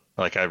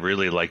 Like I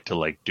really like to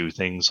like do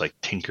things like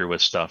tinker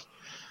with stuff.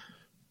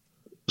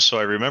 So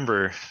I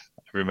remember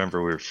we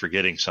were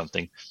forgetting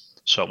something.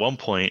 So at one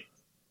point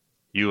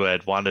you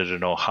had wanted to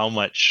know how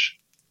much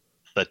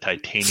the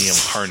titanium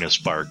harness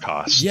bar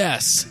costs.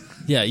 Yes.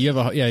 Yeah, you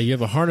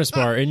have a harness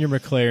bar in your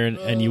McLaren,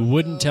 and you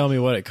wouldn't tell me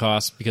what it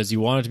cost because you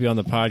wanted to be on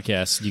the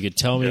podcast. You could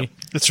tell me.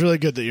 It's really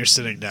good that you're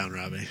sitting down,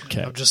 Robbie.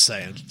 Okay. I'm just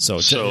saying. So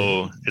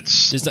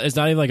it's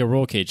not even like a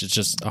roll cage. It's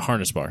just a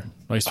harness bar.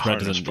 Like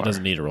it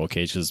doesn't need a roll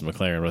cage because it's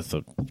McLaren with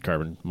the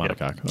carbon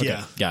monocoque. Yep. Okay,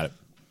 Yeah, got it.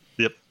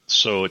 Yep.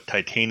 So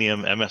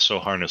titanium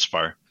MSO harness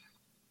bar.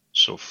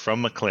 So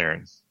from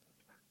McLaren,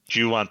 do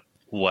you want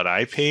what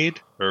I paid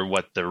or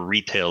what the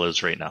retail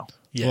is right now?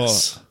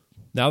 Yes. Well,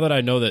 now that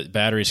I know that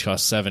batteries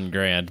cost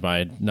 $7,000,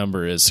 my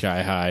number is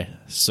sky high.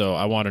 So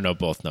I want to know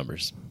both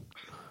numbers.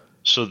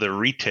 So the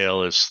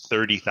retail is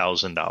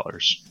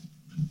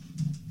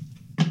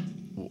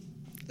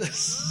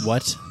 $30,000.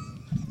 What?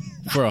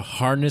 For a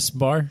harness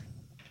bar?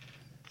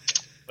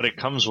 But it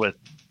comes with.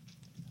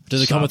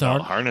 Does it come with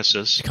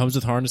harnesses? It comes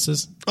with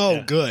harnesses. Oh,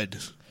 yeah. Good.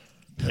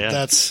 Yeah.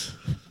 That's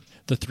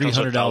the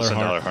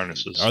 $300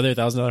 harnesses. Are they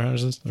 $1,000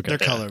 harnesses? Okay. They're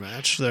color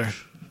match. They're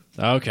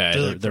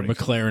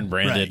McLaren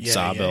branded right,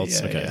 saw belts.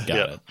 Yeah.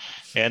 Got it.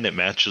 And it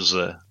matches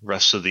the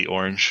rest of the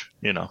orange.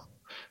 You know,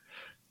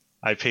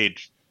 I paid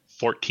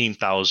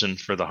 $14,000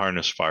 for the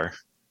harness bar,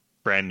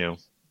 brand new,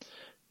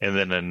 and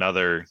then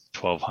another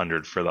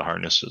 $1,200 for the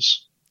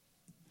harnesses.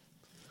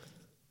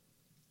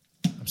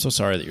 I'm so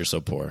sorry that you're so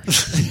poor.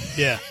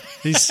 yeah.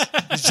 He's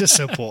just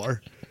so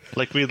poor.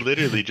 Like we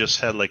literally just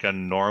had like a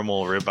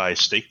normal ribeye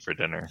steak for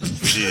dinner. We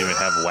didn't even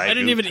have Wagyu. I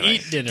didn't even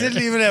eat dinner.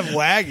 Didn't even have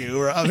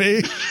Wagyu,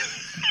 Robbie.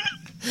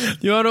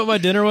 You want to know what my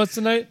dinner was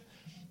tonight?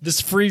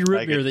 This free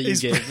root beer that you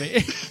gave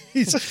me.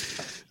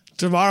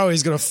 Tomorrow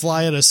he's going to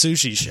fly in a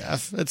sushi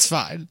chef. It's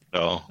fine.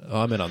 Oh,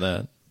 I'm in on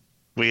that.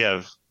 We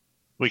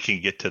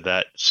can get to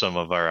that, some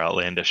of our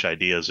outlandish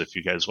ideas if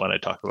you guys want to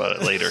talk about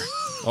it later.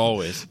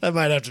 Always. That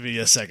might have to be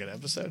a second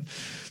episode.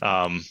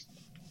 So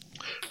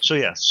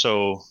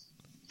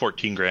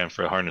 $14,000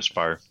 for a harness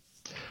bar.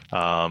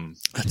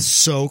 That's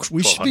so.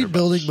 We should be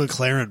building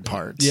McLaren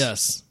parts.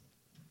 Yes.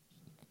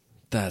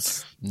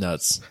 That's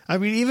nuts. I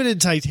mean, even in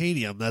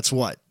titanium, that's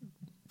what,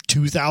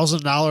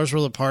 $2,000 worth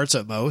of parts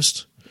at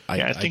most.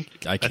 I think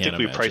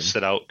we priced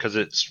it out because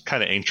it's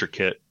kind of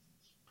intricate.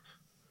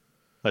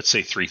 Let's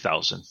say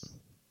 $3,000.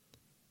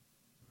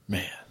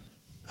 Man,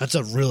 that's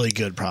a really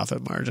good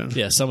profit margin.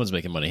 Yeah, someone's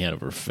making money hand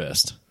over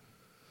fist.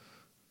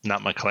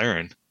 Not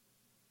McLaren.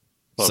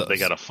 Well, so, they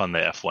got to fund the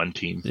F1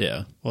 team.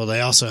 Yeah. Well,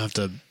 they also have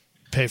to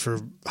pay for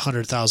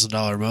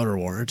 $100,000 motor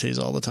warranties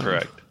all the time.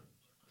 Correct.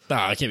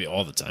 Nah, it can't be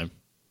all the time.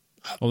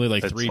 Only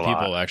like 3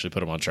 people actually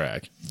put them on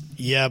track.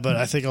 Yeah, but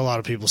I think a lot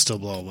of people still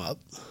blow them up.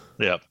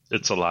 Yeah,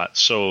 it's a lot.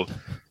 So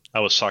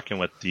I was talking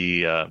with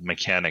the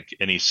mechanic,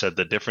 and he said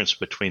the difference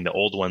between the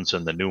old ones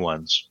and the new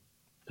ones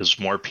is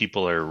more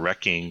people are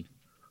wrecking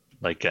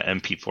like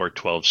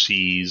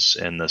MP412Cs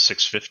and the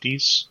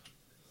 650s.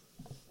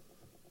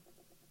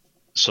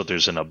 So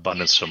there's an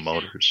abundance of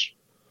motors.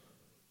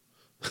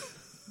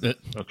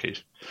 Okay.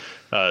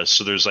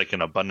 So there's like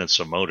an abundance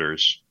of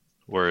motors,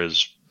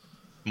 whereas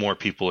more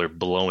people are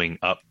blowing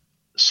up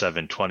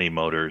 720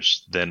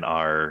 motors than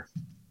are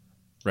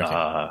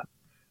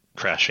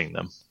crashing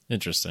them.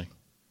 Interesting.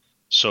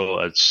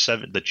 So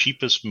the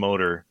cheapest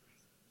motor,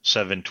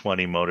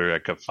 720 motor I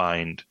could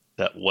find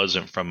that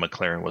wasn't from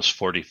McLaren was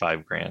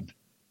 $45,000.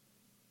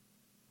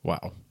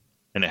 Wow.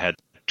 And it had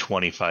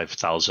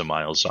 25,000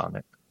 miles on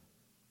it.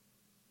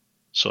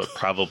 So it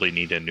probably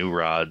needed new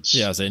rods.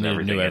 Yeah, so they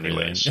needed new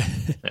everything.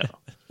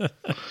 Yeah.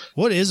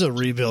 What is a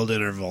rebuild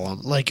interval?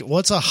 Like,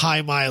 what's a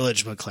high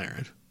mileage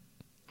McLaren?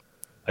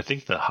 I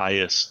think the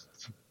highest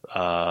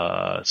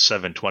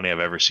 720 I've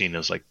ever seen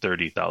is like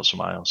 30,000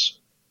 miles.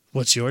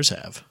 What's yours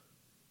have?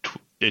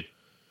 It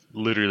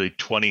literally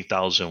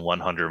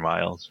 20,100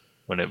 miles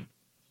when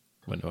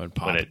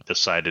it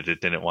decided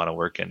it didn't want to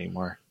work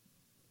anymore.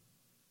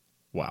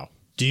 Wow.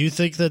 Do you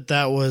think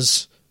that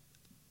was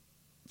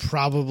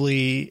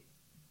probably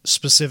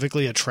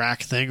specifically a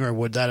track thing, or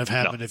would that have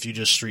happened if you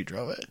just street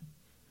drove it?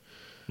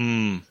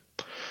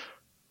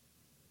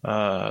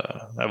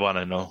 I want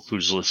to know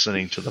who's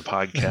listening to the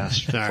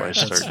podcast before Right, I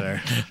start. That's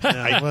fair.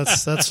 No,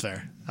 that's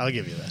fair. I'll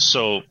give you that.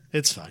 So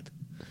It's fine.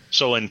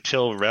 So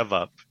until Rev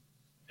Up,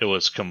 it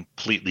was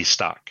completely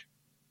stock.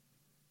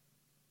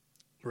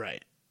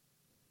 Right.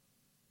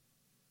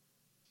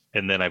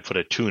 And then I put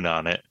a tune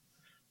on it,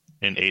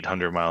 and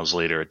 800 miles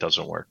later, it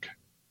doesn't work.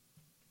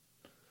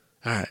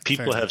 All right.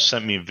 People have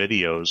sent me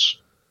videos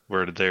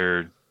where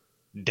they're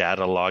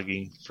data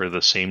logging for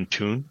the same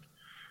tune,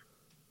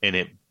 and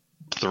it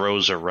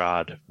throws a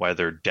rod while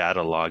they're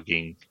data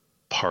logging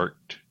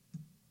parked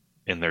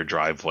in their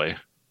driveway.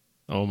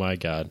 Oh, my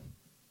God.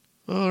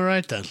 All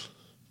right, then.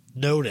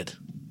 Noted.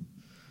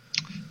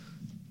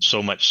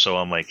 So much so,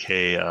 I'm like,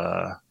 hey,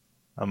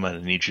 I'm going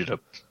to need you to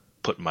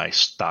put my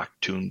stock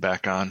tune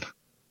back on.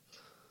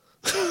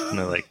 And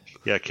they're like,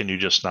 yeah, can you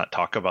just not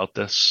talk about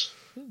this?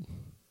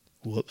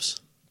 Whoops.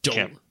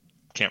 Can't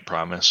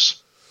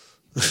promise.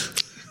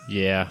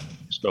 Yeah.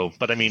 So,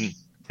 but I mean,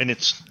 and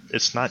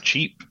it's not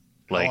cheap.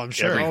 Like I'm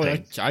sure.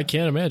 everything. I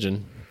can't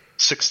imagine.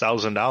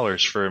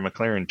 $6,000 for a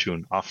McLaren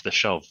tune off the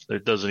shelf.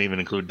 It doesn't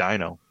even include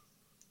dyno.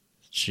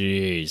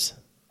 Jeez.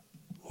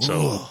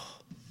 So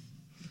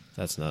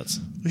that's nuts.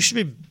 We should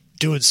be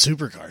doing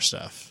supercar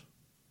stuff.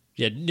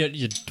 Yeah,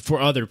 for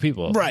other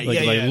people. Right. Like,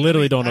 yeah.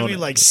 literally don't own I mean, it.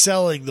 like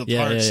selling the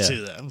parts yeah.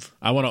 to them.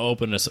 I want to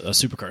open a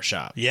supercar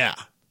shop. Yeah.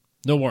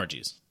 No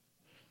warranties.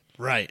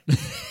 Right.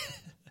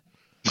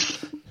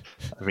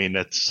 I mean,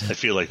 I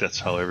feel like that's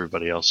how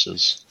everybody else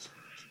is.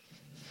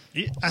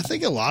 I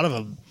think a lot of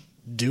them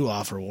do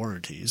offer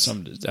warranties.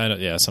 Some do.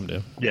 Some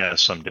do. Yeah,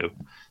 some do.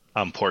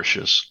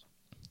 Porsches.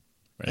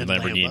 And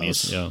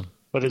Lamborghinis. Lambos. Yeah.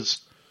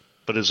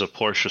 But is a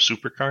Porsche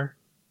supercar?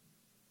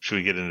 Should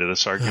we get into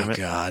this argument? Oh,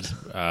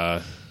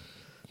 God.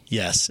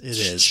 Yes, it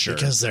is. Sure.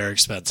 Because they're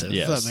expensive.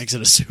 Yes. That makes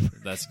it a super.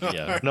 That's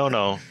yeah.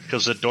 No,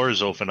 because the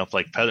doors open up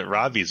like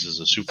Robbie's is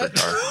a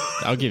supercar.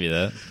 I'll give you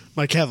that.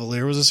 My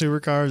Cavalier was a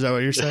supercar. Is that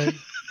what you're saying?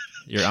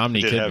 Your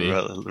Omni Did could have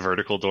be.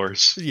 vertical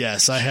doors.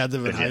 Yes, I had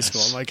them in high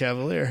school on my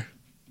Cavalier.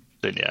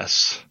 Then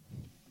yes.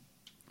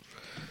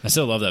 I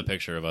still love that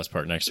picture of us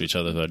parked next to each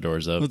other with our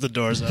doors up. With the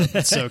doors up.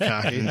 It's so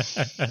cocky.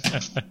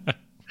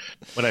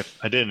 When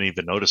I didn't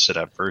even notice it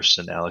at first,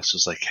 and Alex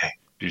was like, "Hey,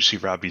 do you see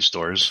Robbie's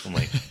doors?" I'm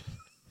like,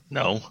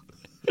 "No."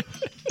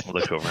 I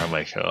look over. I'm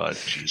like, "Oh,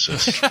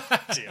 Jesus,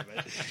 Damn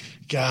it.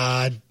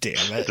 God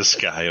damn it. this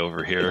guy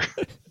over here."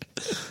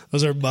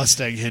 Those are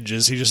Mustang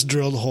hinges. He just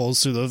drilled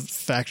holes through the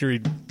factory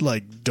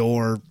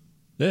door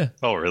Yeah.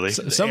 Oh, really?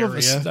 Some of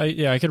us,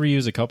 I could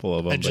reuse a couple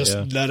of them. and but just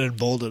yeah. nut and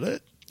bolted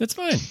it. It's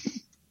fine.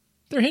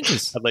 They're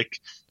hinges.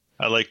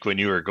 I like when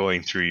you were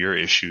going through your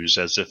issues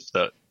as if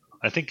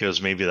I think it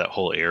was maybe that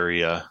whole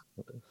area.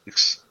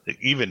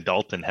 Even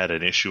Dalton had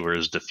an issue where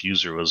his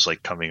diffuser was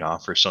like coming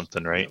off or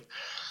something, right?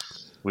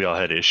 We all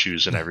had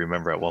issues, and I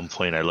remember at one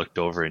point I looked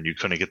over and you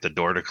couldn't get the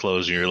door to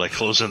close, and you're like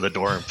closing the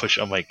door and push.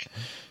 I'm like,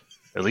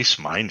 at least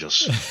mine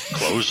just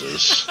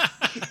closes.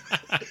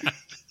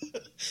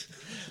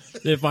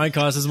 If mine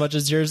cost as much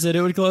as yours did,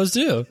 it would close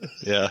too.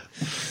 Yeah.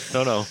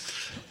 No.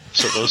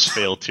 So those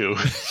fail too.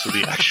 So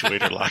the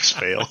actuator locks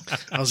fail.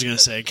 I was going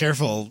to say,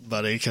 careful,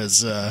 buddy,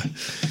 because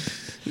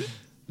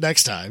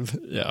next time.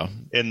 Yeah.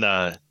 In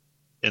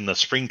the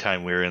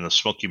springtime, we were in the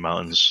Smoky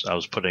Mountains. I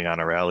was putting on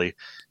a rally,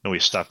 and we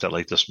stopped at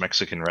like this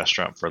Mexican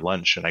restaurant for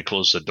lunch, and I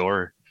closed the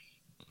door.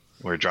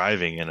 We're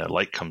driving, and a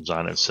light comes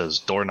on. It says,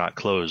 door not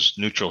closed,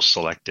 neutral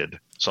selected.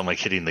 So I'm like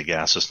hitting the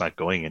gas. It's not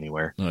going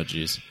anywhere. Oh,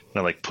 jeez. And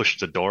I like push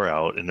the door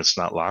out, and it's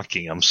not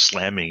locking. I'm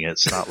slamming it.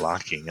 It's not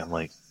locking. I'm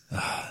like,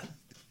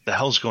 the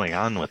hell's going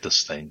on with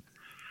this thing?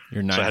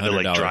 Your So I had to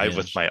like drive hinge.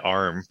 with my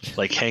arm,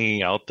 like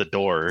hanging out the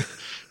door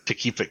to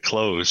keep it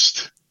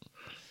closed.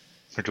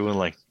 We're doing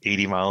like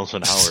 80 miles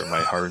an hour.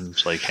 My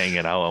arm's like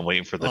hanging out. I'm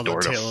waiting for the On the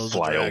door tail to of the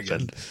fly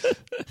dragon. open.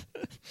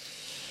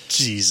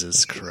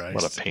 Jesus Christ.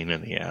 What a pain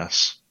in the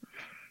ass.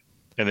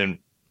 And then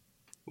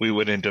we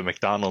went into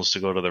McDonald's to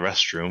go to the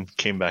restroom,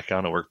 came back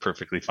on, it worked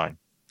perfectly fine.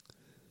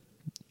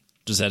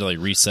 Just had to like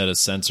reset a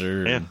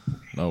sensor. Yeah.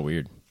 Oh,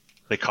 weird.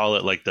 They call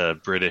it like the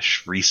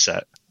British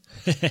reset.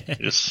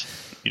 You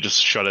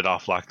just shut it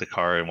off, lock the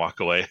car, and walk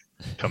away.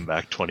 Come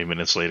back 20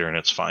 minutes later, and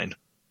it's fine.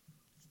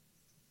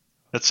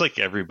 That's like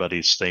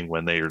everybody's thing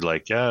when they're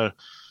like,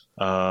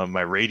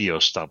 my radio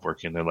stopped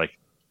working. They're like,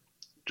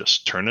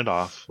 just turn it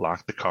off,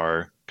 lock the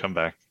car, come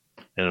back,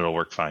 and it'll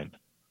work fine.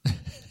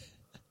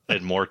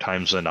 And more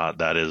times than not,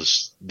 that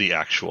is the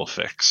actual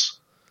fix.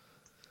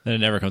 And it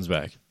never comes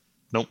back.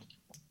 Nope.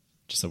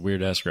 Just a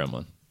weird ass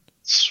gremlin.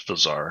 It's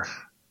bizarre.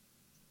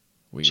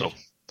 Weird. So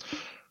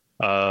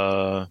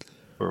Where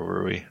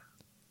were we?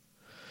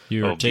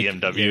 You were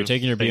BMW. You were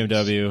taking your things.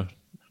 BMW.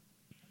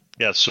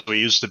 Yeah, so we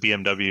used the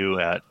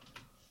BMW at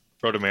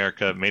Road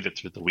America, made it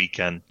through the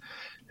weekend,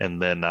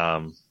 and then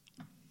I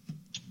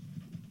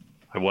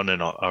won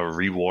a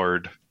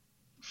reward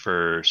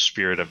for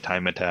Spirit of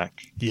Time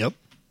Attack. Yep.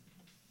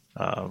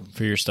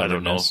 For your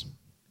stubbornness.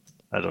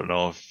 I don't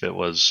know if it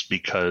was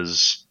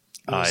because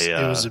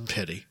it was in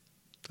pity.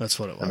 That's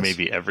what it was.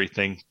 Maybe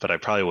everything, but I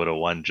probably would have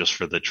won just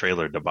for the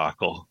trailer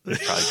debacle. It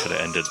probably could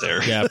have ended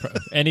there. Yeah,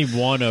 any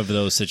one of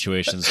those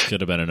situations could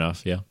have been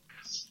enough, yeah.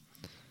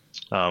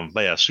 But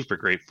yeah, super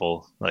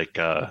grateful. Like,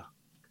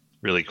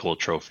 really cool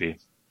trophy.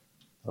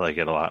 I like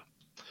it a lot.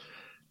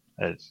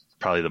 It's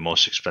probably the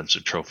most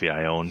expensive trophy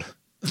I own,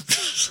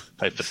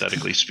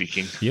 hypothetically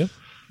speaking. Yep.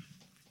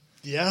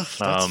 Yeah,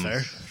 that's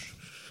fair.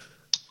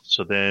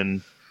 So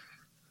then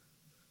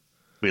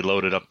we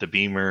loaded up the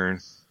Beamer.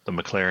 The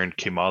McLaren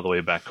came all the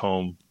way back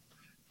home,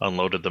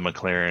 unloaded the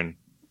McLaren,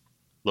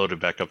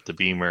 loaded back up the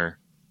Beamer,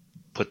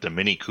 put the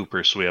Mini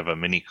Cooper. So we have a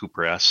Mini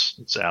Cooper S.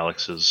 It's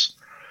Alex's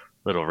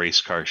little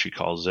race car, she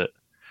calls it.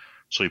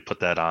 So we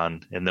put that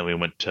on, and then we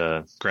went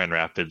to Grand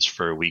Rapids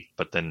for a week,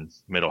 but then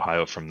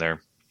Mid-Ohio from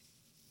there.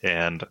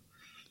 And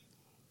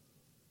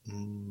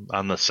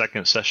on the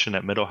second session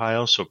at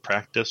Mid-Ohio, so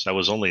practice, I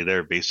was only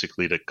there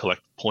basically to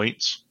collect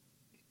points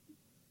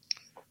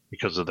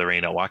because of the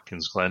rain at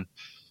Watkins Glen.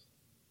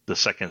 The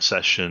second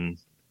session,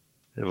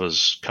 it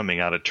was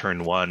coming out of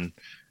turn one,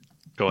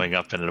 going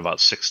up at about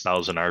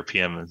 6,000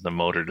 RPM, and the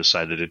motor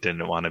decided it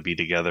didn't want to be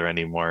together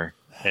anymore.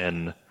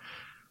 And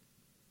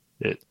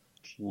it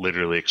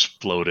literally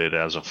exploded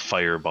as a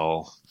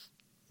fireball.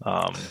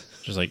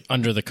 Just like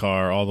under the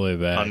car, all the way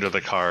back. Under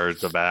the car,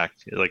 the back,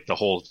 like the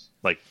whole,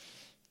 like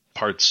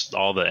parts,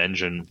 all the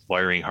engine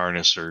wiring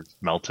harness are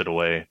melted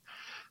away.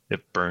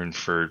 It burned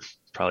for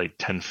probably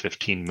 10,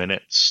 15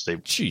 minutes. They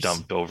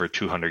dumped over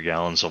 200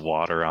 gallons of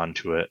water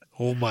onto it.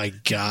 Oh my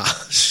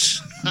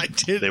gosh. I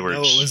didn't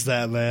know it was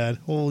that bad.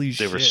 Holy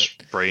shit. They were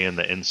spraying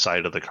the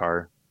inside of the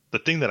car. The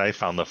thing that I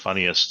found the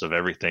funniest of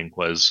everything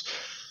was,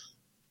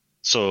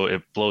 so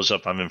it blows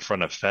up. I'm in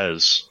front of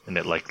Fez, and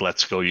it like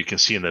lets go. You can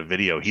see in the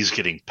video, he's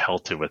getting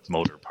pelted with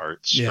motor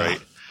parts, right?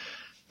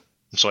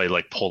 So I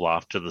like pulled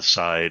off to the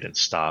side and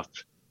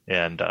stopped.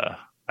 And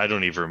I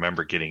don't even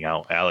remember getting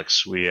out.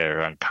 Alex, we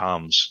are on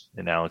comms,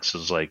 and Alex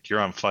is like,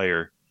 "You're on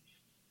fire."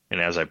 And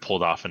as I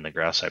pulled off in the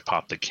grass, I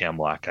popped the cam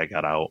lock. I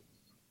got out.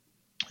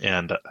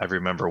 And I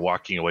remember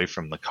walking away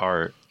from the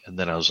car, and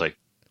then I was like,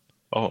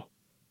 "Oh,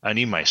 I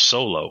need my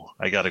solo.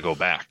 I got to go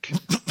back."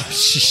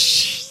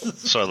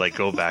 So I like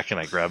go back and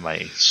I grab my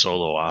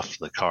solo off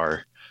the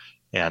car.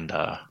 And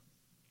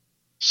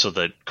so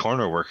the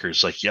corner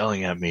worker's like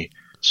yelling at me,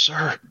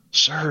 sir,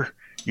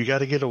 you got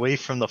to get away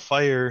from the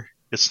fire.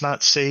 It's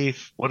not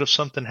safe. What if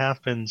something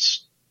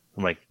happens?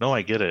 I'm like, no,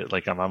 I get it.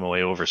 Like I'm on my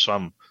way over. So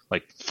I'm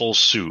like full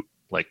suit,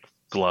 like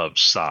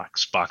gloves,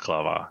 socks,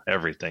 baklava,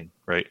 everything,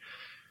 right?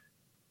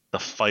 The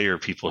fire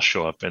people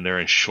show up and they're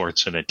in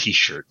shorts and a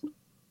t-shirt.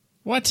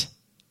 What?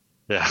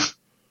 Yeah.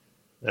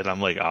 And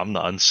I'm like, I'm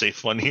the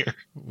unsafe one here.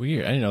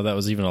 Weird. I didn't know that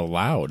was even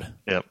allowed.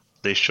 Yep.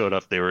 They showed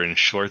up. They were in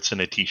shorts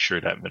and a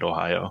t-shirt at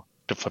Mid-Ohio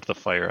to put the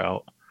fire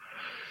out.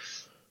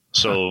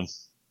 So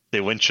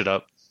they winch it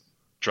up,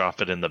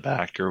 drop it in the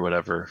back or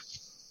whatever.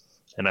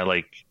 And I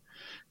like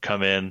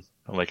come in.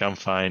 I'm like, I'm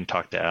fine.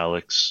 Talk to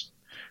Alex.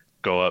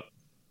 Go up.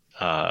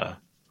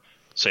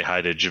 Say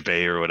hi to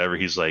Jabay or whatever.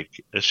 He's like,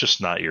 it's just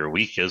not your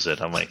week, is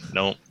it? I'm like,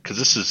 no, because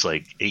this is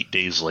like 8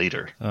 days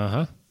later.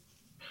 Uh-huh.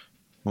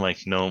 I'm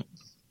like, no.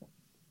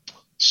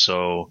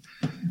 So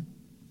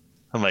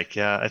I'm like,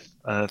 yeah,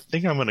 I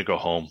think I'm going to go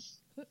home.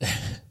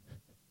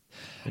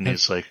 And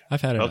he's like,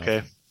 I've had it.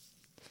 Okay.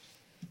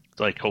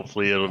 Like,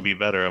 hopefully it'll be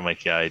better. I'm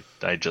like, yeah,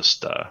 I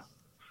just,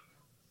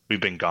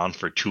 we've been gone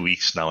for 2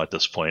 weeks now at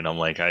this point. I'm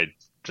like,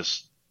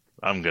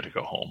 I'm going to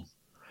go home.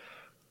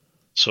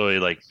 So he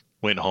like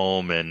went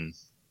home and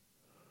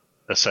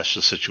assessed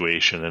the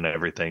situation and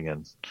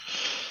everything.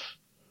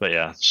 But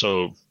yeah,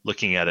 so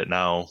looking at it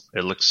now,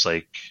 it looks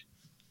like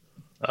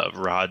a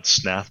rod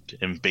snapped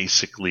and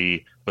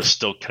basically was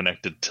still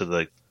connected to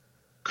the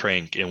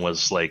crank and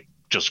was like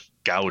just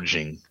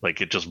gouging, like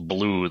it just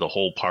blew the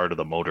whole part of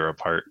the motor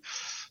apart.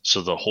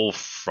 So the whole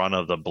front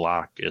of the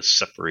block is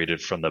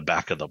separated from the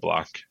back of the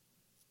block.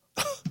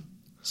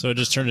 So it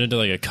just turned into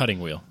like a cutting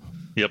wheel.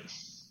 Yep.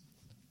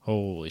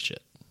 Holy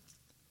shit.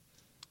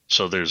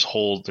 So there's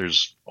hole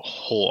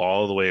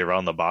all the way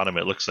around the bottom.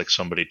 It looks like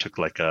somebody took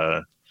like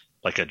a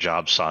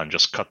job saw and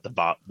just cut the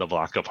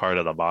block apart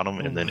at the bottom,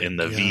 and then in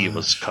the gosh. V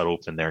was cut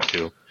open there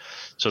too.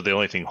 So the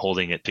only thing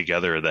holding it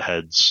together are the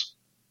heads,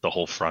 the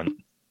whole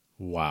front.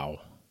 Wow.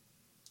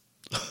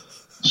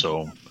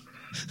 So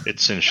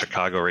it's in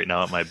Chicago right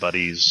now at my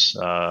buddy's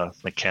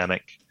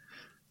mechanic,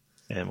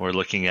 and we're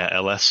looking at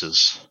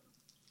LS's.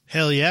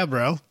 Hell yeah,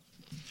 bro.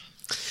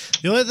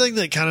 The only thing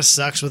that kind of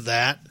sucks with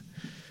that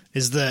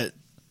is that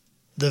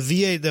the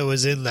V8 that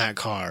was in that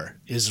car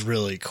is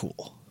really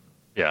cool.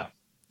 Yeah.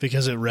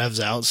 Because it revs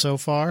out so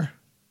far.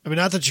 I mean,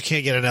 not that you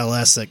can't get an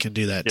LS that can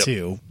do that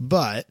too,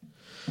 but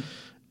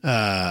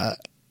Yeah.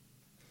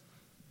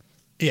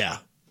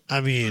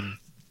 I mean,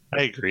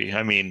 I agree.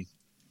 I mean,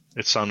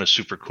 it sounded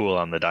super cool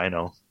on the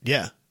dyno.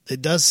 yeah,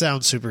 it does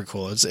sound super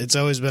cool. It's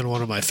always been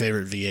one of my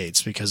favorite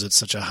V8s because it's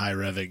such a high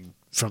revving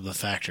from the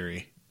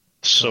factory.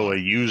 So a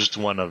used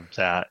one of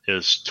that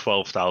is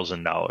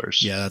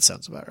 $12,000. Yeah, that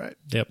sounds about right.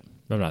 Yep.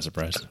 I'm not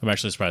surprised. I'm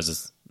actually surprised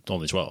it's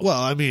only 12.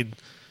 Well, I mean,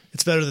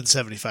 it's better than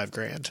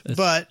 $75,000,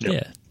 but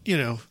yeah. you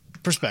know,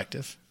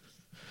 perspective.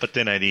 But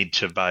then I need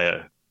to buy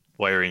a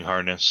wiring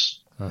harness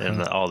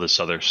and all this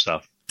other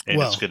stuff. And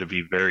it's going to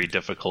be very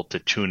difficult to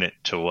tune it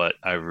to what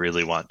I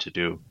really want to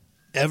do.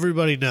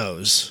 Everybody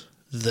knows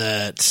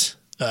that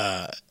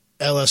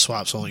LS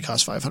swaps only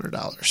cost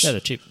 $500. Yeah, they're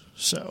cheap.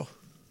 So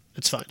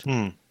it's fine.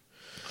 Can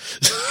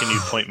you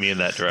point me in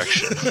that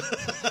direction?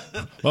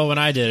 Well, when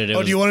I did it,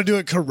 do you want to do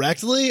it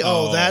correctly?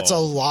 Oh, that's a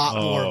lot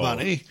more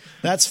money.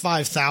 That's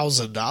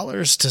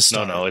 $5,000 to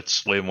start. No,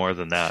 it's way more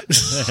than that.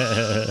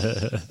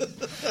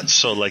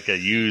 So like a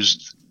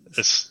used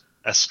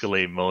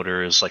Escalade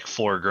motor is like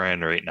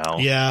 $4,000 right now.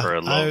 Yeah, for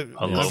a low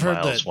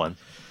miles one.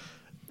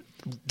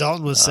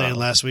 Dalton was saying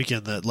last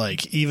weekend that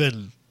like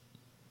even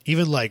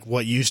like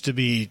what used to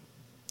be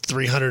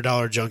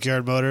 $300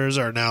 junkyard motors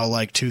are now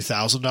like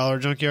 $2,000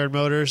 junkyard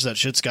motors. That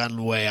shit's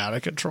gotten way out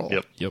of control.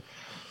 Yep.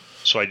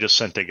 So I just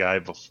sent a guy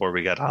before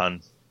we got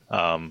on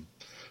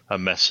a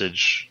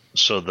message.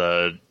 So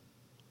the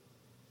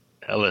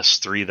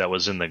LS3 that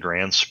was in the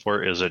Grand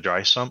Sport is a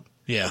dry sump.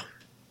 Yeah.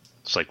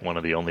 It's like one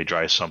of the only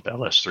dry sump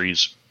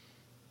LS3s.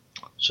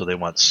 So they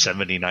want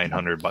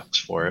 $7,900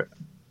 for it.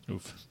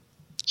 Oof.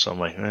 So I'm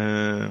like,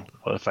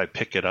 what if I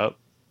pick it up?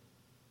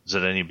 Is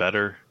it any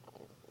better?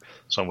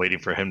 So I'm waiting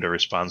for him to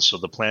respond. So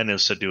the plan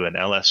is to do an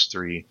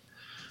LS3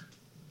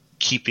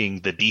 keeping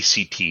the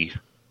DCT.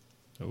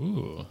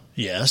 Ooh.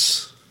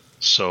 Yes.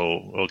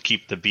 So we'll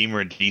keep the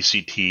Beamer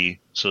DCT.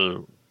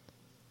 So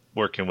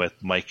working with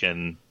Mike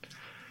and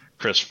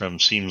Chris from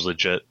Seems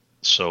Legit.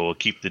 So we'll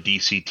keep the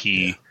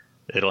DCT. Yeah.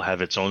 It'll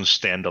have its own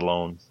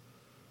standalone.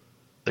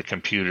 The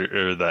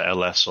computer or the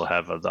LS will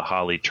have the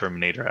Holley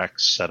Terminator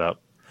X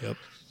setup. Yep.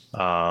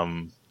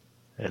 And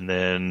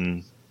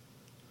then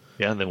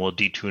we'll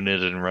detune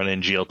it and run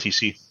in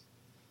GLTC.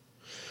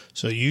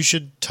 So you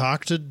should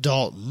talk to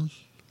Dalton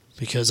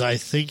because I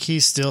think he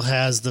still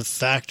has the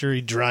factory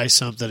dry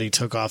sump that he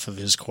took off of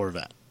his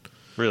Corvette.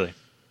 Really?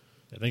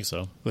 I think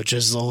so. Which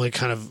is only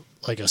kind of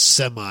like a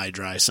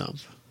semi-dry sump.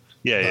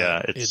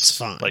 Yeah. It's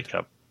fine. Like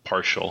a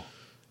partial.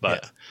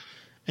 But yeah.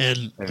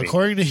 And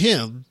according to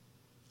him,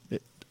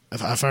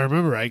 if I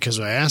remember right, because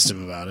I asked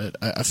him about it,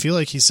 I feel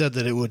like he said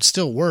that it would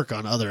still work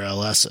on other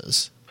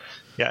LSs.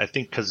 Yeah, I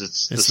think because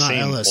it's the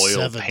same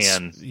oil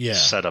pan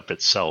setup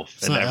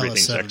itself, and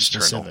everything's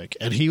external. Specific.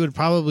 And he would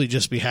probably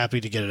just be happy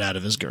to get it out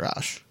of his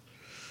garage.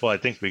 Well, I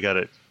think we got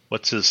it.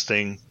 What's his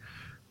thing?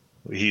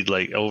 He'd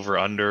like over,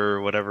 under,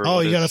 whatever. Oh,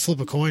 you got to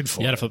flip a coin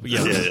for it. Yeah,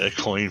 a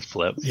coin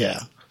flip. Yeah.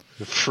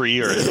 Free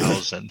or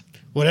 1,000.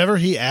 Whatever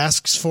he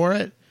asks for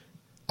it,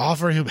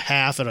 offer him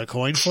half at a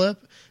coin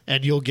flip,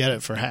 and you'll get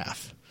it for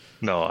half.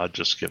 No, I'll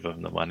just give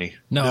him the money.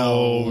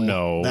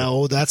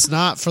 No, that's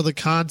not for the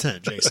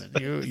content, Jason.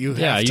 You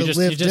have to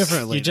live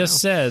differently. You just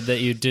said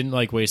that you didn't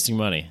like wasting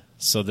money,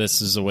 so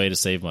this is a way to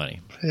save money.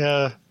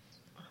 Yeah,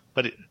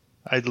 but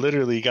I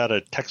literally got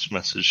a text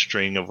message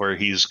string of where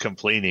he's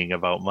complaining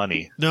about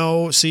money.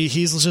 No, see,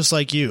 he's just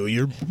like you.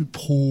 You're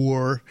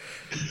poor.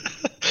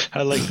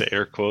 I like the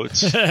air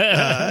quotes.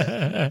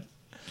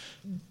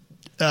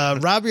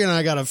 Robbie and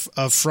I got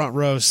a front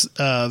row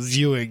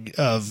viewing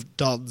of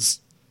Dalton's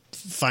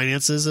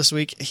finances this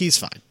week. He's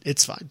fine.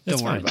 It's fine.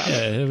 Don't worry about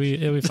it.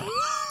 It'll be fine.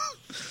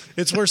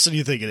 It's worse than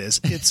you think it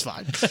is. It's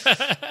fine.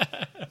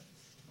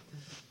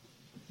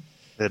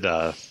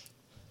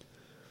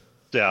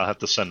 I'll have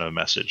to send him a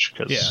message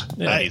because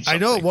I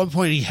know at one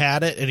point he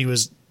had it and he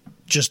was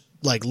just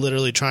like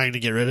literally trying to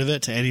get rid of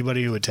it to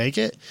anybody who would take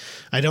it.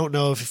 I don't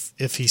know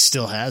if he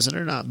still has it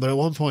or not, but at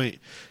one point,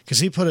 because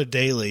he put a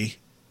daily,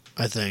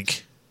 I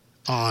think,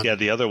 on. Yeah,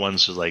 the other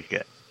ones are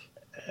like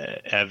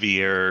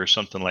Aviair or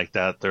something like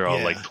that. They're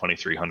all like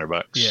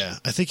 $2,300. Yeah,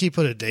 I think he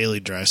put a daily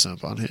dry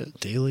sump on it.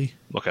 Daily?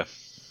 Okay.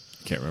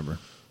 Can't remember.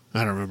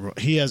 I don't remember.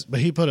 He has, but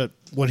he put it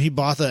when he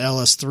bought the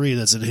LS3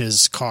 that's in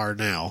his car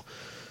now.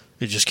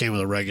 It just came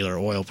with a regular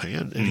oil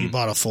pan, and he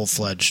bought a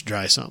full-fledged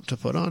dry sump to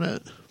put on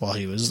it while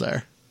he was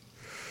there.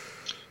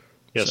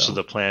 Yeah, so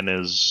the plan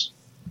is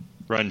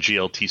run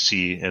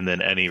GLTC, and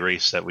then any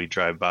race that we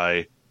drive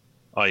by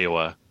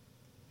Iowa,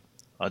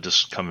 I'll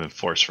just come and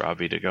force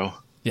Robbie to go.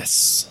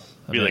 Yes.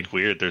 Be like,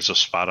 weird, there's a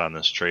spot on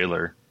this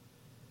trailer.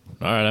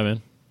 All right, I'm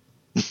in.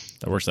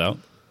 That works out.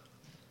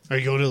 Are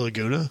you going to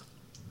Laguna?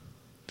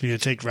 Do you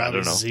take Robbie?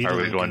 I don't know. Are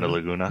we going to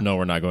Laguna? No,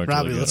 we're not going to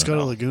Laguna. Robbie, let's go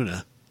to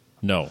Laguna.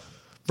 No.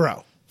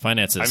 Bro.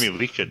 Finances. I mean,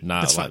 we could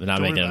not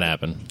making it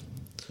happen.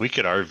 We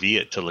could RV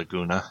it to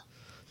Laguna.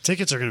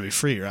 Tickets are going to be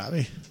free,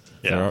 Robbie.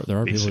 Yeah, there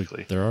are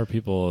basically.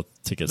 people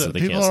tickets that they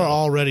people can't sell. Are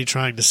already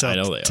trying to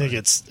sell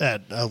tickets are.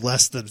 at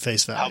less than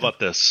face value. How about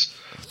this?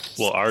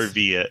 We'll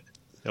RV it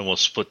and we'll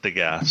split the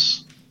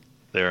gas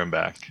there and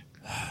back.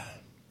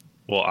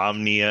 Well,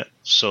 Omni.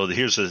 So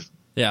here's the.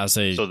 Yeah, I'll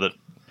say. So the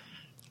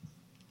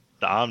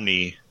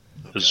Omni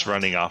is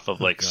running off of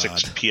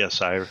 6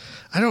 psi.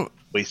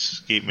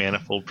 Wastegate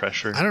manifold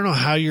pressure. I don't know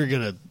how you're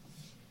gonna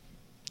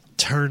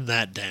turn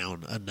that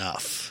down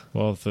enough.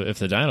 Well, if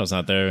the dyno's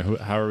not there,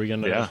 how are we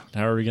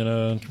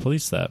gonna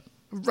police that?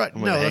 Right.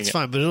 No, that's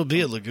fine, but it'll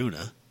be at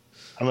Laguna.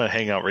 I'm gonna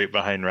hang out right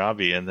behind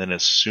Robbie, and then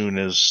as soon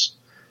as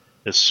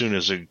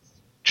a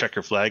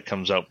checker flag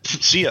comes out,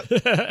 see ya.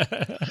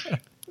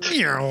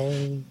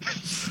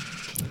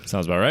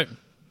 Sounds about right.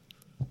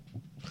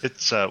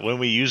 It's when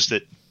we used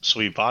it, so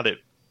we bought it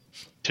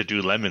to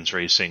do lemons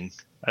racing.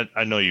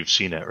 I know you've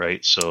seen it,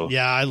 right? So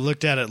yeah, I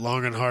looked at it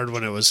long and hard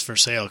when it was for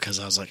sale because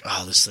I was like,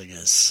 "Oh, this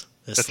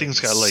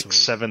thing's got like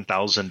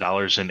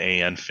 $7,000 in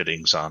AN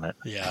fittings on it."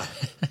 Yeah,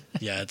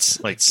 yeah,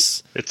 it's like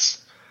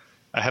it's.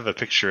 I have a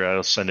picture.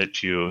 I'll send it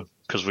to you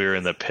because we were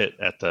in the pit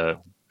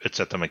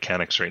it's at the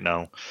mechanics right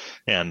now,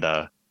 and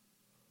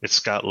it's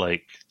got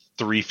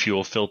 3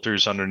 fuel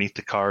filters underneath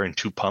the car and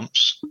 2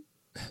 pumps.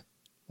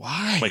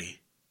 Why?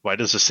 Why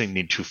does this thing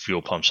need 2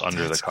 fuel pumps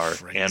under the car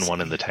and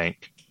 1 in the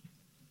tank?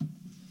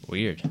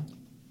 Weird.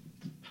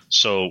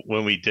 So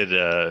when we did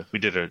a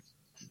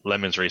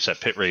lemons race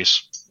at pit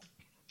race,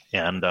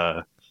 and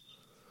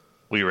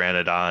we ran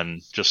it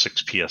on just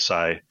 6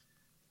 psi,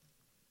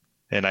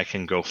 and I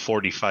can go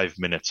 45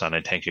 minutes on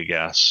a tank of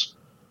gas.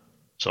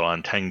 So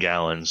on 10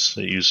 gallons,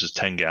 it uses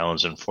 10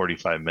 gallons in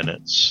 45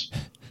 minutes.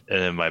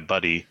 And then my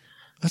buddy,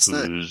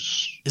 maybe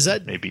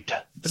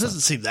 10. It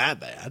doesn't seem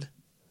that bad.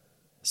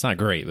 It's not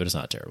great, but it's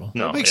not terrible.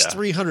 No, it makes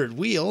 300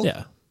 wheel.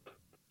 Yeah.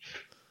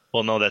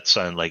 Well, no, that's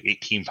on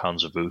 18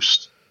 pounds of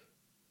boost.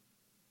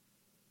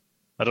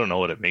 I don't know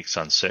what it makes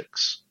on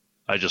 6.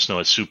 I just know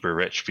it's super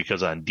rich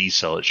because on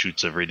D-cell it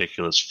shoots a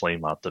ridiculous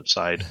flame out the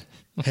side.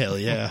 Hell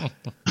yeah.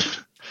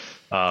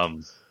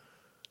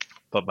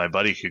 But my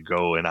buddy could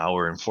go an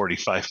hour and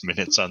 45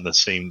 minutes on the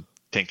same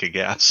tank of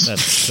gas.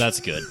 That's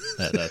good.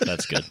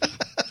 That's good.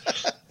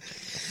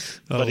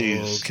 But he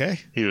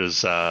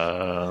was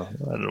I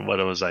don't know, what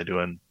was I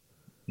doing?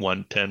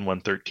 110,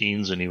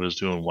 113s, and he was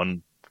doing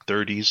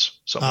 130s,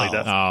 something like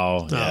that.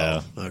 Oh,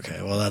 yeah. Oh,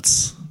 okay, well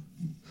that's.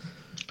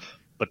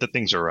 But the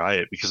thing's a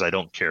riot because I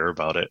don't care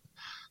about it.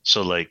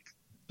 So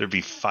there'd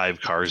be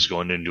 5 cars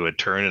going into a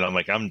turn, and I'm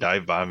like, I'm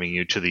dive bombing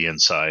you to the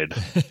inside,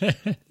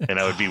 and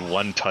I would be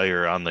 1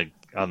 tire on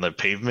the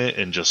pavement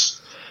and just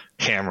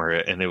hammer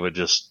it, and it would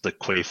just the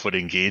quaif would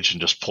engage and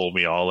just pull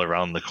me all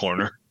around the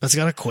corner. That's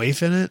got a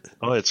quaif in it?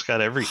 Oh, it's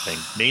got everything.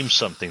 Name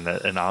something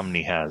that an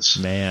Omni has.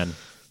 Man.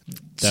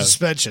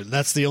 Suspension.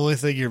 That's the only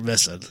thing you're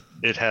missing.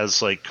 It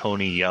has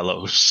Coney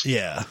yellows.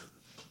 Yeah.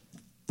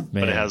 Man.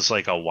 But it has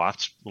a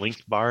Watts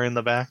link bar in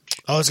the back.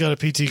 Oh, it's got a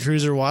PT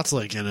Cruiser Watts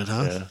link in it,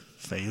 huh? Yeah.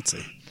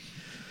 Fancy.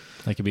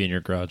 That could be in your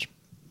garage.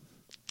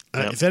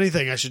 Yep. If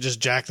anything, I should just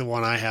jack the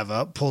one I have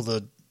up, pull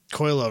the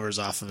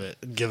coilovers off of it,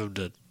 and give them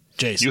to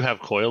Jason. You have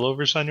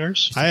coilovers on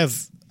yours? I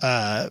have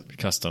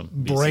custom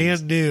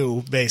brand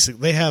new, basic.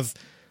 They have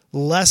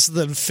less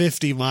than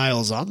 50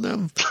 miles on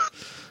them.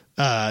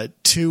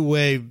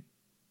 2-way,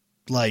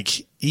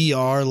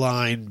 ER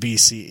line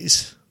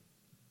BCs.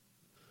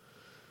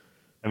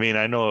 I mean,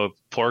 I know a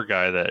poor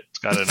guy that's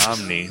got an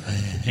Omni.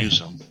 Use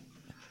them.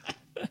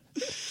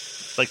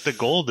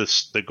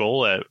 The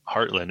goal at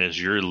Heartland is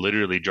you're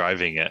literally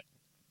driving it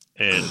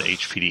in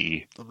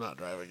HPDE. I'm not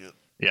driving it.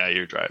 Yeah,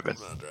 you're driving.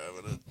 I'm not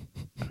driving it.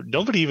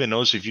 Nobody even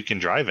knows if you can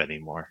drive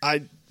anymore.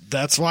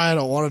 That's why I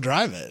don't want to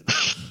drive it.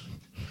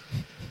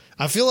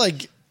 I feel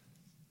like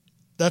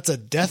that's a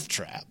death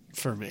trap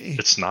for me.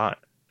 It's not.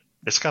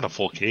 It's got a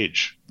full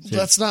cage.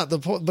 That's not the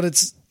point, but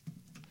it's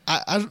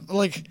I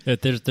like.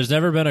 There's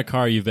never been a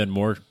car you've been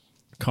more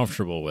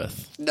comfortable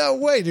with. No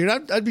way, dude.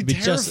 I'd be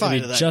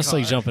terrified of that just car.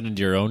 like jumping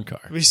into your own car.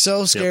 I'd be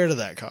so scared of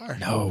that car.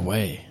 No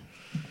way.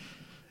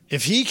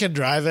 If he can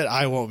drive it,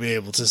 I won't be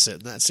able to sit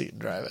in that seat and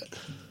drive it.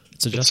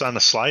 It's on a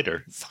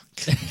slider. Fuck.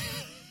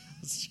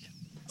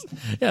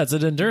 Yeah, it's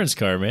an endurance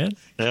car, man.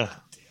 Yeah.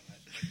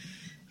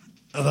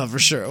 I thought for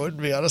sure it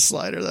wouldn't be on a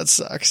slider. That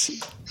sucks.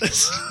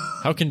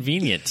 How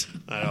convenient.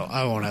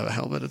 I won't have a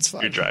helmet. It's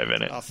fine. You're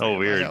driving it. Oh,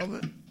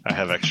 weird. I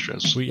have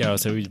extras. We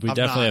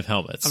definitely have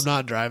helmets. I'm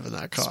not driving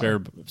that car.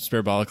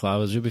 Spare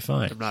balaclavas, you'll be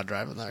fine. I'm not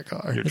driving that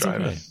car. You're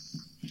driving.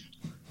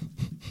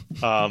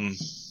 Okay.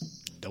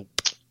 Nope.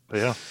 But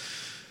yeah.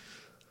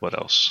 What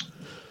else?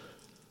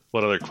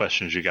 What other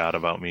questions you got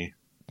about me?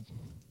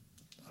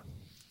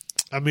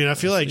 I mean, I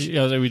feel like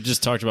we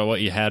just talked about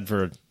what you had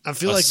for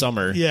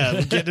summer.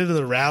 Yeah, getting into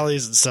the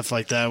rallies and stuff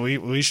like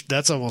that.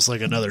 That's almost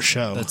like another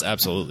show. That's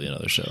absolutely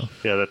another show.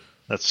 Yeah,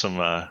 that's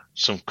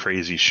some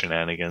crazy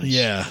shenanigans.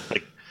 Yeah,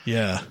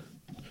 yeah.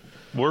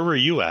 Where were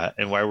you at,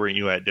 and why weren't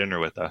you at dinner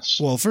with us?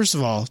 Well, first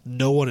of all,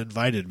 no one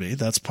invited me.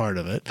 That's part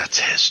of it. That's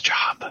his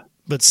job.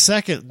 But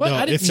second,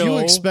 if you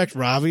expect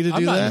Robbie to do that,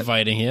 I'm not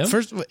inviting him.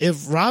 First,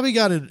 if Robbie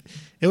got in,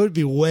 it would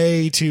be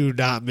way too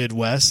not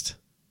Midwest.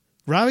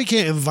 Robbie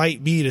can't invite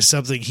me to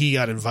something he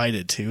got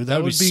invited to.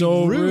 That would be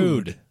so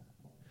rude.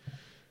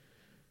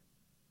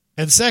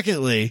 And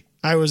secondly,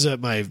 I was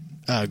at my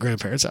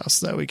grandparents' house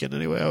that weekend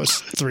anyway. I was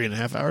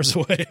 3.5 hours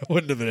away. I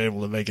wouldn't have been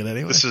able to make it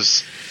anyway.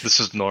 This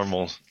is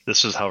normal.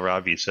 This is how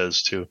Robbie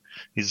says too.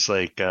 He's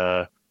like,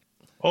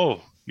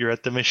 "Oh, you're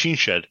at the machine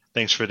shed.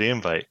 Thanks for the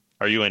invite.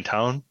 Are you in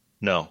town?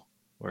 No,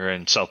 we're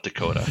in South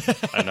Dakota.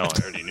 I know.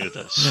 I already knew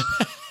this.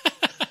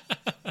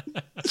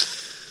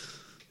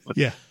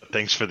 Yeah.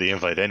 Thanks for the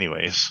invite,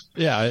 anyways.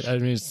 Yeah, I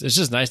mean, it's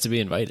just nice to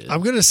be invited.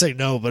 I'm gonna say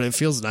no, but it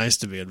feels nice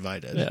to be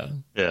invited.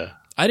 Yeah.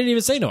 I didn't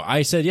even say no.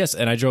 I said yes,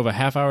 and I drove a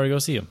half hour to go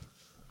see him.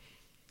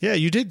 Yeah,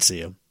 you did see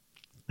him.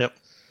 Yep.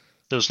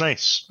 It was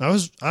nice.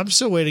 I'm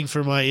still waiting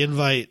for my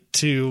invite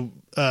to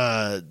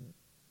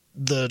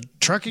the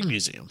trucking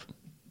museum.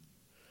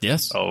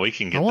 Yes. Oh, we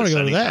can get I want this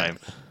to go anytime.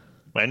 to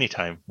that.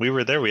 Anytime. We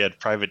were there. We had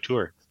private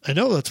tour. I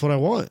know, that's what I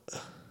want.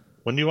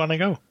 When do you want to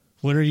go?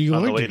 When are you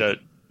On the going way to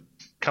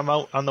come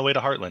out on the way to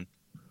Heartland.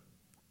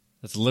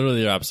 That's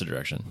literally the opposite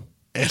direction.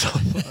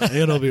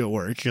 It'll be at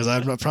work because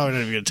I'm probably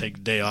not even going to take a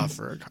day off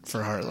for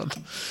Heartland.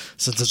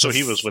 So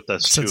he was with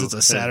us since too. It's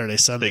a Saturday,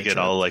 Sunday. They get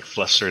trip. all like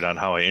flustered on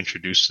how I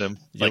introduced him.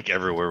 Yep. Like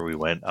everywhere we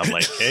went, I'm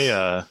like,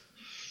 "Hey,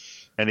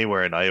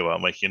 anywhere in Iowa?"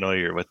 I'm like,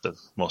 "You're with the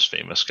most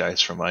famous guys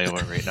from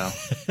Iowa right now."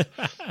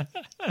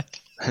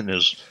 And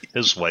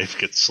his wife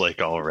gets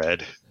like all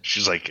red.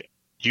 She's like,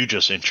 "You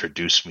just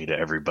introduced me to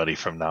everybody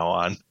from now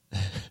on."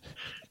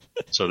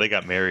 So they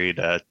got married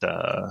at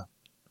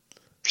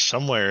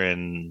somewhere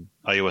in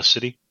Iowa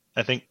City,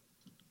 I think.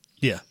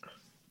 Yeah.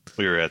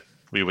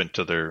 We went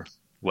to their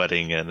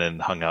wedding and then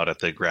hung out at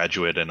the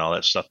Graduate and all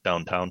that stuff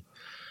downtown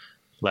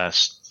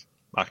last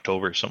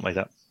October, something like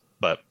that.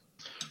 But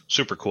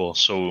super cool.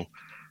 So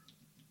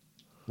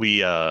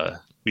we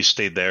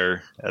stayed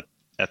there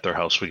at their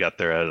house. We got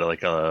there at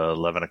like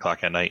 11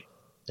 o'clock at night,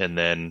 and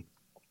then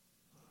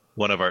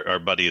one of our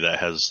buddy that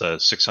has a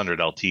 600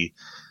 LT,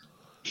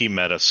 he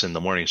met us in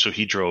the morning. So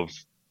he drove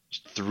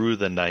through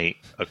the night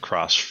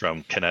across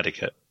from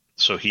Connecticut.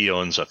 So he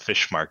owns a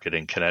fish market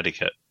in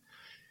Connecticut.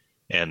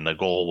 And the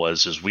goal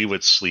is we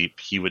would sleep,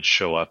 he would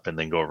show up and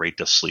then go right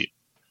to sleep.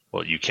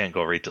 Well, you can't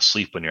go right to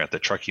sleep when you're at the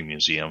trucking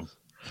museum.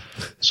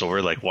 So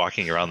we're like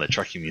walking around the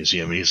trucking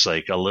museum. He's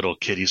like a little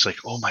kid. He's like,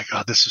 "Oh my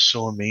God, this is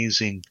so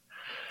amazing."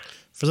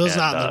 For those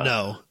not in the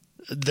know,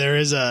 there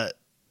is the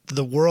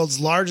world's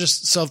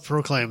largest,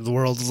 self-proclaimed the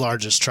world's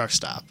largest truck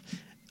stop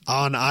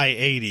on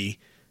I-80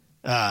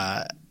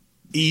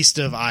 east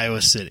of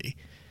Iowa City.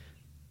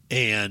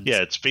 And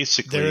yeah, it's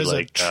basically there's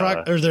like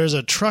there's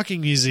a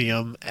trucking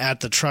museum at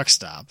the truck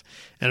stop,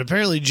 and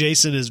apparently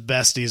Jason is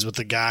besties with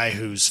the guy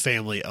whose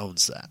family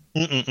owns that.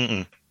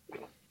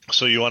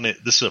 So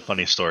this is a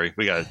funny story.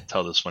 We got to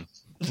tell this one.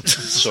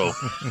 So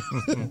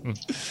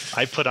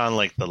I put on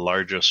like the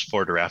largest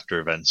Ford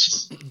Raptor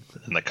events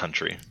in the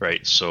country,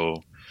 right?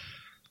 So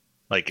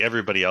like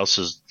everybody else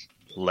is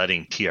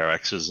letting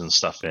TRXs and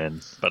stuff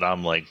in, but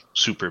I'm like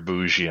super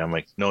bougie. I'm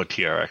like, no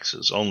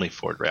TRXs, only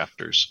Ford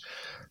Raptors.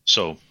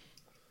 So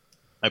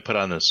I put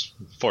on this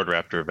Ford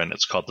Raptor event.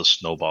 It's called the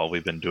Snowball.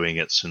 We've been doing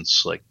it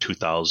since like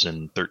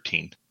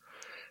 2013.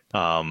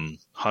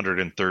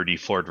 130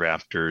 Ford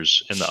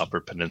Raptors in the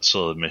Upper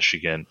Peninsula of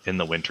Michigan in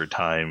the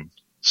wintertime,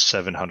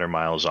 700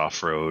 miles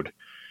off-road.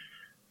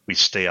 We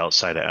stay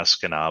outside of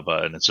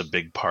Escanaba, and it's a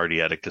big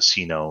party at a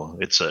casino.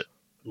 It's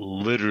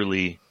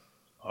literally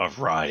a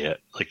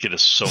riot. Like, it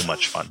is so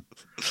much fun.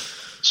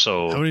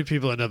 So how many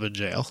people end up in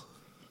jail?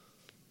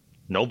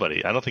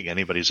 Nobody. I don't think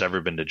anybody's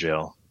ever been to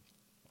jail.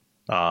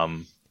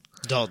 Dalton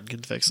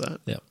can fix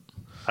that. Yeah.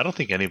 I don't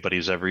think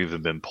anybody's ever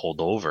even been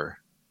pulled over.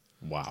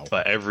 Wow.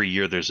 But every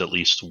year there's at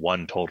least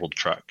one totaled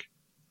truck.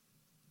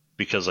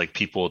 Because like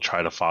people will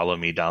try to follow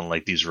me down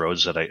like these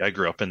roads that I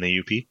grew up in the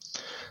UP.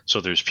 So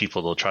there's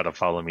people that'll try to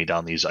follow me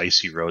down these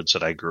icy roads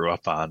that I grew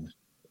up on.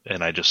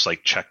 And I just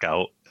like check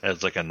out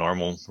at like a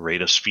normal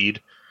rate of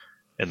speed.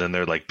 And then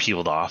they're like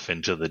peeled off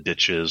into the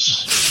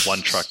ditches.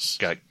 One truck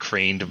got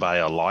craned by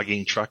a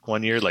logging truck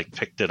one year, like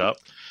picked it up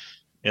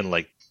and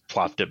like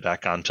plopped it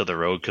back onto the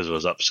road because it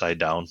was upside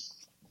down.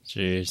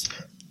 Jeez.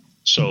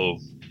 So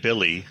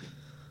Billy,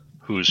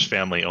 whose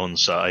family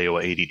owns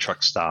Iowa 80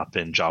 truck stop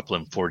in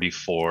Joplin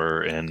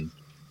 44 and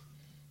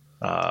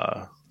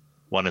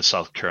one in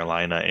South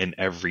Carolina, in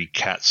every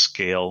cat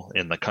scale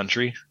in the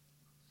country.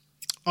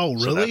 Oh,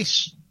 really?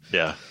 So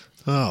yeah.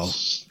 Oh,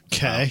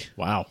 okay.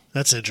 Wow.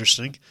 That's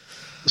interesting.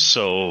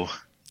 So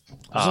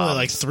there's only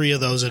like 3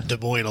 of those in Des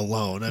Moines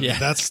alone. I mean, Yeah.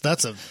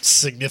 that's a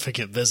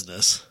significant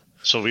business.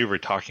 So we were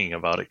talking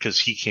about it because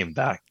he came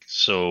back.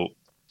 So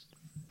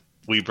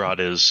we brought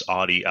his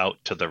Audi out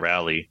to the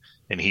rally,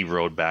 and he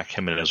rode back.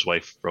 Him and his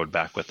wife rode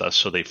back with us.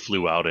 So they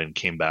flew out and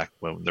came back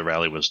when the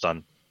rally was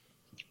done.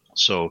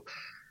 So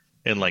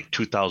in like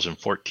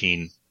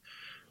 2014,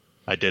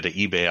 I did an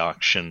eBay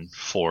auction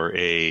for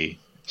a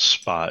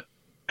spot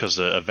because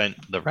the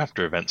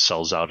Raptor event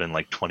sells out in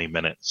like 20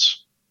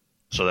 minutes.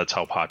 So that's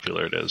how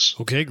popular it is.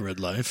 Okay,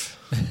 Grid Life.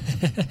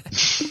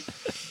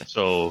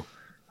 So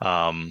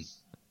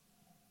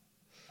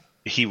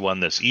he won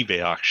this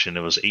eBay auction.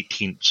 It was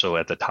 18. So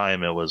at the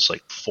time it was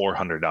like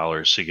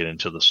 $400 to get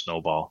into the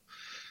Snowball.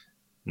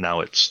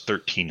 Now it's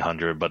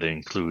 $1,300, but it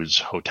includes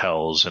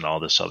hotels and all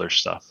this other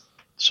stuff.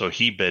 So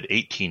he bid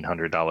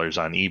 $1,800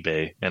 on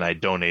eBay, and I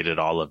donated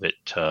all of it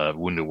to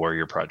Wounded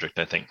Warrior Project,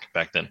 I think,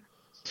 back then.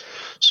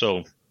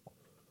 So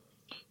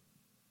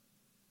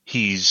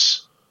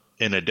he's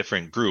in a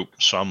different group,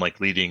 so I'm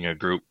like leading a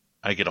group.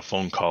 I get a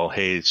phone call,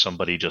 hey,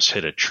 somebody just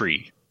hit a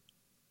tree.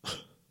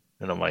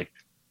 And I'm like,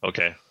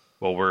 okay,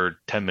 well, we're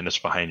 10 minutes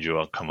behind you.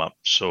 I'll come up.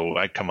 So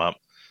I come up,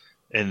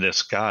 and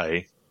this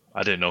guy,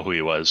 I didn't know who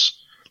he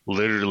was,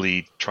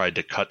 literally tried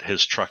to cut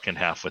his truck in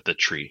half with a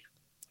tree.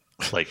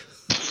 Like,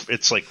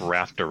 it's like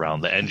wrapped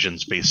around. The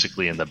engine's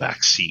basically in the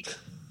back seat.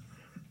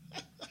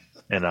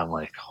 And I'm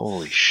like,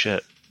 holy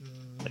shit.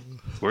 Like,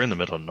 we're in the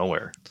middle of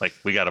nowhere. Like,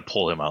 we got to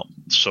pull him out.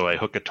 So I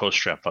hook a tow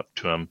strap up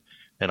to him,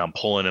 and I'm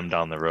pulling him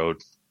down the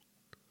road.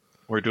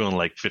 We're doing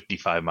like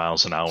 55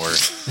 miles an hour,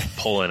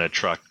 pulling a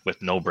truck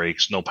with no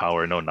brakes, no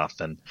power, no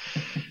nothing.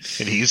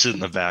 And he's in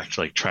the back,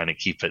 like, trying to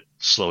keep it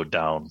slowed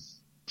down.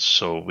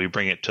 So we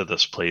bring it to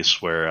this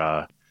place where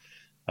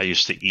I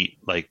used to eat,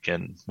 like,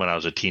 when I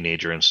was a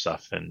teenager and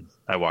stuff. And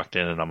I walked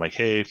in, and I'm like,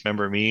 hey,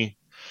 remember me?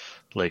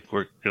 Like,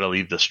 we're going to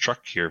leave this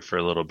truck here for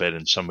a little bit,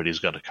 and somebody's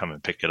got to come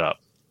and pick it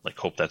up. Like,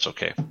 hope that's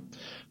okay. I'm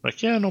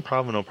like, yeah, no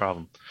problem, no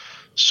problem.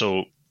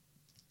 So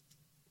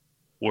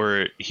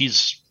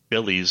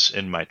Billy's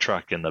in my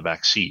truck in the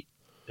back seat.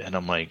 And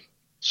I'm like,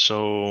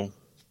 so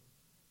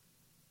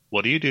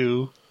what do you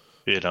do?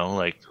 You know,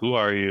 like, who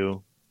are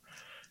you?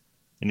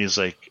 And he's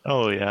like,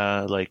 oh,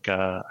 yeah, like,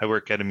 I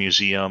work at a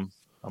museum.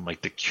 I'm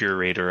like the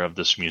curator of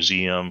this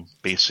museum,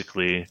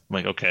 basically. I'm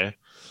like, okay.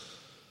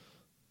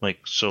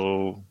 Like,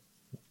 so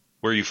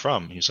where are you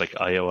from? He's like,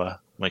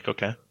 Iowa. I'm like,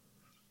 okay.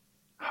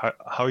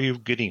 How are you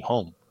getting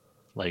home?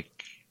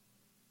 Like,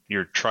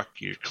 your truck,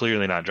 you're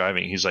clearly not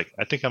driving. He's like,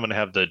 I think I'm going to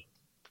have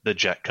the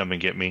jet come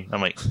and get me.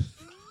 I'm like,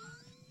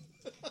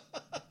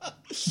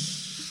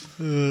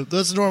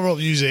 that's normal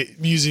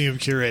museum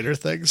curator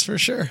things for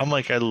sure. I'm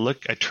like, I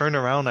turn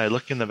around, I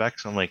look in the back,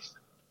 so I'm like,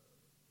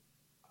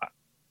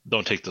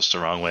 don't take this the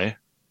wrong way.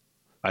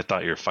 I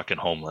thought you're fucking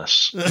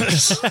homeless.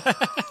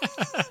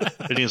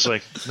 And he's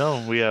like,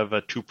 no, we have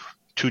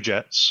two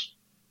jets.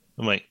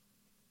 I'm like,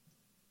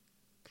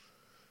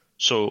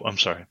 so I'm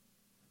sorry.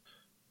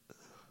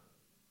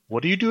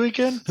 What do you do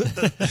again?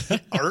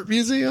 Art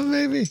museum,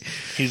 maybe?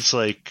 He's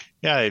like,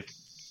 yeah, I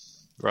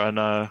run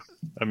a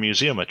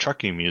museum, a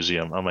trucking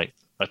museum. I'm like,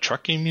 a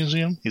trucking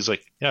museum? He's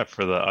like, yeah,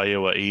 for the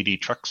Iowa 80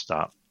 truck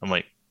stop. I'm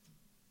like,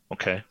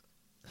 okay.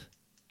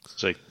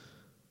 He's like,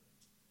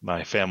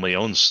 my family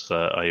owns the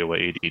Iowa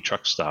 80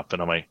 truck stop.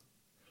 And I'm like,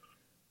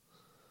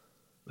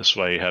 that's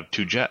why you have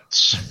two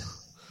jets.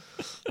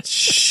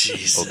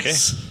 Jesus. Okay.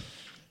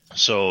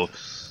 So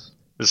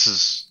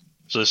this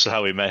is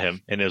how we met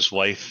him. And his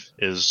wife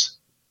is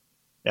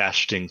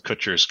Ashton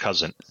Kutcher's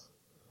cousin.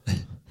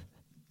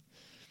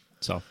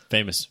 So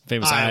famous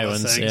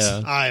Iowans.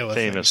 Yeah.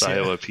 Famous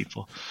Iowa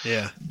people.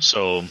 Yeah.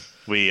 So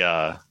we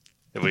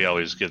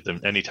always give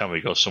them, anytime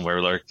we go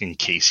somewhere, like in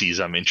Casey's,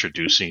 I'm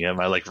introducing him.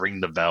 I like ring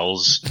the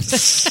bells.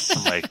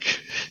 I'm like,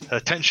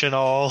 attention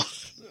all.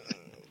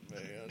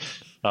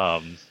 Oh,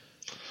 man.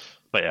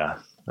 But yeah,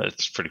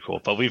 it's pretty cool.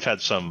 But we've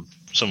had some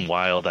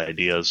wild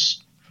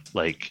ideas,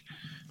 like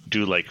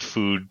do like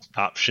food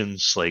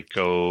options, like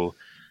go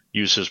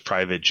use his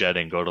private jet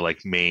and go to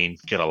like Maine,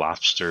 get a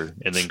lobster,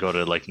 and then go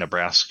to like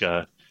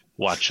Nebraska,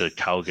 watch a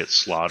cow get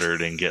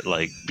slaughtered and get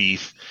like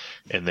beef,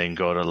 and then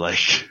go to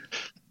like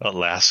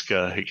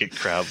Alaska, get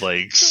crab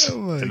legs,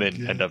 and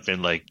then end up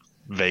in like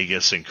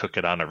Vegas and cook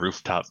it on a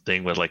rooftop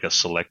thing with like a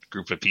select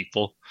group of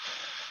people.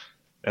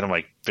 And I'm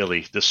like,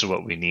 Billy, this is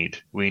what we need.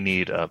 We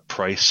need a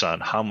price on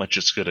how much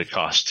it's going to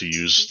cost to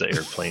use the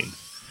airplane.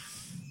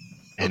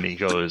 And he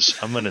goes,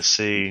 I'm going to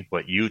say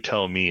what you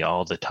tell me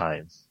all the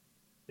time.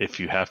 If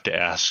you have to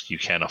ask, you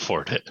can't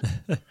afford it.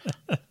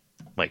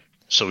 Like,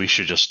 so we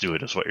should just do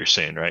it, is what you're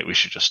saying, right? We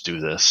should just do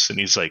this. And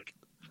he's like,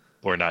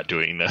 we're not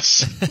doing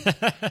this.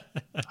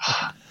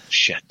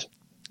 Shit.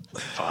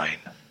 Fine.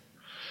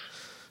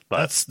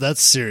 But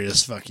That's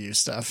serious fuck you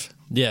stuff.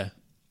 Yeah.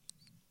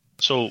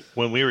 So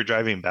when we were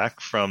driving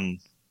back from,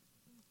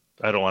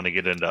 I don't want to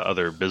get into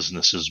other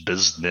businesses'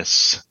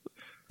 business,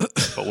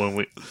 but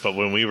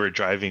when we were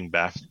driving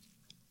back,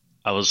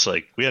 I was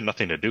like, we had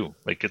nothing to do.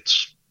 Like,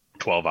 it's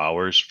 12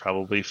 hours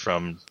probably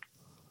from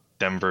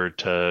Denver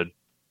to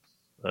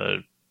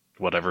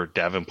whatever,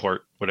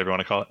 Davenport, whatever you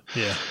want to call it.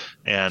 Yeah.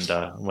 And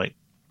I'm like,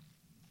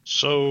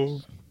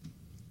 so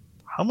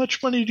how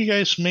much money do you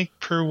guys make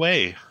per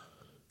way?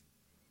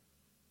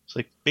 It's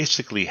like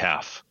basically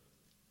half.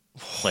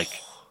 Like,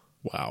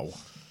 wow.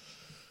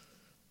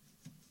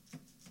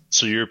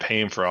 So you're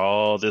paying for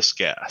all this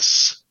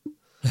gas.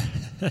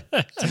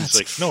 He's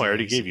like, no, I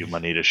already gave you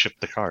money to ship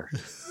the car.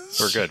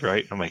 We're good,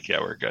 right? I'm like,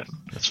 yeah, we're good.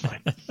 That's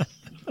fine.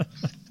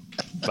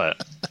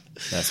 But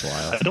that's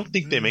wild. I don't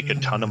think they make a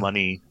ton of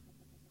money.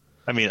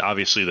 I mean,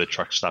 obviously the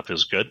truck stop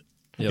is good.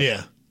 Yep.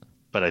 Yeah.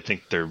 But I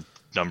think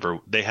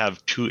they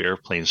have 2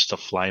 airplanes to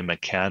fly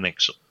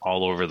mechanics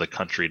all over the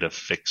country to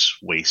fix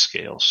weigh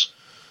scales.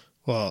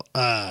 Well,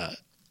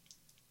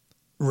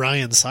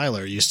 Ryan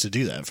Seiler used to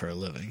do that for a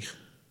living.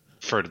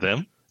 For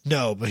them?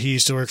 No, but he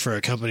used to work for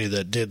a company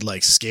that did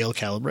like scale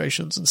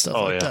calibrations and stuff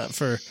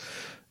that.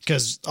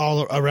 Because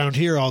all around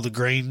here, all the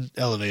grain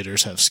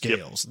elevators have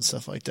scales and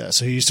stuff like that.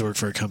 So he used to work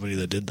for a company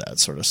that did that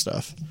sort of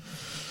stuff.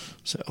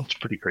 So it's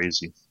pretty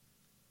crazy.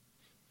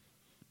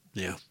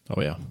 Yeah.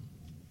 Oh yeah.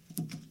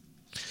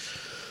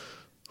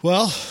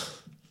 Well,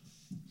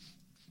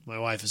 my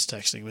wife is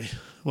texting me,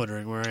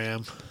 wondering where I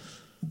am.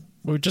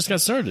 We just got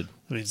started.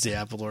 That means the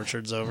apple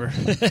orchard's over.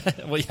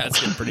 Well, yeah,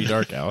 it's getting pretty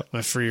dark out.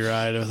 My free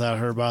ride without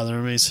her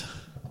bothering me. Is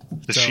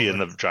she in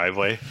the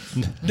driveway?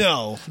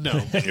 No.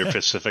 In your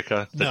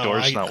Pacifica? The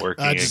door's not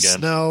working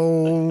again.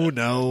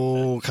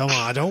 No. Come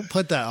on. Don't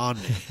put that on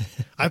me.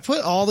 I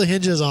put all the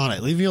hinges on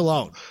it. Leave me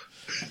alone.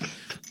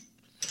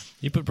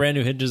 He put brand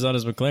new hinges on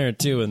his McLaren,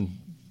 too, and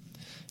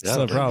still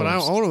have problems. But I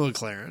don't own a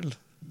McLaren.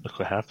 Look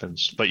what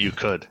happens. But you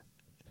could.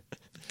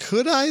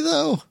 Could I,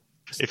 though?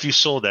 If you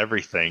sold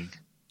everything.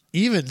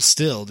 Even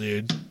still,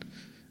 dude.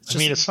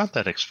 It's not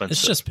that expensive.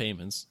 It's just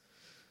payments.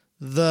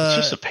 It's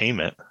just a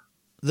payment.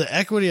 The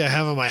equity I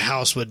have in my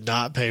house would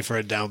not pay for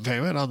a down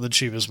payment on the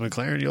cheapest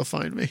McLaren you'll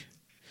find me.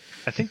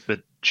 I think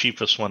the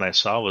cheapest one I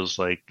saw was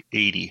like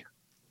 80.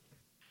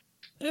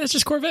 Yeah, it's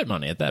just Corvette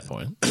money at that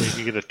point.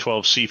 You get a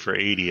 12C for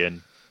 80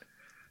 and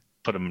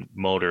put a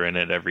motor in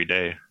it every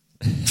day.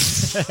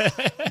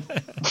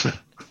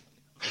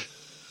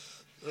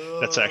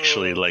 That's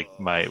actually like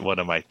one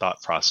of my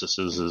thought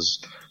processes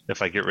is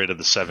if I get rid of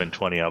the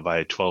 720, I'll buy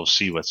a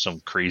 12C with some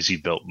crazy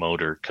built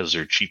motor because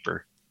they're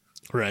cheaper.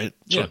 Right.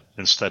 So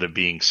instead of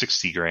being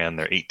 60 grand,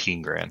 they're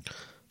 18 grand.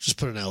 Just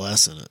put an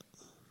LS in it.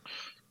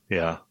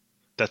 Yeah.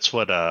 That's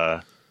what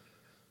Brad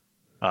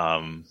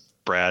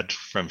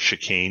from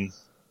Chicane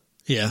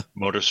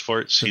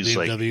Motorsports, he's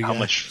like, how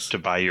much to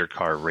buy your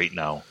car right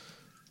now?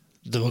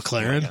 The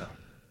McLaren?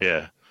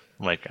 Yeah.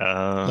 I'm like,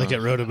 like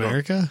at Road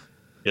America?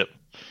 Yep.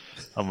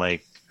 I'm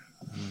like,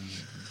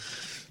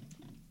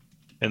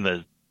 and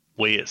the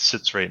way it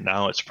sits right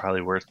now, it's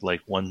probably worth like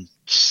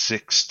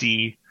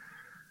 160.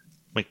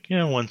 Like,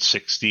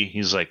 160.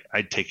 He's like,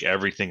 I'd take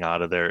everything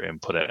out of there and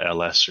put an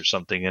LS or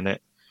something in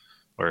it,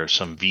 or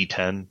some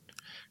V10,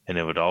 and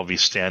it would all be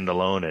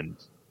standalone and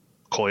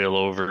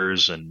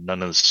coilovers and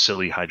none of the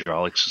silly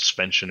hydraulic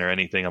suspension or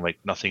anything. I'm like,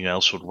 nothing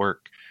else would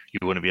work.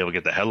 You wouldn't be able to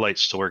get the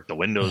headlights to work, the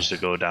windows to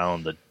go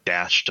down, the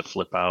dash to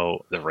flip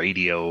out, the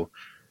radio.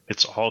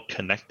 It's all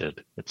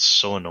connected. It's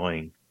so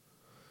annoying.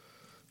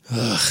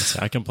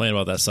 I complain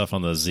about that stuff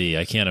on the Z.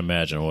 I can't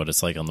imagine what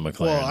it's like on the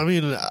McLaren. Well, I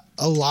mean,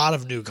 a lot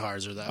of new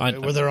cars are that way,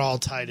 where they're all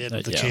tied in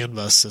with the CAN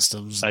bus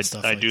systems and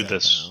stuff like that. I do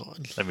this.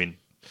 I mean,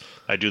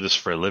 I do this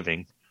for a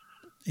living.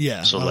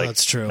 Yeah, so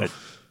that's true. I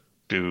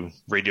do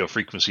radio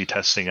frequency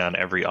testing on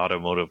every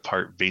automotive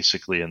part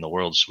basically in the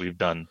world. So we've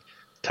done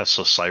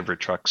Tesla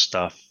Cybertruck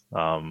stuff,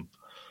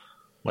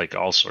 like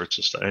all sorts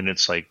of stuff. And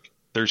it's like,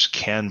 there's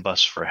CAN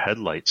bus for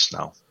headlights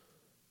now.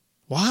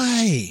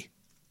 Why?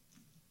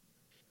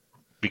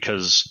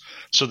 Because,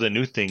 so the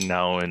new thing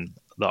now in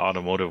the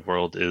automotive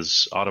world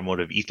is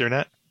automotive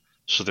Ethernet.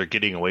 So they're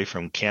getting away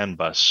from CAN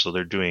bus. So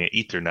they're doing an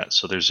Ethernet.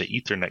 So there's an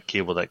Ethernet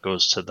cable that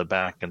goes to the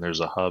back and there's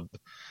a hub.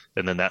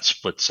 And then that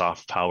splits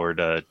off power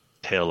to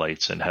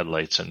taillights and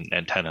headlights and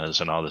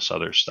antennas and all this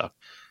other stuff.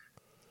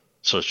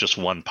 So it's just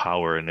one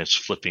power and it's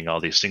flipping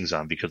all these things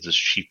on because it's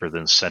cheaper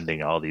than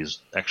sending all these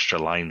extra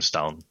lines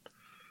down.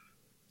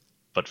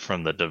 But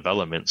from the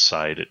development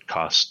side, it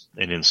costs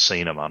an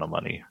insane amount of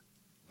money.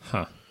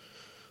 Huh.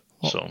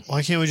 Well, so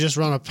why can't we just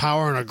run a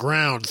power and a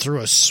ground through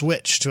a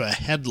switch to a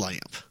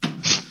headlamp?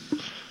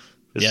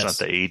 It's not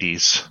the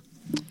 80s.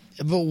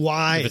 But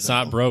why? If it's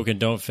not broken,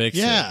 don't fix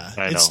it. Yeah,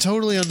 it's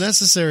totally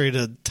unnecessary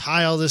to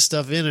tie all this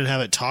stuff in and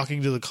have it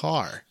talking to the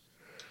car.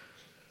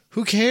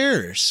 Who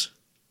cares?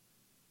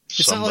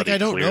 It's not like I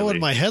don't know when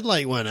my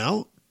headlight went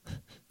out.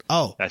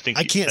 Oh, I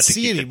can't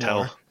see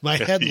anymore. My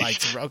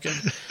headlight's broken.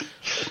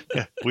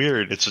 Yeah,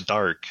 weird. It's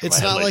dark.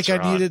 It's not like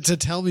I needed to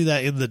tell me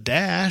that in the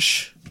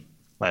dash.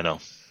 I know.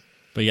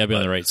 But you got to be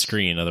on the right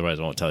screen, otherwise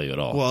it won't tell you at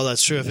all. Well,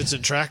 that's true. If it's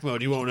in track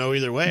mode, you won't know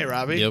either way,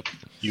 Robbie. Yep.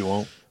 You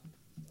won't.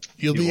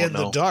 You'll be in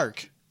the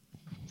dark.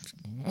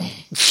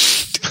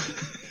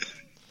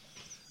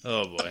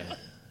 Oh, boy.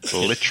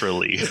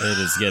 Literally. It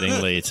is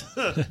getting late.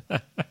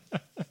 But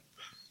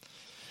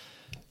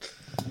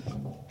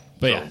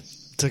yeah.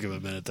 Took him a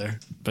minute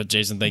there. But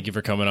Jason, thank you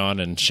for coming on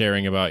and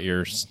sharing about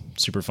your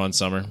super fun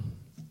summer.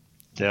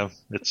 Yeah,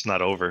 it's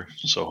not over.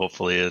 So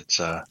hopefully it's...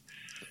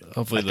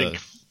 hopefully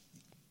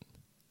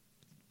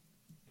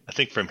I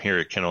think from here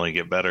it can only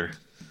get better.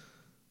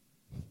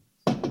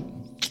 I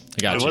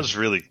got it you. was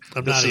really.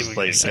 I'm not even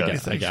like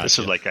I got this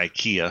you. is like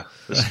IKEA.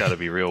 This has got to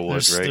be real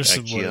wood, right? There's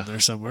some IKEA. wood in there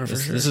somewhere for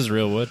sure. This is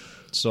real wood.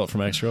 Stole it from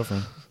my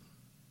ex-girlfriend.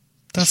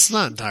 That's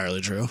not entirely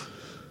true.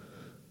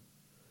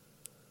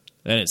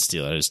 I didn't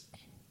steal it. I just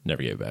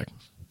never gave it back.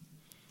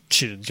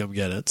 She didn't come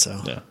get it,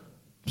 so yeah.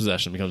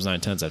 Possession becomes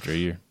 9/10 after a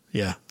year.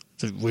 Yeah,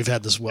 we've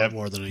had this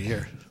more than a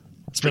year.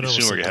 It's pretty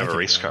soon we're gonna have a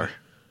race car.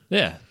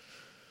 Yeah.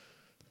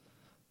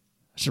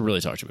 I should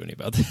really talk to Booney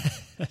about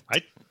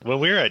that. When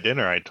we were at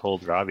dinner, I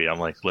told Robbie, I'm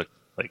like, look,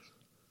 like,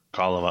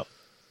 call him up,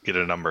 get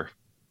a number.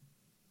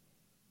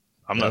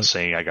 I'm not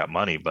saying I got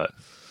money, but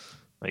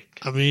like,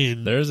 I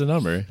mean, there's a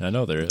number. I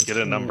know there is. Get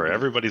a number.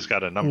 Everybody's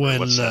got a number.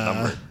 What's that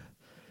number?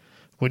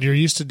 When you're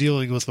used to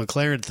dealing with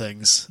McLaren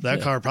things,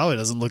 that car probably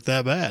doesn't look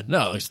that bad.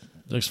 No, it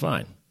looks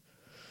fine.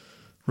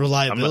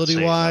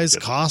 Reliability-wise,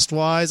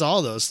 cost-wise,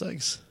 all those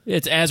things.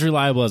 It's as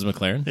reliable as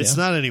McLaren. It's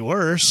not any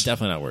worse.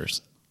 Definitely not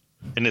worse.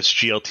 And it's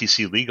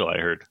GLTC legal, I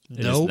heard.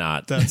 It is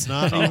not. That's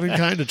not even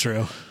kind of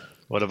true.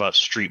 What about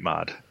street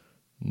mod?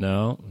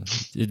 No.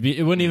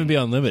 It wouldn't even be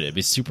unlimited. It'd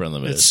be super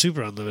unlimited. It's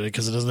super unlimited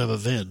because it doesn't have a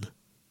VIN.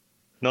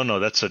 No,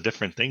 that's a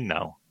different thing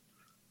now.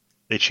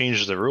 They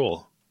changed the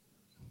rule.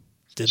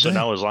 Did so they?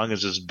 Now as long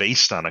as it's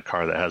based on a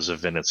car that has a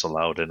VIN, it's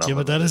allowed in. Yeah,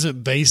 but that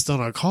isn't based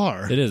on a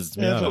car. It is.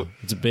 Miata.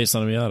 It's based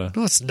on a Miata.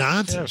 No, it's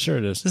not. Yeah, sure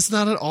it is. It's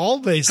not at all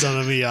based on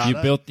a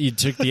Miata. You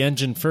took the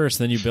engine first,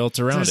 then you built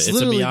around There's it.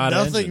 It's a literally Miata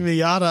nothing engine.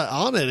 Miata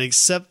on it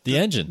except the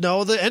engine.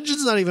 No, the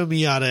engine's not even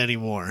Miata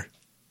anymore.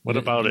 What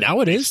about it?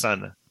 Now it is.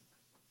 Did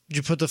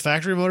you put the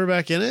factory motor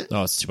back in it?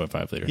 Oh, it's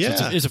 2.5 liter. Yeah.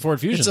 So it's a Ford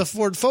Fusion. It's a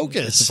Ford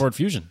Focus. It's a Ford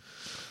Fusion.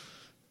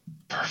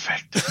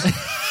 Perfect.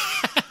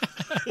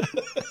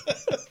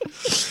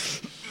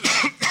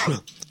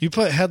 You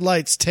put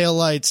headlights,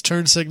 taillights,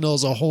 turn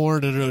signals, a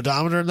horn, and an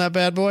odometer in that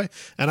bad boy,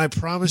 and I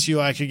promise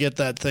you I could get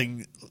that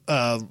thing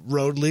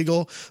road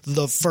legal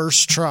the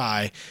first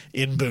try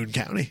in Boone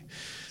County.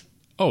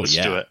 Oh, Let's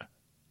do it.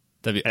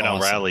 That'd be and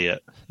awesome. I'll rally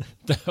it.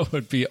 That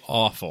would be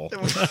awful.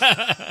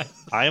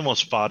 I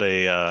almost bought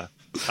a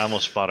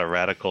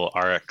Radical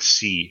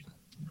RXC.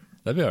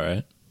 That'd be all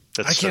right.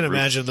 I can't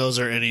imagine those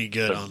are any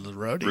good on the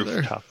road either.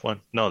 Rooftop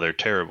one. No, they're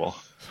terrible.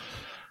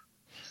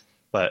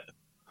 But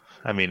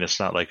I mean, it's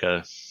not like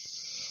a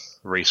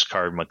race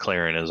car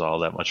McLaren is all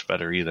that much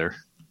better either.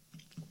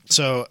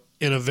 So,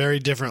 in a very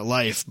different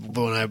life,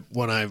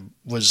 when I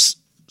was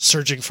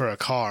searching for a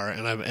car,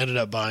 and I ended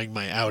up buying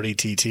my Audi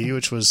TT,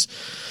 which was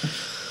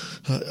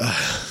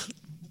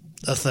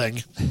a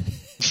thing.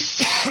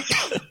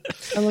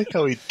 I like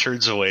how he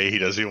turns away. He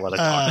doesn't even want to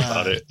talk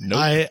about it.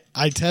 Nope.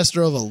 I test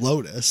drove a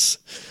Lotus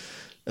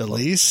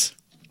Elise.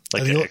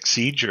 Like an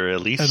Exige or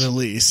Elise? An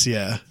Elise,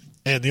 yeah.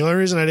 And the only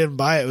reason I didn't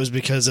buy it was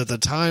because at the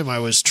time I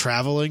was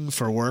traveling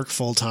for work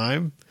full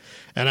time,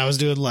 and I was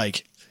doing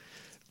like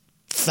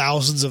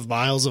thousands of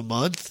miles a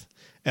month,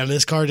 and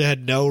this car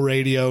had no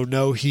radio,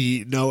 no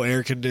heat, no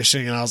air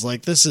conditioning, and I was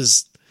like, this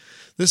is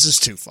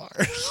too far.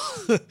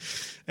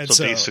 And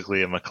so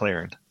basically a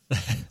McLaren.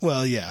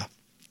 Well, yeah.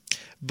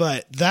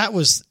 But that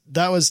was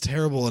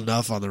terrible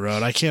enough on the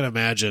road. I can't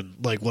imagine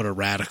like what a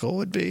Radical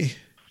would be.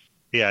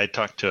 Yeah, I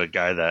talked to a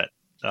guy that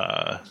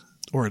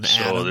or an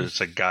so Atom. There's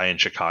a guy in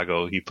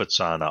Chicago. He puts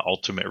on an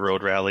Ultimate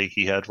Road Rally.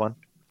 He had one.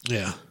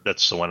 Yeah,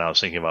 that's the one I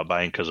was thinking about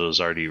buying because it was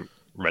already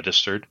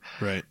registered.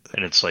 Right,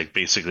 and it's like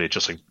basically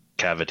just like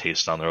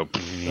cavitates down the road.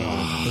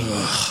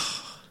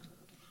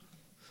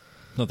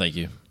 No, thank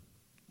you.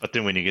 But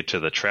then when you get to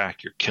the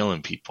track, you're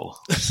killing people.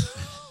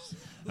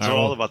 It's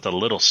all about the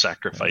little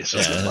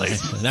sacrifices in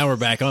life. Now we're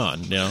back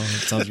on. You know,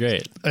 it sounds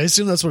great. I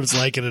assume that's what it's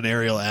like in an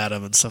aerial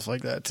Atom and stuff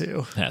like that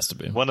too. Has to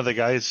be. One of the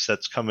guys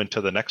that's coming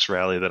to the next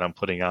rally that I'm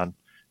putting on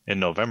in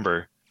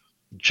November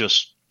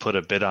just put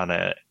a bid on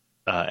a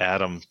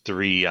Atom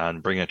 3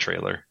 on Bring a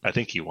Trailer. I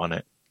think he won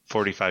it.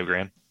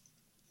 $45,000.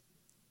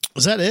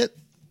 Was that it?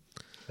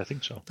 I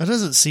think so. That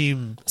doesn't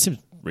seem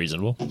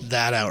reasonable.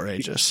 That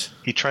outrageous.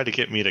 He tried to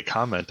get me to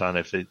comment on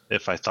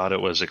if I thought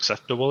it was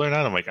acceptable or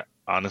not. I'm like,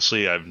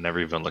 honestly, I've never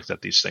even looked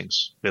at these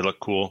things. They look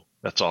cool.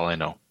 That's all I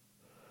know.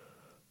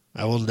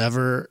 I will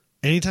never.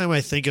 Anytime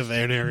I think of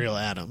an aerial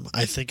Atom,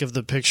 I think of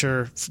the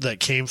picture that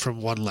came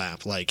from One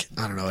Lap. Like,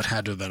 I don't know, it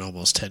had to have been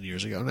almost 10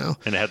 years ago now.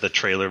 And it had the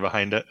trailer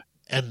behind it.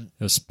 And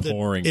it was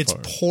pouring. It's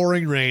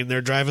pouring rain.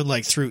 They're driving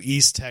like through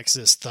East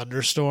Texas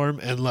thunderstorm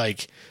and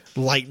like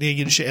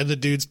lightning and shit. And the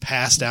dude's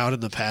passed out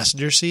in the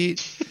passenger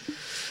seat.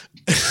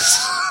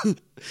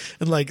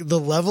 And like the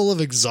level of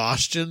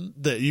exhaustion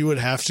that you would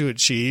have to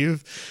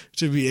achieve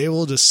to be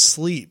able to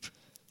sleep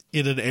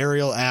in an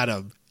aerial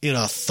Atom in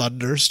a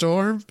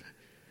thunderstorm.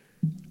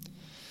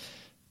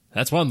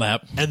 That's One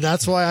Lap. And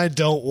that's why I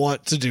don't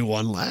want to do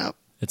One Lap.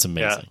 It's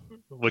amazing. Yeah.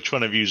 Which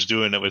one of you is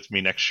doing it with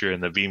me next year in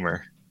the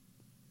Beamer?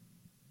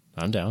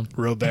 I'm down.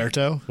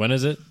 Roberto. When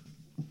is it?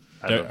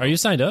 Are you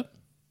signed up?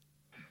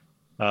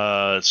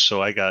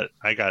 So I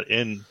got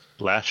in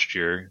last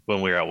year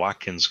when we were at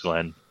Watkins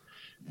Glen,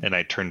 and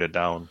I turned it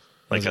down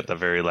at the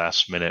very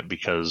last minute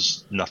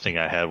because nothing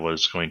I had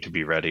was going to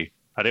be ready.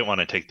 I didn't want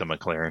to take the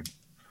McLaren.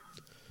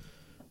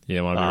 You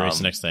didn't want to be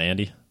racing next to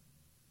Andy?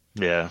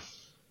 Yeah.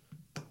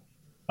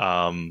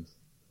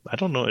 I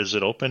don't know. Is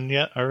it open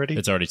yet already?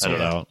 It's already sold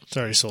out. It's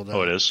already sold out.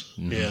 Oh, it is?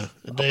 Mm-hmm. Yeah.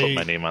 I'll put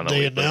my name on the They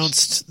wait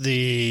announced list.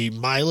 the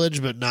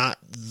mileage, but not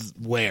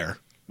where.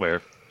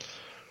 Where?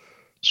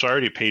 So I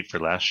already paid for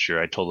last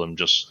year. I told them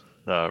just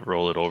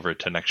roll it over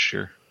to next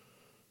year.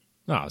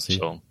 Oh, see.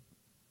 So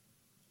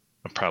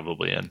I'm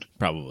probably in.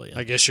 Probably.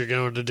 I guess you're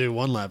going to do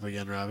One Lap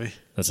again, Robbie.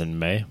 That's in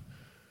May.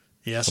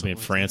 Yes. I'll be in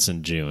France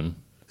in June.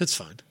 It's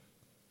fine.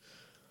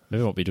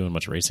 Maybe I won't be doing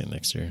much racing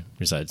next year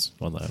besides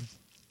one lap.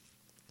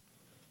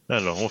 I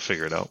don't know. We'll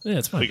figure it out. Yeah,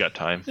 it's fine. We got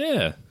time.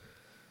 Yeah.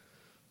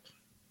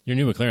 Your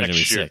new McLaren's going to be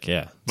Next year, sick,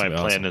 yeah. My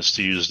plan is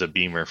to use the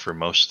Beamer for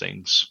most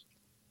things.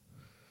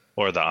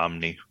 Or the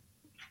Omni.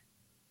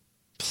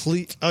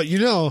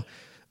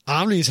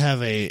 Omnis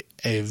have a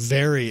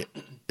very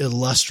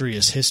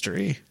illustrious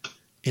history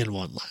in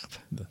one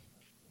lap.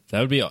 That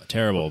would be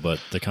terrible, but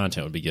the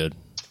content would be good.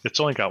 It's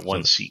only got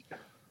one seat.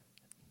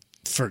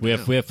 We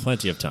have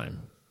plenty of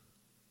time.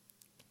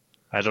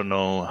 I don't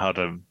know how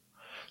to.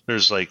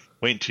 There's like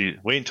wait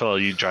until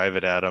you drive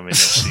it, Adam, and you'll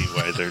see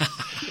why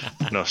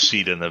there's no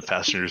seat in the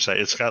passenger side.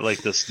 It's got like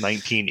this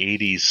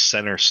 1980s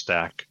center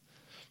stack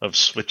of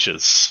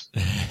switches.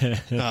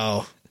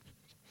 Oh,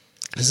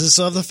 does this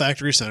still have the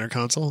factory center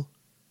console?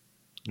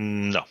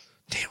 No.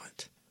 Damn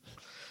it!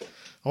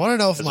 I want to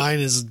know if mine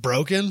is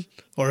broken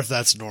or if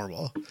that's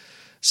normal.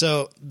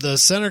 So the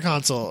center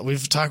console, we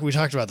talked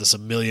about this a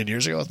million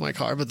years ago with my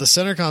car, but the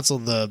center console,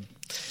 the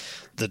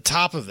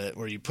top of it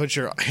where you put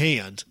your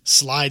hand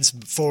slides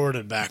forward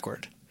and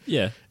backward.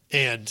 Yeah.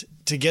 And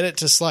to get it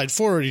to slide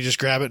forward, you just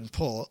grab it and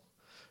pull.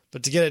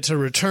 But to get it to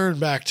return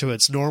back to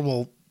its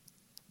normal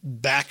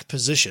back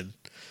position,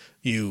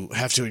 you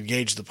have to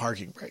engage the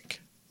parking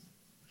brake.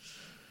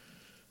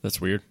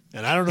 That's weird.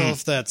 And I don't know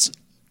if that's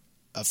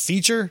a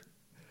feature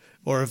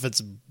or if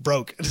it's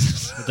broken.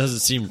 It doesn't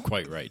seem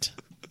quite right.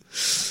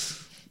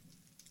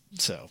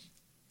 So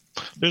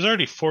there's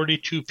already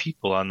 42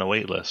 people on the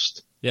wait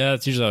list. Yeah,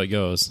 that's usually how it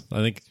goes. I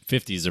think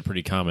 50 is a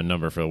pretty common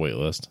number for a wait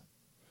list.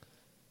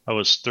 I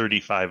was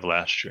 35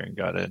 last year and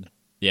got in.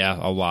 Yeah,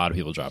 a lot of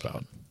people drop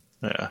out.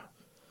 Yeah.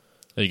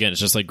 Again,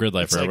 it's just like Grid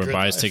Life, where everyone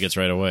buys Life. tickets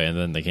right away, and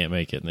then they can't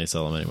make it, and they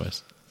sell them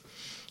anyways.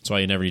 That's why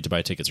you never need to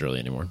buy tickets early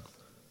anymore.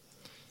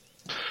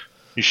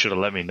 You should have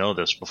let me know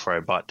this before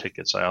I bought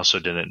tickets. I also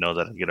didn't know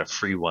that I'd get a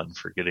free one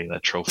for getting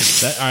that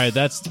trophy. All right,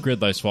 that's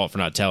Grid Life's fault for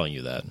not telling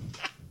you that.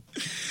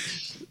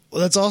 well,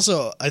 that's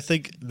also, I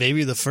think,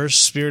 maybe the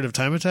first Spirit of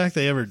Time Attack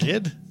they ever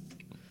did.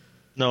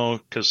 No,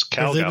 because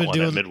Cal got one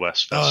at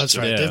Midwest Fest. Oh, that's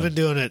right. Yeah. They've been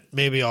doing it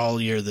maybe all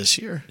year this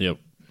year. Yep.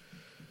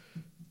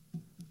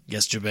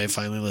 Guess Jabay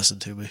finally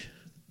listened to me.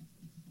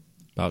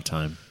 About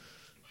time.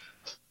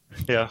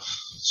 Yeah.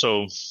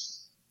 So,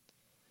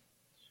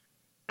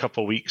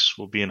 couple weeks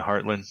we'll be in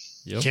Heartland.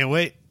 Yep. Can't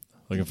wait.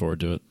 Looking forward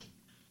to it.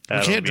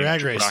 We can't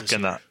drag race this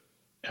year.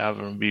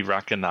 Adam will be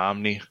rocking the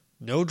Omni.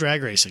 No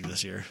drag racing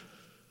this year.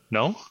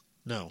 No?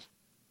 No.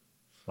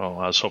 Oh,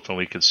 I was hoping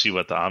we could see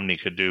what the Omni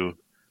could do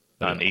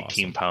That'd on be 18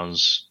 awesome.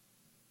 pounds.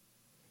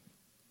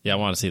 Yeah, I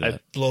want to see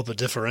that. Blow up a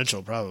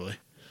differential, probably.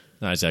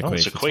 No, it's that Oh, Quaif.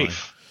 it's a It's fine.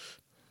 Quaif.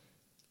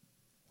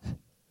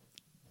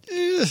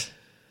 Eh.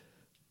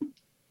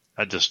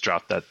 I just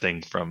dropped that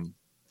thing from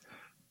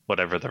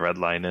whatever the red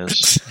line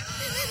is.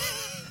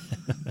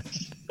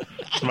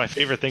 My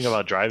favorite thing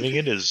about driving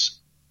it is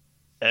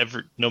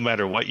no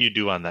matter what you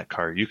do on that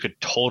car, you could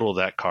total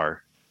that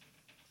car.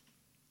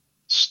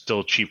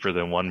 Still cheaper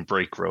than one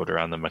brake rotor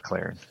on the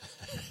McLaren.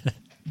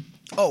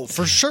 Oh,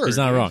 for sure. He's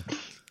not wrong.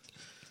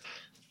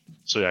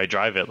 So I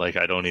drive it like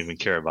I don't even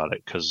care about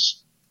it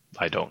because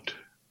I don't.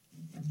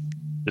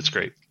 It's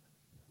great.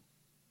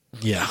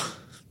 Yeah.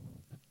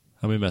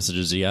 How many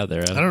messages do you got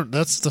there, Adam?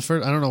 That's the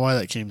first. I don't know why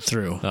that came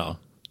through. Oh.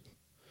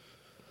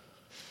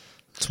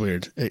 It's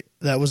weird.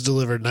 That was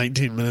delivered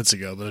 19 minutes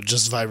ago, but it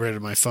just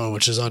vibrated my phone,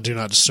 which is on Do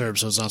Not Disturb,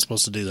 so it's not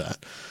supposed to do that.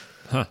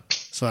 Huh.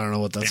 So I don't know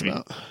what that's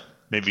about.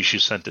 Maybe she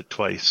sent it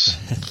twice.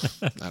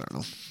 I don't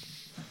know.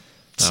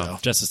 Oh,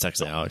 Jess is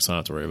texting Alex, so I don't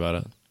have to worry about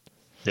it.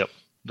 Yep.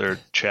 They're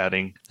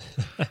chatting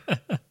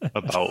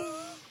about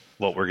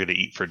what we're going to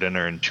eat for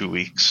dinner in 2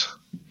 weeks.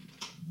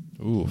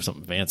 Ooh,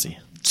 something fancy.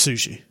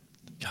 Sushi.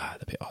 God,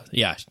 that'd be awesome.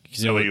 Yeah.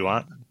 Is that what you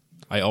want?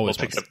 I always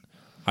We'll want pick up.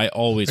 I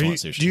always want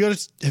sushi. Do you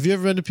have you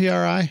ever been to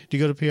PRI? Do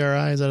you go to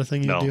PRI? Is that a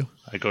thing you No, do?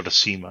 I go to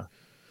SEMA.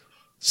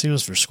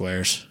 SEMA's for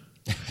squares.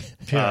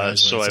 PRI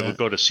is So where I it's would at.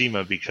 go to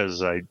SEMA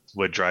because I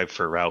would drive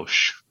for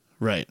Roush.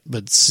 Right,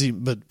 but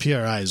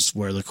PRI is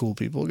where the cool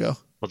people go.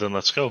 Well, then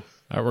let's go. All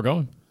right, we're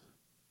going.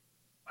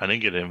 I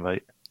didn't get an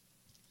invite.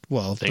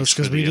 Well, Thanks that's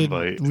because for the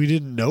invite. we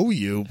didn't know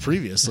you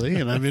previously,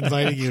 and I'm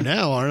inviting you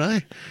now, aren't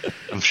I?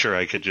 I'm sure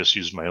I could just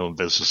use my own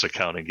business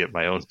account and get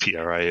my own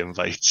PRI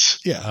invites.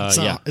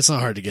 Yeah, it's not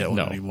hard to get one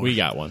No, anymore. we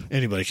got one.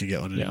 Anybody can get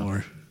one Yeah.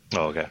 anymore.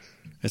 Oh, okay.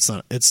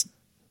 It's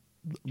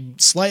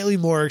slightly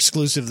more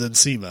exclusive than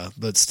SEMA,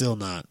 but still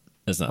not.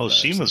 It's not Oh, bad.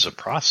 SEMA's a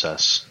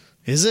process.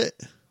 Is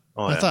it?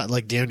 Oh, I yeah. thought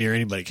like damn near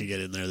anybody could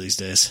get in there these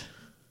days.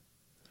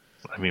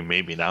 I mean,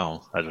 maybe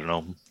now. I don't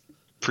know.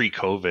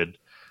 Pre-COVID,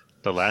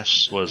 the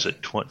last was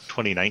it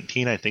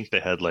 2019. I think they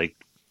had like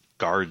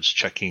guards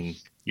checking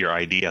your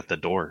ID at the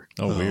door.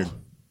 Oh, weird.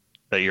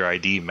 That your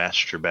ID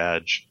matched your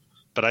badge.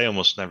 But I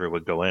almost never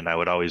would go in. I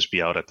would always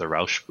be out at the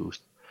Roush booth,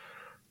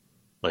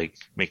 like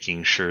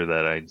making sure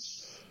that I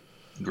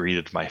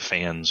greeted my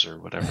fans or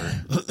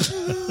whatever.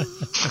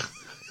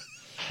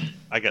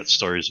 I got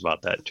stories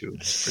about that too.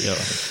 Yeah.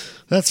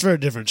 That's for a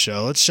different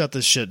show. Let's shut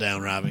this shit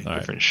down, Robbie. All right.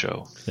 Different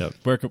show. Yep.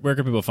 Where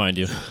can people find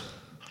you?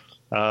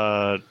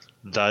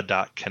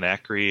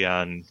 the.Kanakry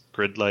on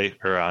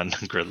GridLife or on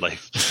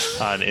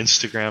GridLife on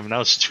Instagram.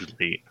 Now it's too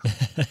late.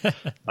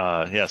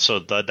 So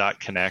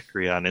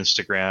the.Kanakry on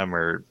Instagram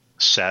or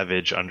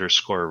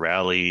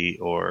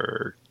savage_rally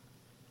or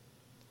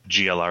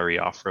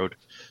GLRE off-road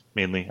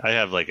mainly. I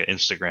have like an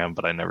Instagram,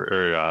 but I never,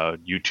 or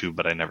YouTube,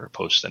 but I never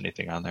post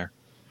anything on there.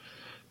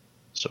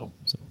 So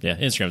yeah,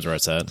 Instagram's where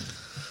it's at.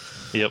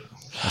 Yep.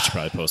 I should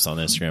probably post on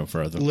Instagram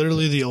for other.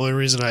 Literally, the only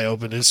reason I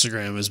opened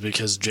Instagram is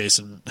because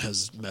Jason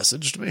has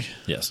messaged me.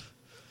 Yes.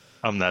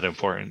 I'm that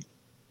important.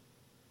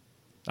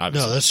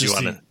 Obviously. No, this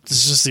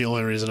is just the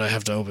only reason I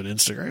have to open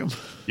Instagram.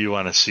 You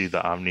want to see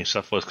the Omni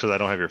stuff? Was because I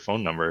don't have your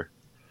phone number.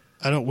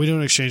 We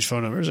don't exchange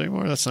phone numbers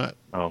anymore. That's not.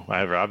 Oh, I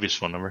have Robbie's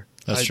phone number.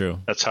 That's true.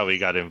 That's how we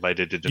got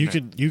invited to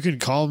dinner. You can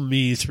call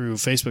me through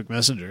Facebook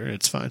Messenger.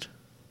 It's fine.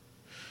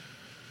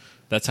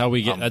 That's how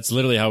we get. That's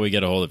literally how we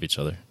get a hold of each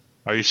other.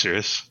 Are you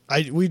serious?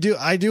 I do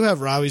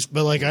have Robbie's,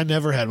 but like I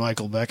never had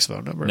Michael Beck's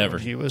phone number. Never.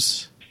 When he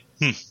was.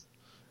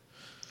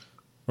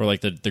 Or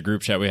like the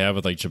group chat we have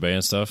with like Jabay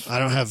and stuff. I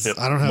don't have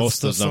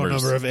Most the of those phone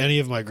numbers. number of any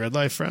of my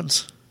GridLife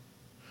friends.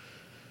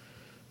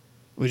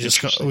 We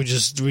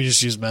just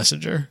use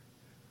Messenger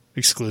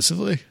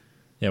exclusively.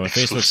 Yeah, when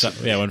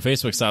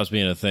Facebook stops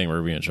being a thing,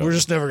 we're being trouble. We're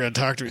just never going to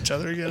talk to each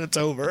other again. It's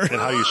over. And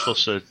how are you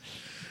supposed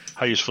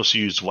to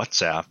use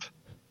WhatsApp?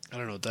 I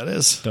don't know what that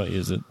is. Don't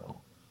use it.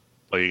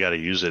 Well, you got to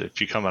use it. If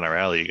you come on a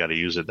rally, you got to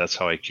use it. That's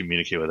how I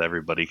communicate with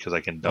everybody because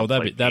I can dump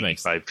that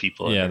makes 5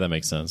 people. Yeah, that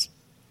makes sense.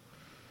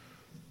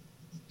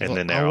 And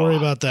then I'll worry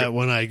about that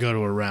when I go to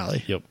a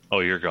rally. Yep. Oh,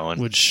 you're going.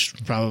 Which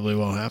probably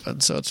won't happen,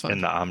 so it's fine.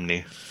 In the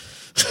Omni.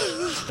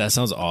 That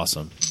sounds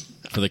awesome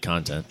for the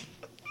content.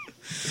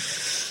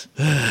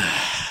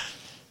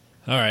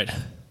 All right.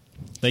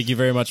 Thank you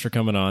very much for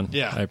coming on.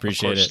 Yeah, I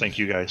appreciate it. Thank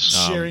you guys.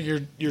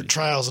 Sharing your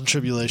trials and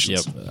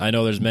tribulations. Yep. I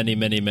know there's many,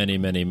 many, many,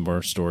 many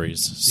more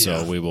stories,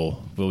 so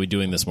we'll be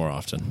doing this more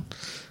often.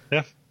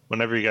 Yeah.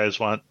 Whenever you guys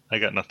want. I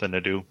got nothing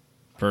to do.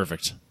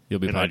 Perfect. You'll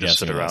be podcasting. I just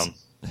sit with us.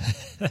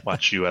 around,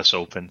 watch U.S.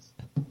 Open.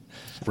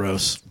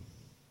 Gross.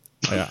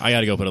 I got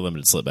to go put a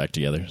limited slip back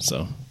together.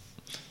 So,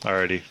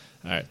 Alrighty.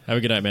 all right. Have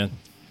a good night, man.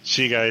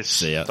 See you guys.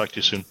 See ya. Talk to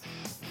you soon.